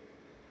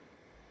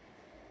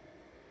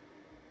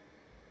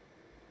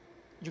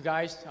 You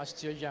guys are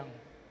still young.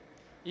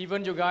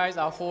 Even you guys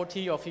are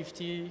 40 or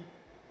 50,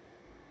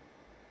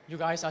 you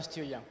guys are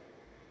still young.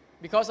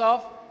 Because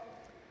of,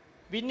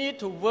 we need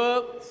to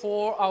work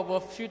for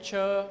our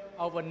future,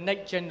 our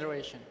next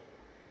generation.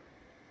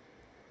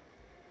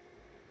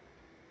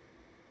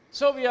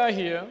 So we are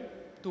here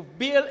to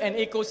build an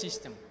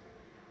ecosystem.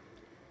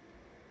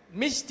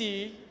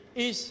 Misty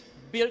is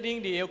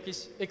building the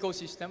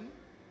ecosystem.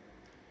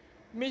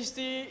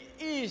 Misty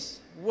is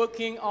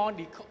working on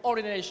the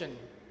coordination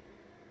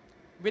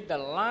with the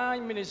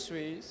line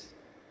ministries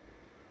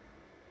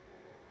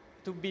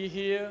to be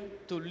here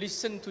to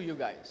listen to you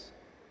guys.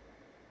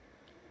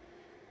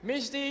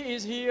 Misty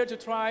is here to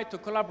try to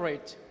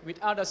collaborate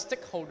with other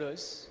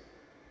stakeholders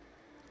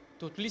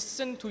to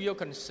listen to your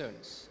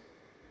concerns.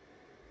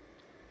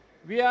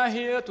 We are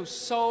here to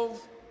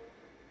solve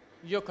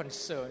your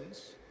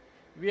concerns.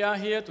 We are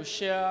here to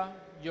share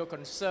your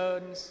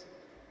concerns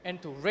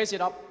and to raise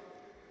it up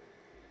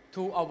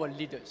to our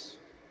leaders.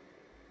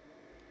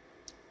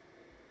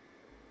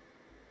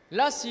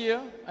 Last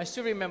year, I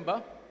still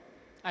remember,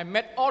 I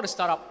met all the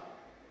startups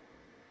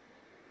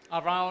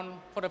around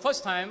for the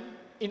first time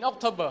in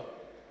October.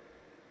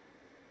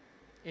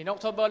 In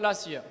October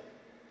last year,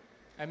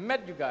 I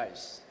met you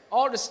guys,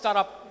 all the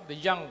startups, the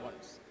young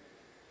ones.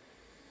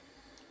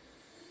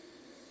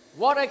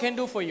 What I can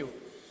do for you?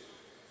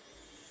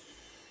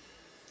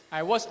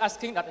 I was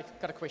asking that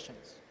kind of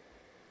questions.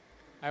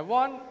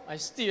 I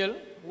still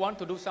want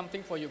to do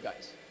something for you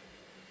guys.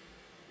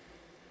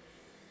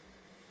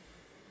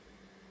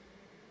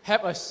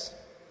 Help us,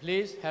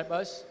 please help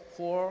us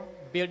for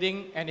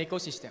building an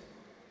ecosystem.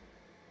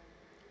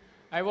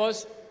 I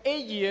was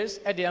 8 years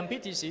at the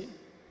MPTC,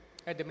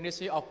 at the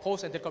Ministry of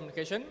Post and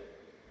Telecommunication,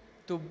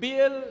 to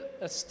build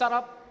a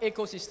startup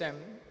ecosystem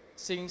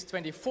since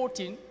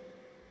 2014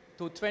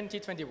 to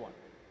 2021.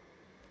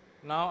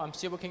 Now I'm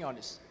still working on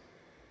this.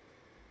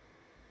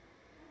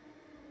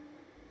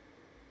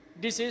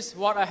 This is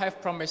what I have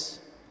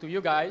promised to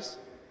you guys,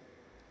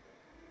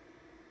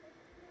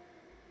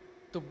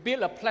 to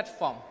build a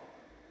platform,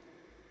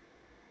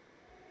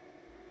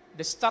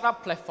 the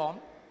startup platform,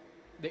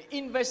 the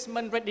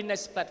investment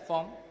readiness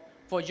platform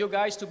for you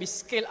guys to be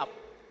scaled up.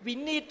 We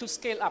need to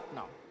scale up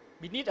now.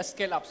 We need a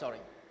scale up, sorry.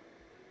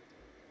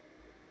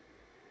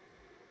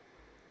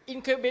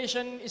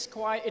 Incubation is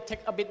it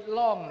takes a bit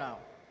long now.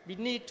 We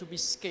need to be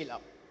scaled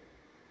up.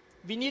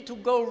 We need to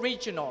go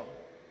regional.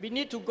 We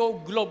need to go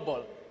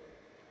global.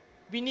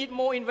 We need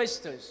more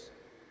investors.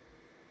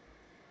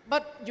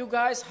 But you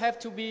guys have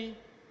to be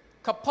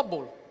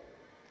capable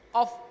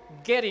of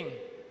getting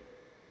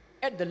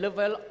at the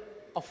level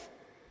of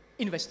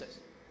investors.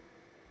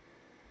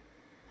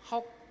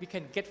 How we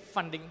can get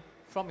funding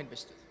from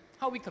investors.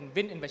 How we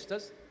convince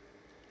investors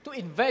to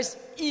invest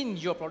in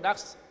your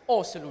products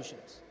or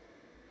solutions.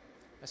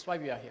 That's why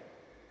we are here.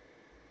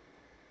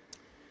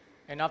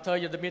 And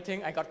after the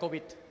meeting, I got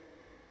COVID.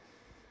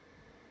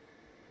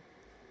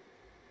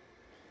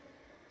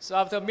 So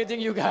after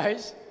meeting you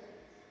guys,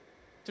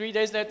 3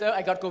 days later,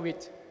 I got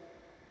COVID.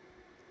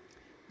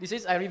 This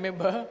is, I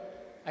remember,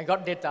 I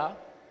got data,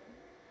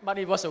 but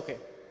it was okay.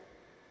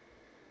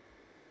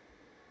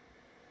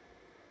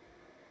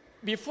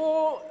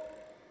 Before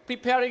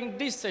preparing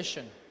this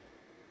session,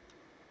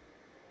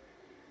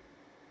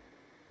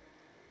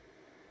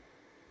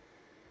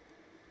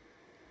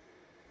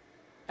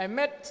 I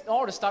met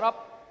all the startups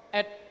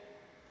at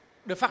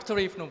the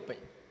factory of Phnom Penh.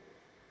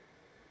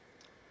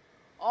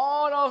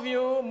 All of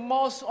you,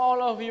 most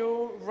all of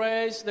you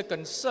raised the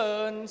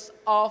concerns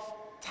of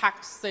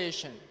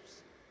taxation.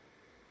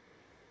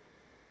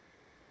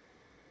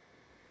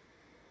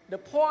 The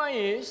point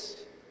is,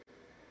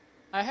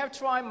 I have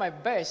tried my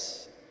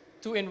best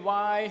to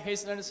invite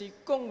His Excellency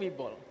Kong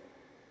Vibol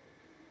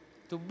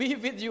to be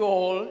with you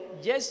all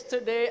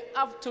yesterday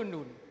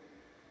afternoon.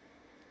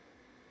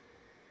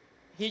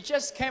 He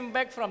just came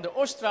back from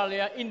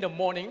Australia in the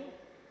morning,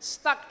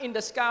 stuck in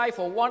the sky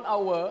for 1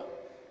 hour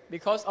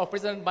because our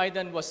President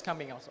Biden was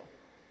coming also.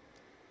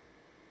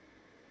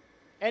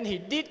 And he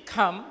did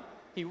come,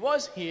 he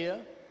was here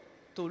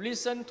to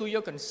listen to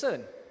your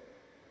concern.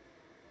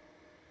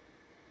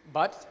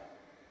 But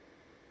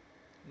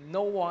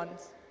no one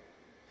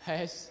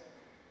has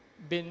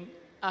been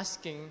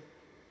asking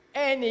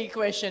any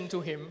question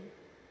to him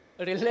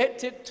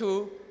related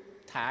to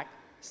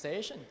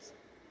taxations.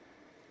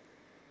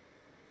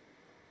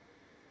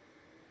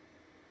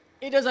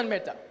 It doesn't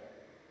matter.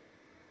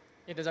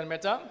 It doesn't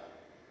matter.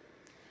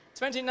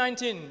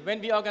 2019, when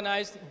we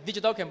organized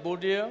Digital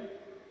Cambodia,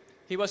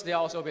 he was there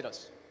also with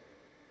us.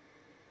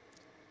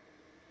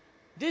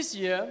 This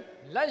year,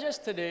 like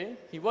yesterday,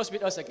 he was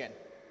with us again.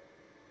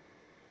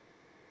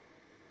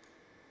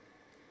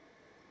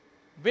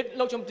 With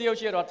Lok Chom Teo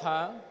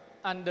Chirotha,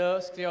 under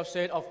Secretary of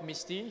State of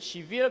Misty,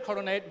 she will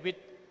coordinate with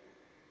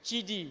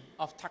GD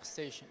of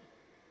taxation.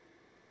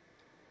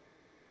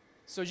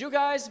 So you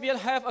guys will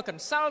have a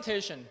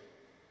consultation.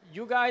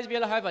 You guys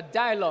will have a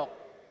dialogue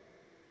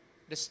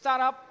the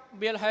startup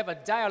will have a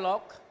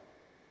dialogue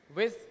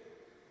with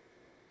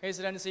His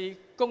Excellency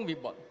Kung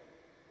Vibon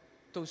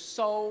to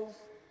solve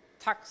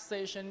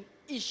taxation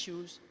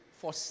issues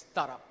for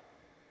startup.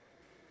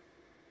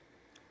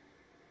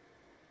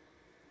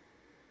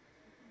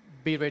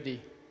 Be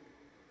ready.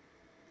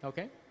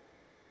 Okay?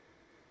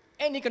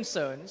 Any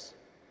concerns,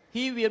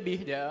 he will be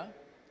there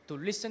to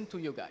listen to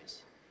you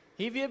guys.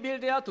 He will be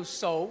there to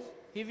solve,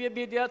 he will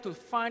be there to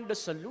find the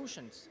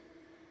solutions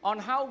on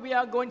how we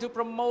are going to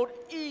promote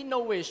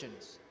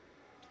innovations.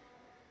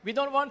 We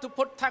don't want to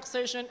put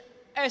taxation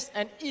as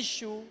an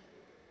issue,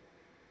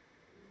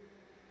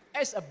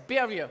 as a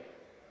barrier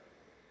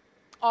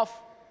of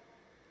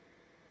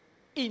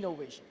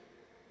innovation,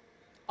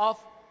 of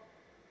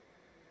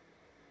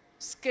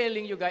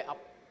scaling you guys up,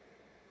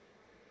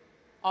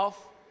 of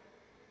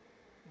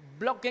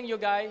blocking you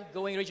guys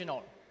going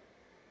regional.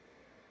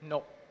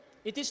 No,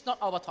 it is not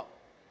our top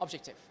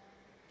objective.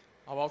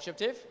 Our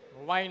objective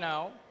right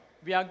now,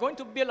 we are going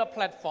to build a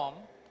platform.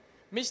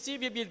 Misty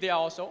will be there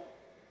also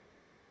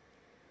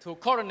to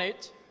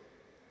coordinate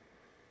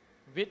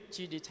with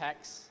GD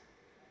Tax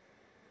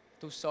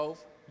to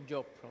solve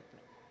your problem.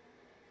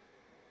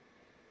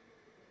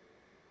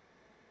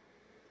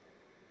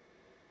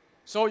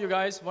 So you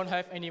guys won't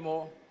have any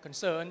more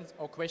concerns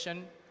or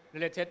questions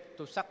related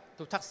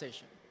to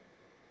taxation.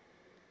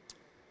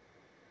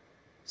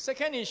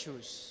 Second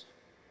issues,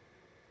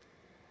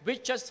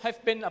 which just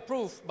have been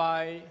approved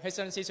by His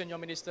Excellency Senior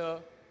Minister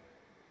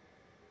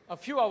a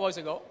few hours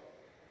ago,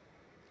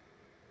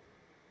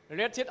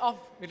 related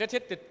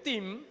the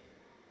theme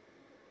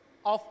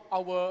of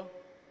our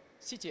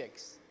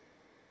CTX.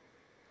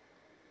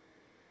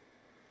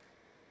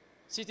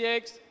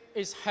 CTX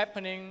is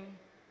happening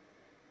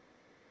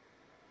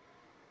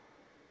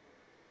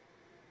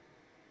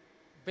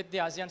with the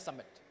ASEAN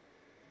Summit.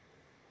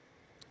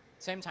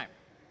 Same time.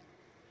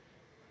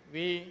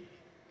 We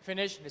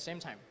finish the same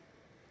time.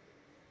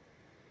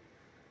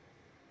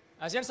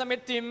 ASEAN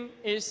Summit theme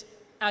is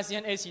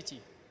ASEAN ACT.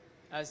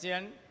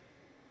 ASEAN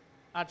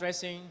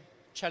addressing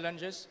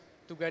challenges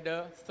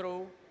together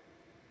through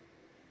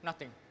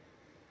nothing.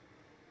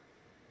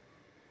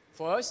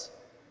 For us,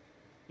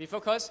 we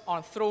focus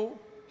on through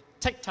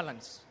tech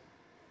talents.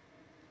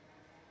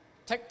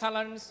 Tech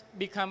talents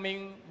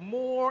becoming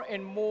more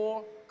and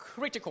more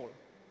critical,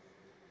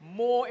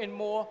 more and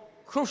more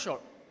crucial,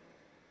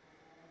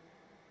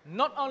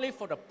 not only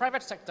for the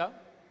private sector,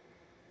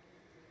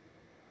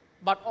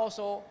 but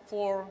also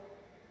for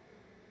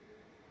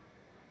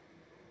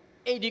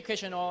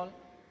educational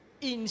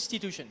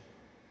institution.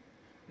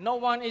 No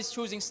one is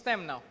choosing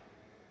STEM now.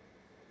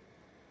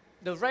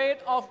 The rate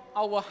of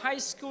our high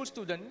school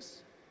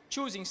students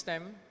choosing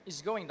STEM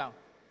is going down,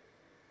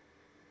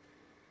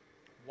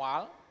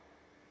 while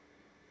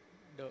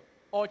the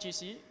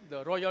RGC,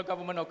 the Royal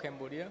Government of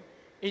Cambodia,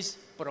 is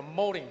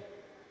promoting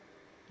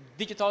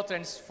digital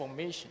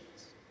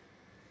transformations.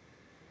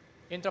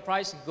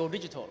 Enterprise go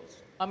digital,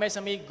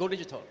 MSME go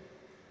digital.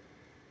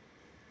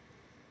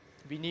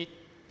 We need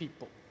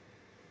people.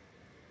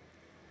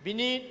 We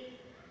need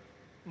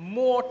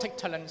more tech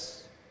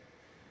talents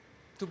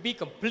to be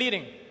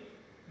completing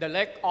the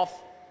lack of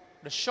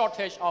the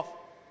shortage of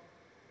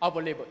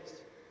our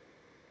laborers.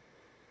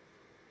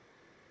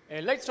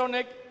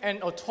 Electronic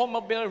and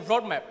automobile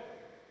roadmap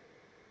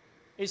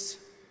is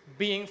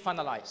being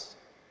finalized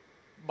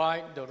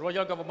by the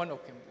Royal Government of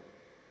Cambodia.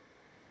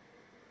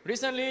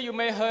 Recently, you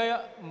may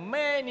hear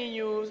many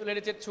news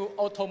related to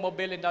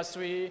automobile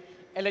industry,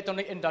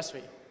 electronic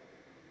industry.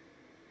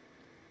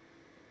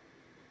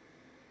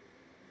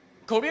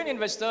 Korean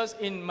investors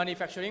in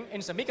manufacturing,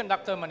 in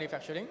semiconductor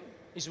manufacturing,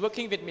 is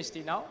working with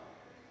MISTI now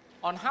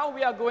on how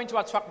we are going to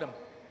attract them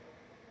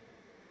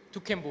to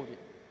Cambodia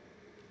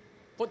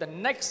for the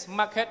next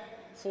market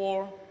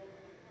for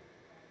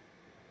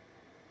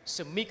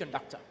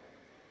semiconductor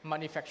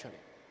manufacturing.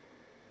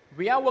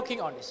 We are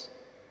working on this.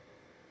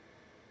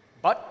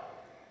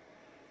 But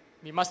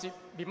we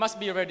must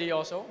be ready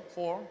also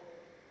for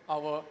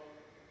our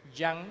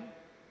young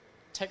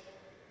tech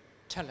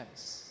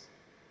talents.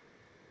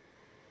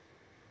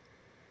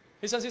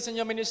 His Excellency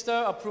Senior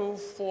Minister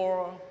approved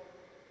for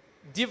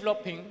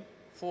developing,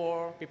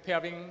 for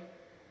preparing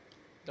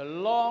the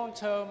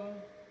long-term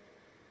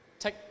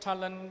tech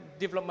talent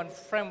development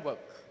framework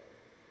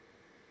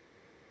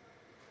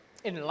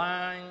in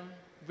line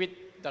with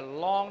the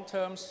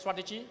long-term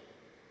strategy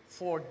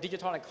for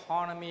digital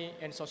economy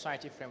and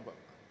society framework.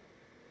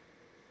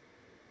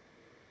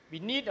 We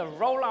need a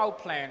rollout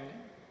plan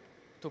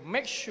to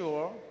make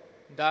sure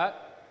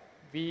that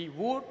we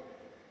would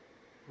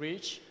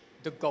reach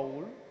the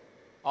goal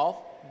of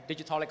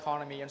digital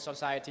economy and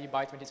society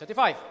by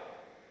 2035.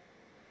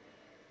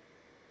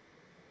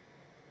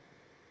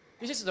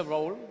 This is the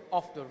role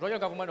of the Royal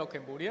Government of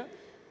Cambodia.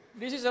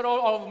 This is the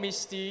role of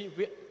MISTI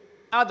with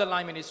other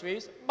line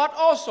ministries, but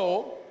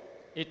also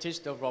it is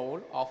the role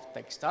of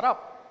tech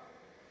startup.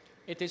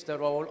 It is the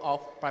role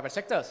of private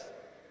sectors.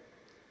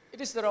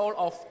 It is the role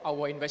of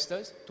our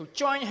investors to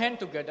join hands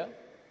together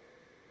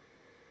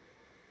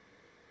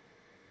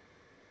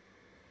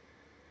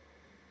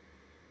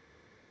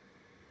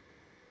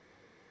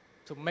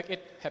to make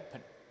it happen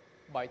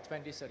by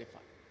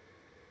 2035.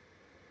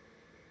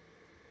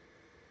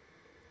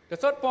 The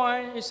third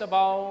point is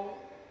about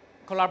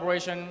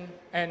collaboration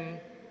and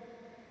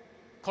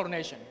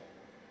coordination.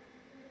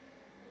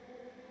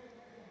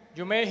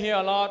 You may hear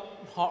a lot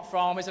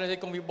from Mr.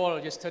 Kong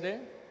Vibol yesterday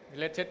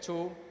related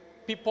to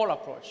people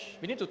approach.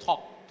 We need to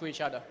talk to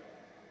each other.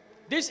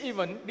 This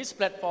event, this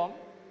platform,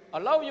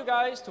 allow you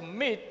guys to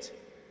meet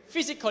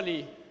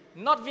physically,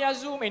 not via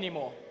Zoom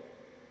anymore.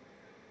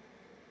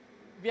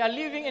 We are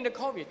living in the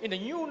COVID, in the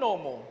new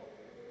normal.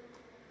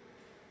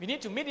 We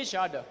need to meet each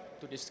other,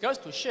 to discuss,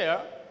 to share.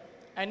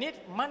 I need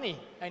money,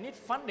 I need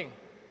funding.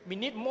 We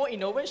need more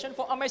innovation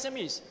for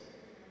MSMEs.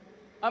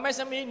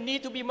 MSME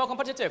need to be more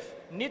competitive,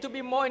 need to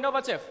be more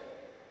innovative.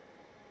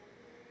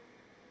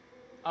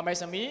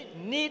 MSME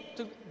need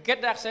to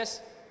get the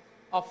access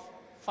of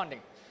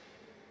funding.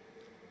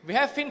 We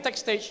have FinTech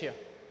stage here.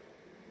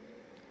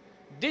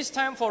 This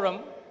time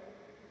forum,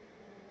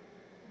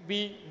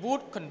 we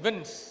would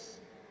convince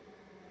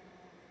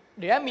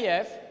the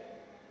MEF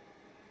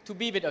to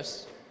be with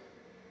us.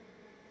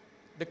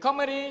 The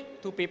committee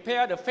to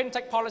prepare the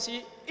FinTech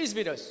policy is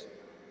with us.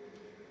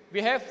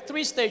 We have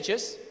 3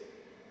 stages.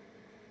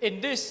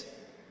 In this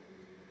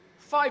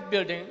 5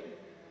 building,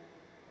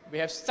 we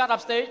have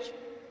startup stage,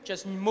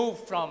 just move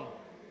from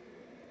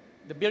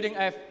the building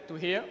F to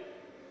here,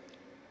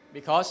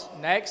 because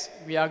next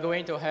we are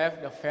going to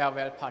have the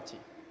farewell party.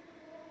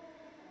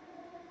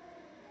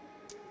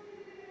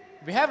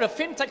 We have the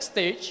FinTech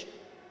stage,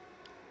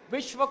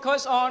 which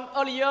focus on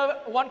earlier,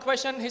 one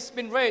question has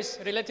been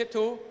raised related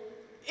to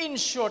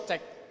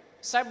InsurTech,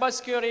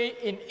 cybersecurity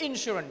in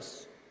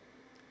insurance.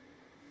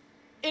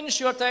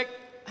 InsurTech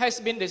has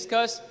been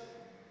discussed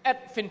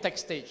at FinTech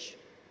stage.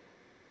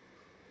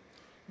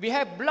 We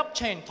have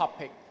blockchain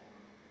topic.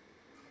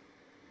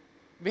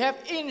 We have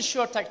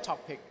InsurTech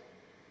topic.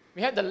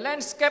 We have the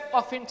landscape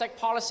of FinTech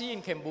policy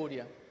in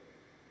Cambodia.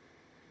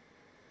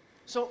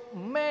 So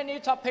many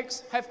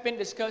topics have been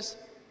discussed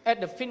at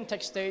the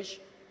FinTech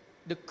stage,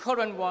 the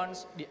current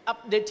ones, the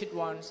updated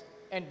ones,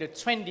 and the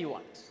trendy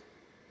ones.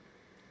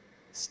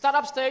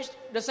 Startup stage,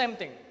 the same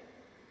thing.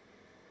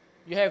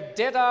 You have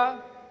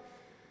data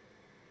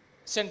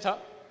center.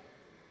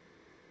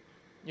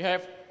 You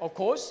have, of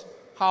course,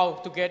 how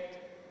to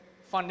get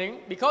funding,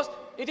 because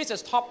it is a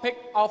topic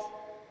of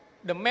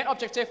the main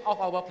objective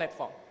of our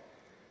platform.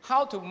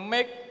 How to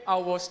make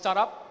our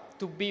startup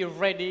to be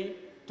ready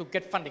to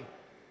get funding.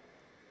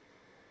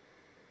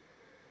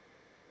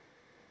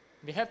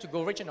 We have to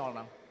go regional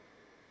now.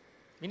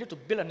 We need to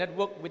build a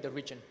network with the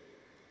region.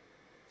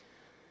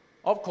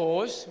 Of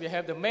course, we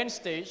have the main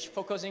stage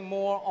focusing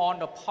more on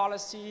the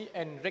policy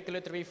and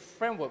regulatory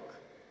framework.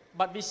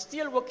 But we're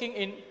still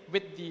working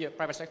with the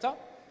private sector,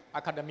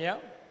 academia,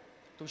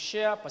 to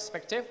share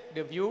perspective,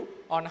 the view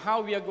on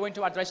how we are going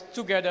to address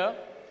together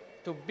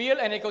to build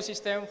an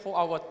ecosystem for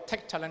our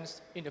tech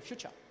talents in the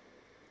future.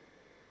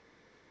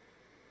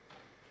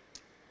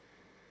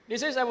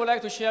 This is, I would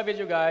like to share with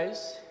you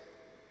guys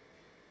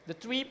the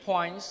 3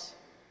 points,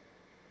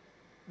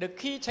 the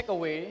key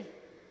takeaway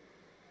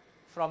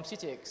from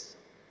CTX.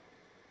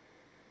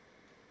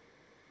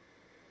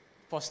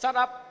 For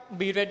startup,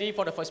 be ready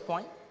for the first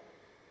point.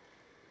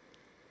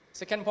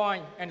 Second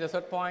point and the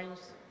third point,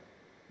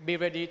 be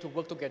ready to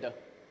work together.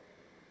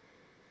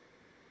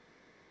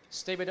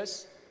 Stay with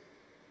us.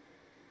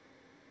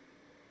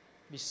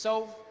 We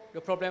solve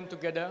the problem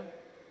together.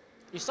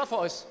 It's not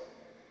for us.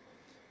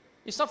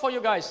 It's not for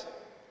you guys,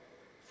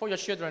 for your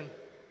children,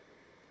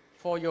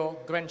 for your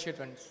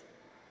grandchildren,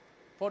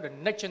 for the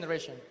next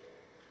generation.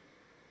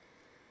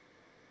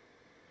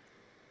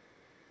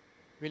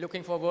 We're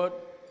looking forward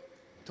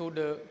to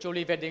the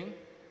Jolie wedding,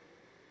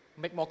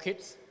 make more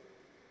kids,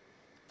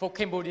 for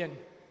Cambodian,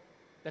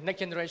 the next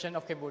generation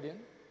of Cambodian.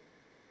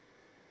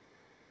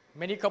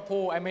 Many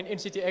couple, in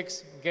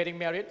CTX, getting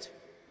married.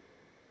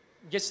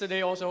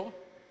 Yesterday also.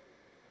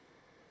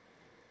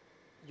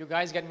 You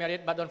guys get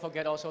married, but don't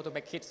forget also to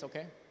make kids,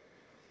 okay?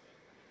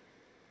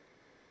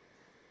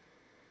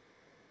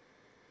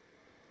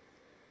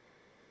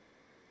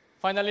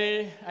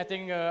 Finally, I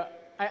think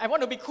I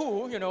want to be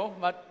cool,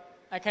 but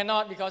I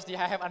cannot because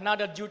I have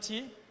another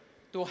duty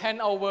to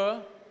hand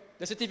over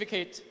the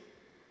certificate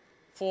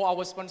for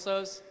our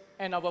sponsors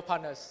and our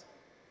partners.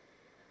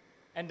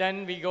 And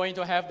then we're going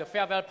to have the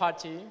farewell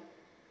party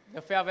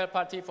for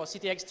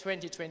CTX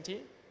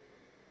 2020.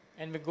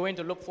 And we're going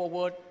to look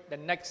forward the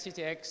next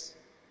CTX.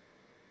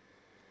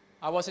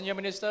 Our senior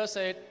minister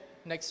said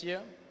next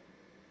year.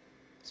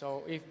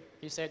 So if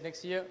he said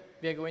next year,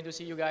 we are going to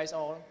see you guys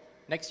all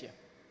next year.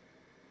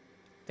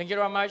 Thank you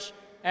very much.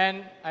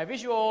 And I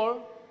wish you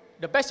all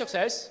the best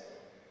success.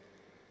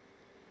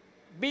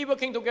 Be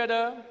working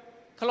together,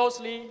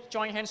 closely,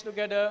 join hands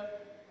together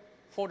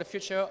for the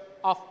future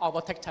of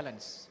our tech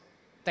talents.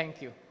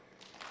 Thank you.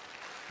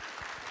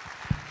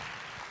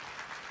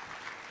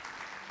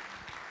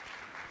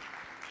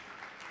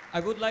 I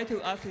would like to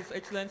ask His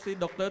Excellency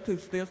Doctor to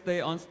still stay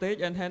on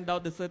stage and hand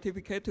out the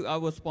certificate to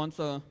our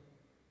sponsor.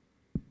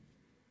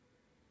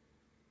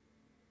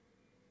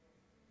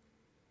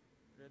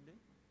 Ready?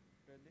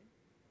 Ready?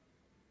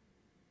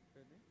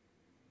 Ready?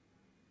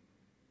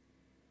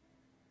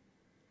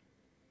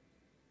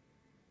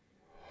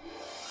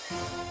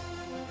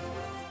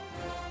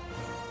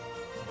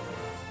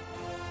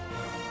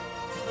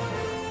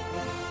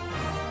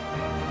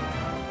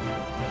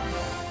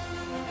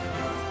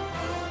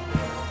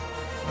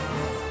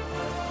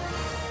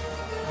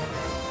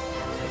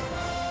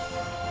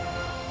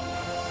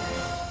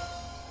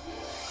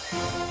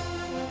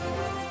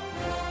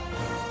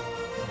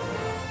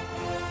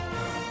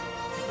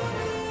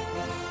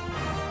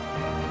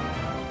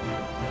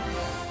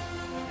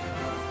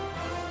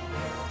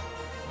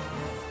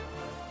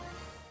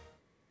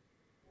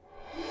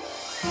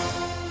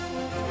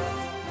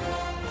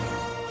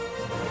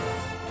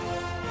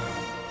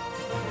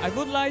 I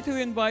would like to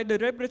invite the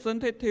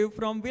representative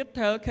from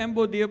Viettel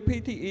Cambodia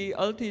Pte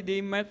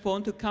Ltd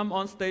Medphone to come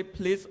on stage,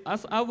 please,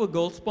 as our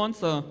gold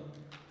sponsor.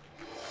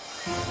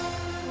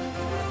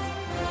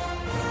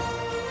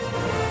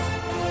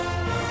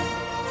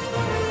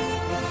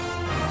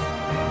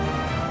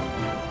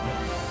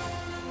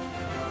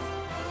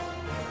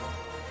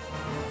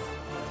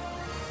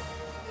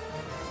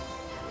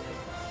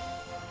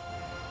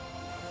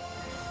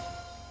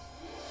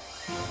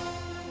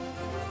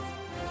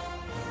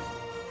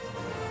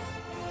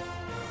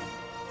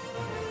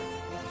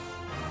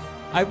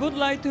 I would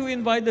like to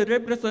invite the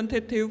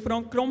representative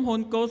from Krom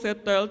Hun Ko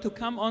Setel to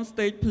come on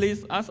stage,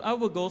 please, as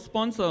our gold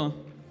sponsor.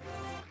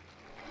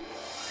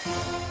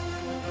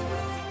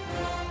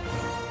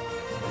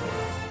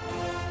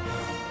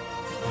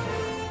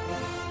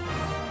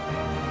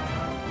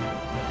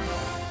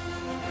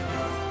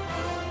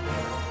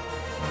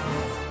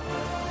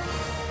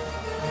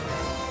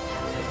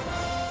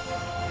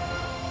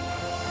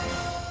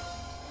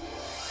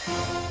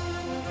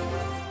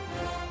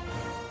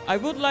 I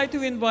would like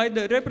to invite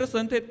the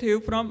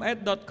representative from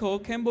Ed.co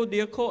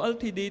Cambodia Co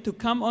Ltd to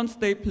come on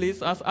stage,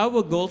 please, as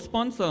our gold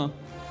sponsor.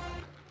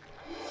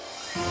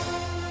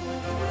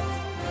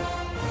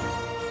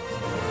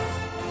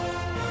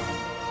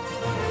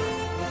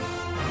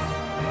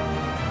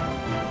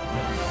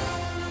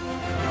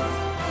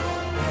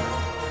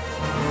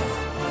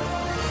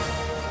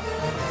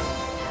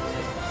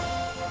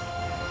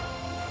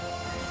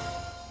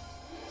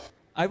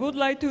 I would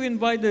like to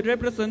invite the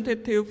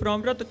representative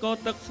from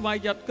Ratakot Tak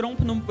Swayat Krong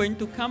Phnom Penh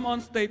to come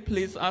on stage,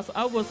 please, as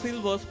our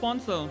silver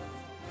sponsor.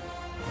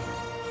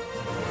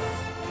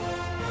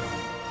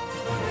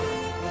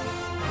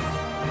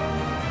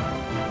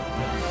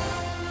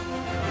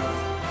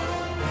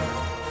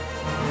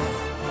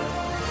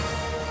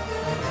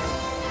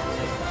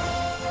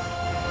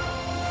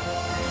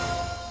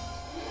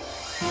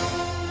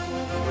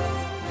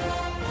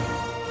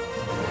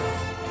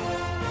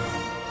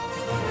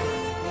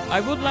 I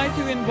would like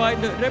to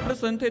invite the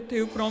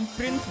representative from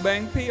Prince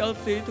Bank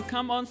PLC to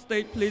come on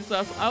stage, please,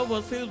 as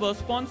our silver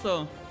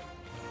sponsor.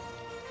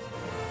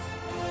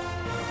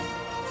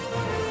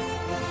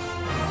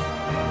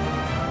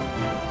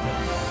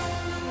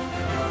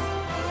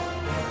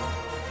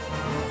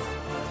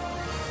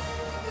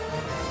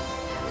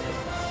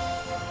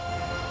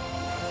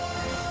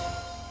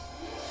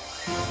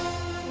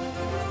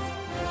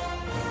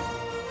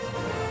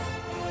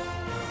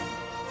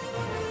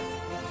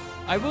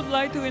 I would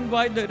like to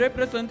invite the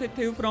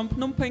representative from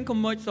Phnom Penh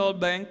Commercial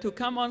Bank to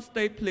come on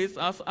stage, please,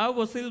 as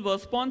our silver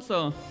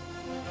sponsor.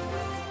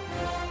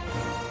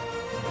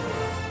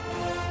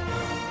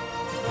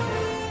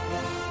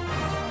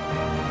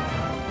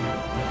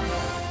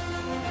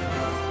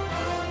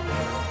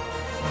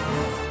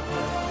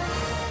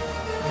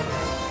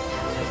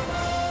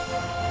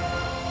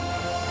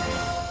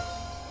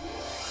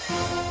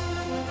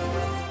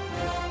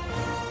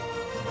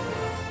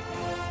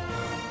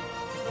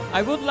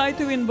 I would like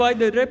to invite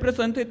the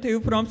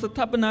representative from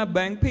Sathapana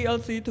Bank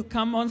PLC to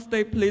come on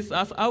stage, please,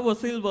 as our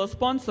silver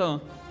sponsor.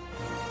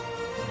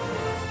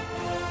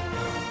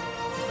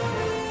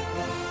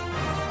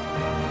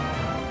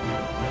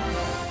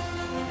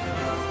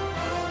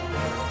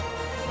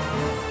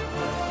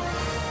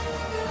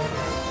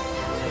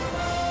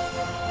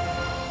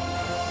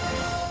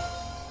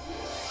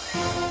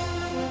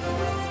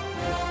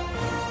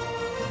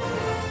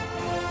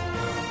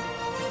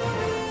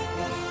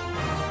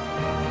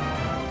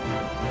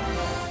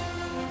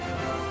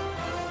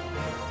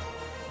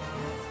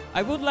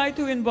 I would like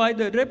to invite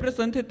the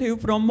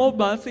representative from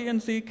Mobile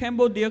CNC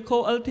Cambodia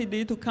Co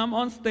Ltd to come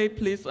on stage,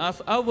 please,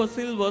 as our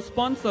silver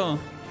sponsor.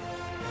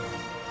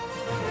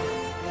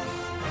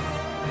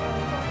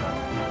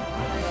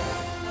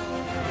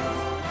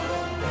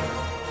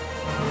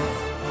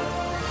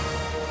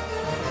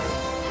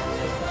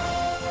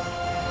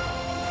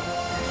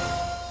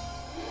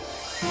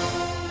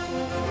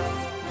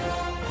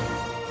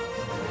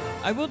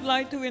 I would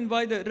like to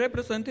invite the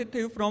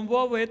representative from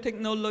Huawei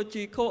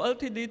Technology Co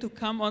Ltd to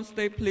come on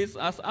stage, please,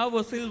 as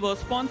our silver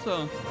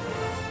sponsor.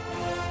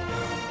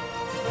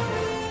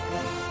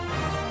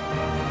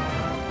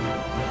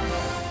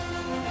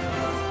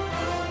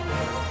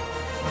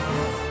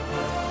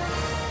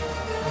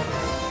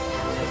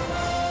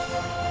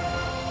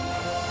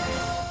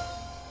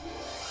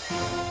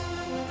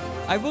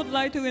 I would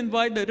like to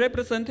invite the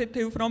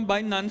representative from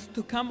Binance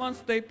to come on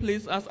stage,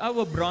 please, as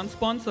our bronze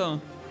sponsor.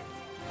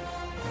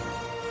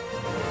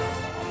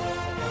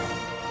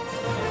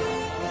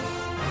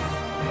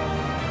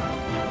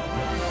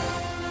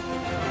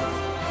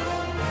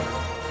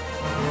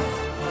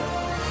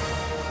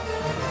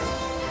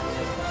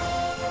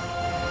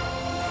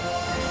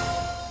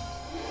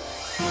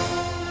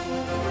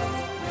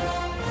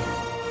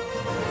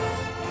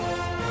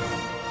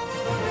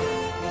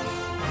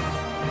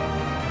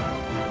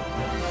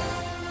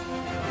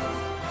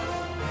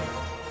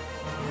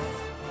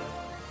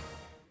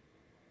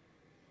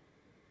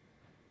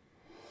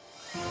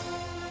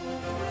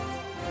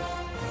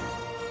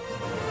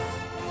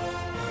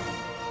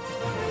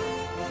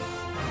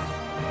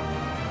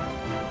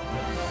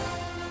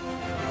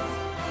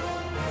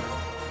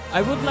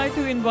 I would like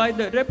to invite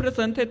the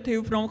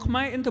representative from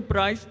Khmer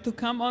Enterprise to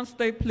come on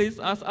stage, please,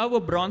 as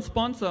our bronze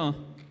sponsor.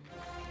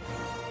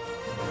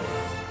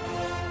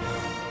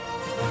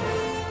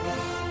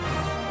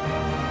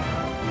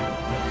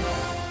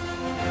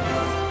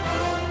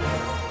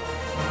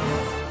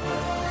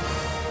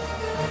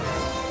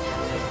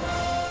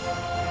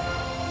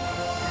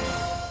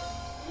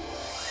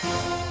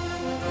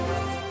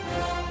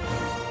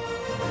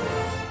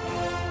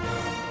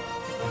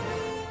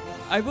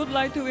 I would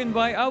like to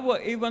invite our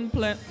event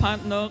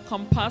partner,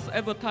 Compass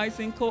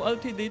Advertising Co.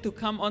 Ltd. to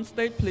come on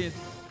stage, please.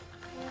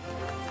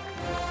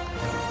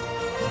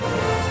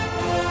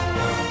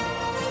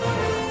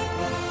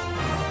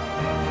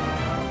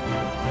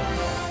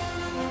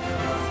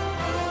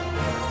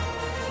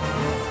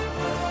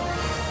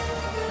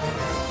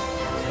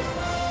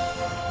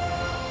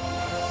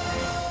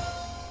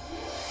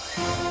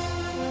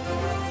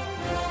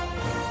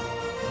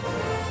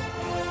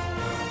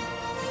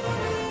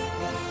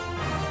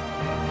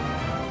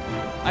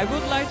 I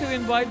would like to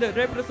invite the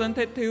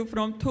representative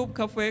from Tube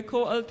Cafe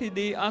Co.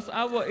 Ltd. as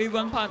our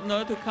event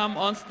partner to come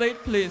on stage,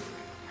 please.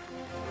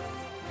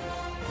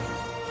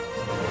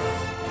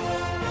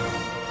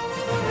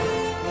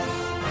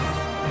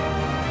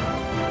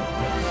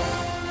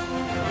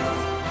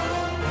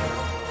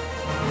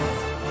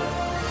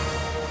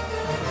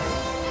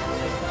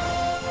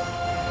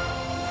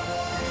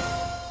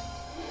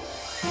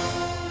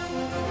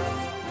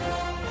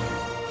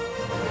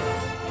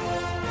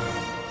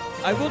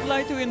 I would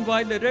like to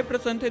invite the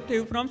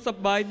representative from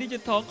Sabai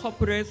Digital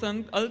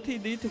Corporation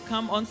Ltd. to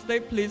come on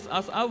stage, please,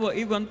 as our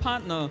event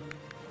partner.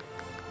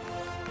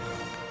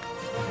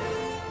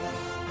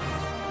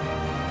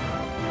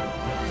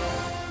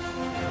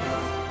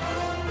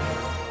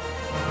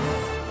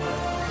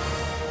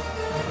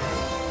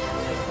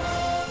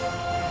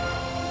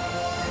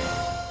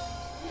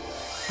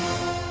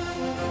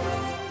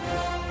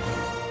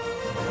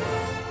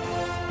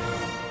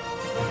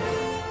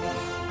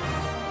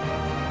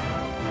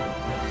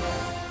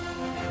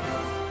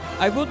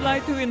 I would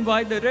like to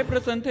invite the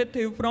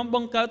representative from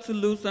Bongkat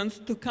Solutions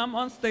to come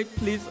on stage,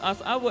 please, as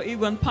our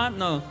event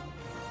partner.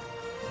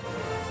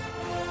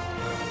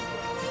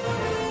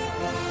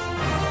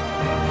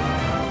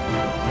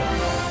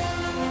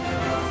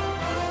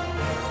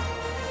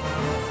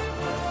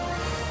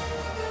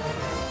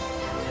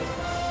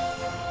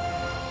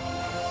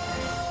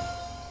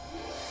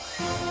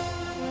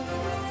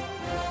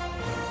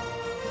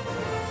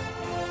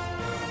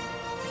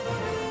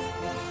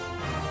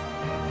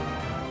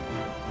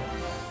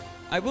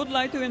 I would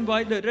like to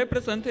invite the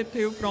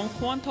representative from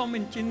Quantum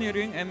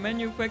Engineering and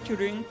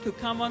Manufacturing to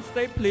come on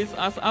stage, please,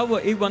 as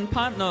our event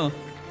partner.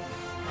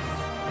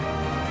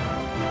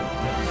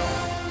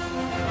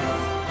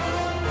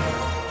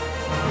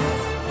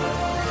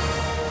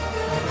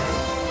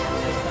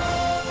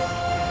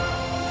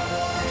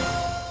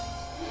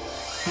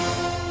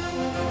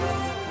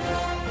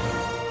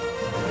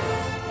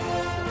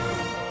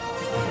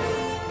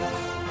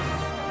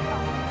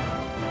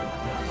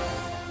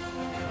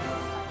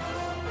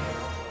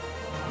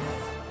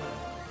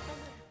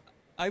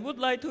 I would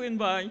like to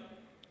invite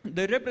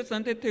the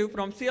representative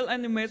from Seal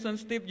Animation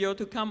Studio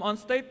to come on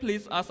stage,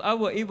 please, as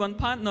our event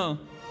partner.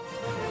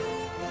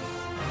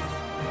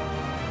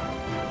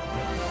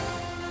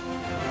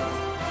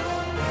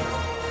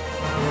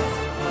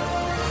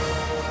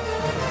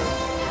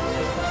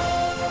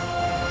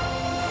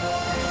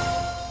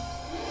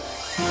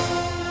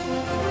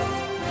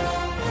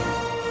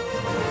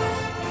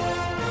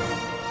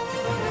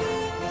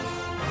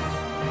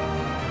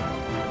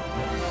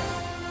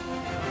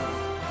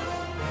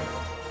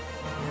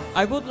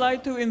 I would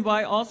like to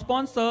invite all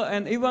sponsors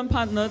and event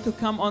partners to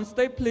come on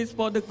stage, please,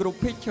 for the group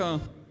picture.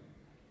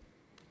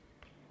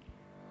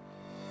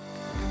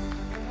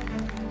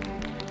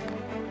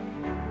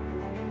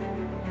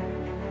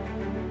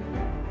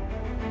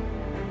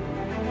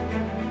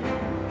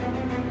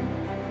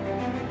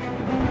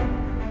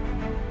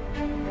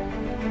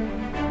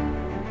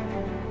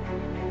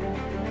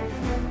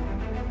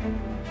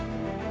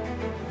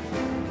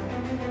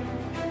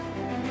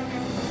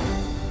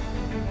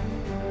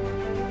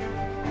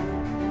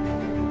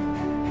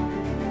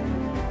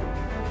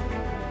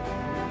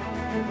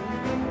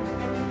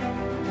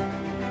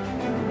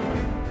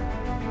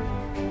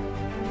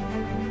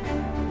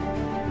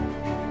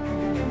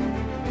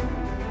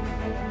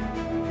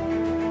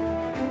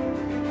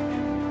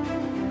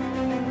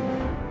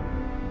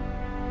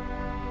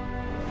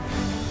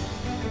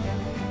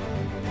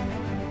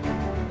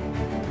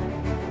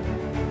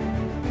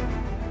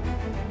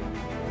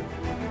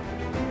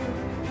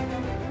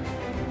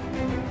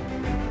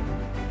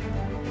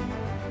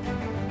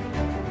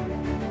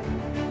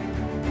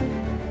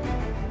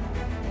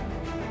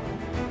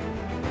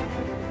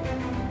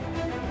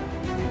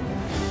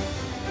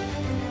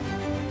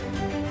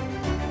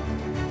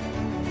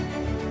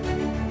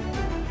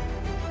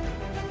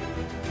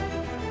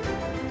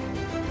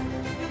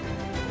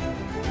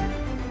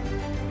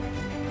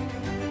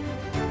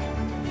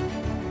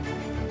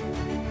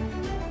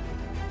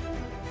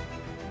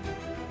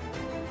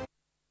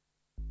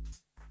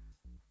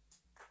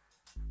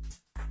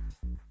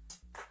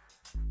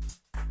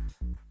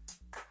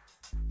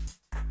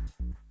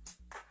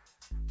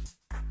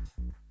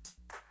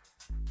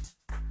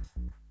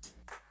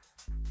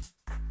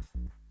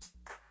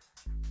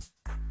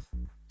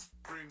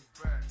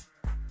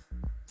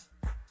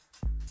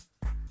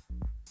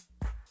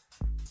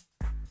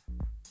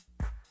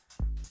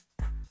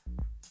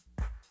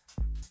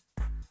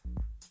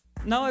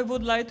 Now I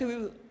would like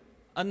to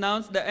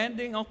announce the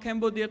ending of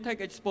Cambodia Tech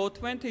Expo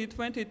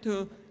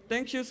 2022.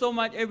 Thank you so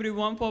much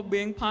everyone for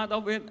being part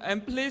of it,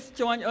 and please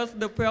join us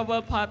the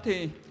farewell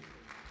party.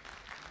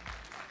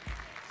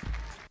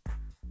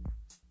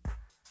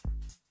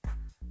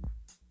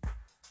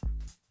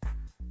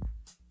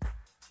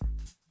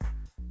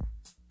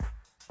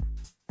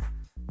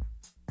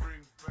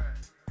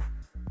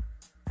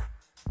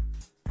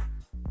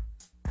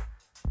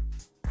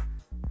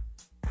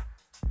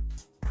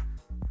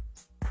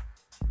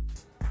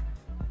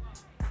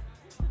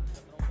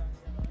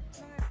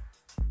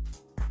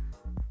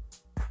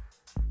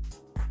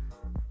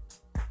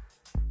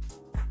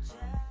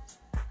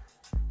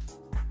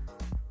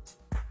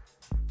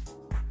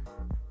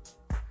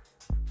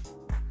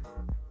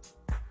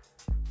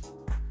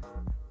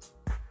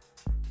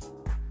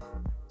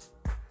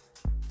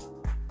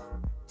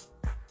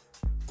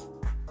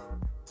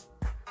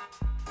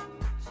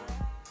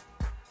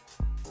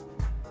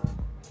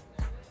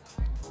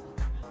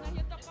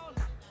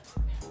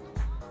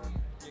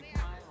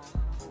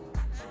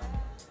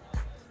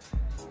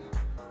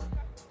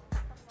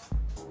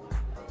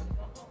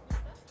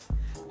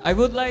 I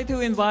would like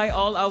to invite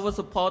all our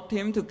support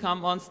team to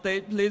come on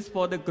stage, please,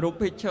 for the group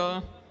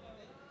picture.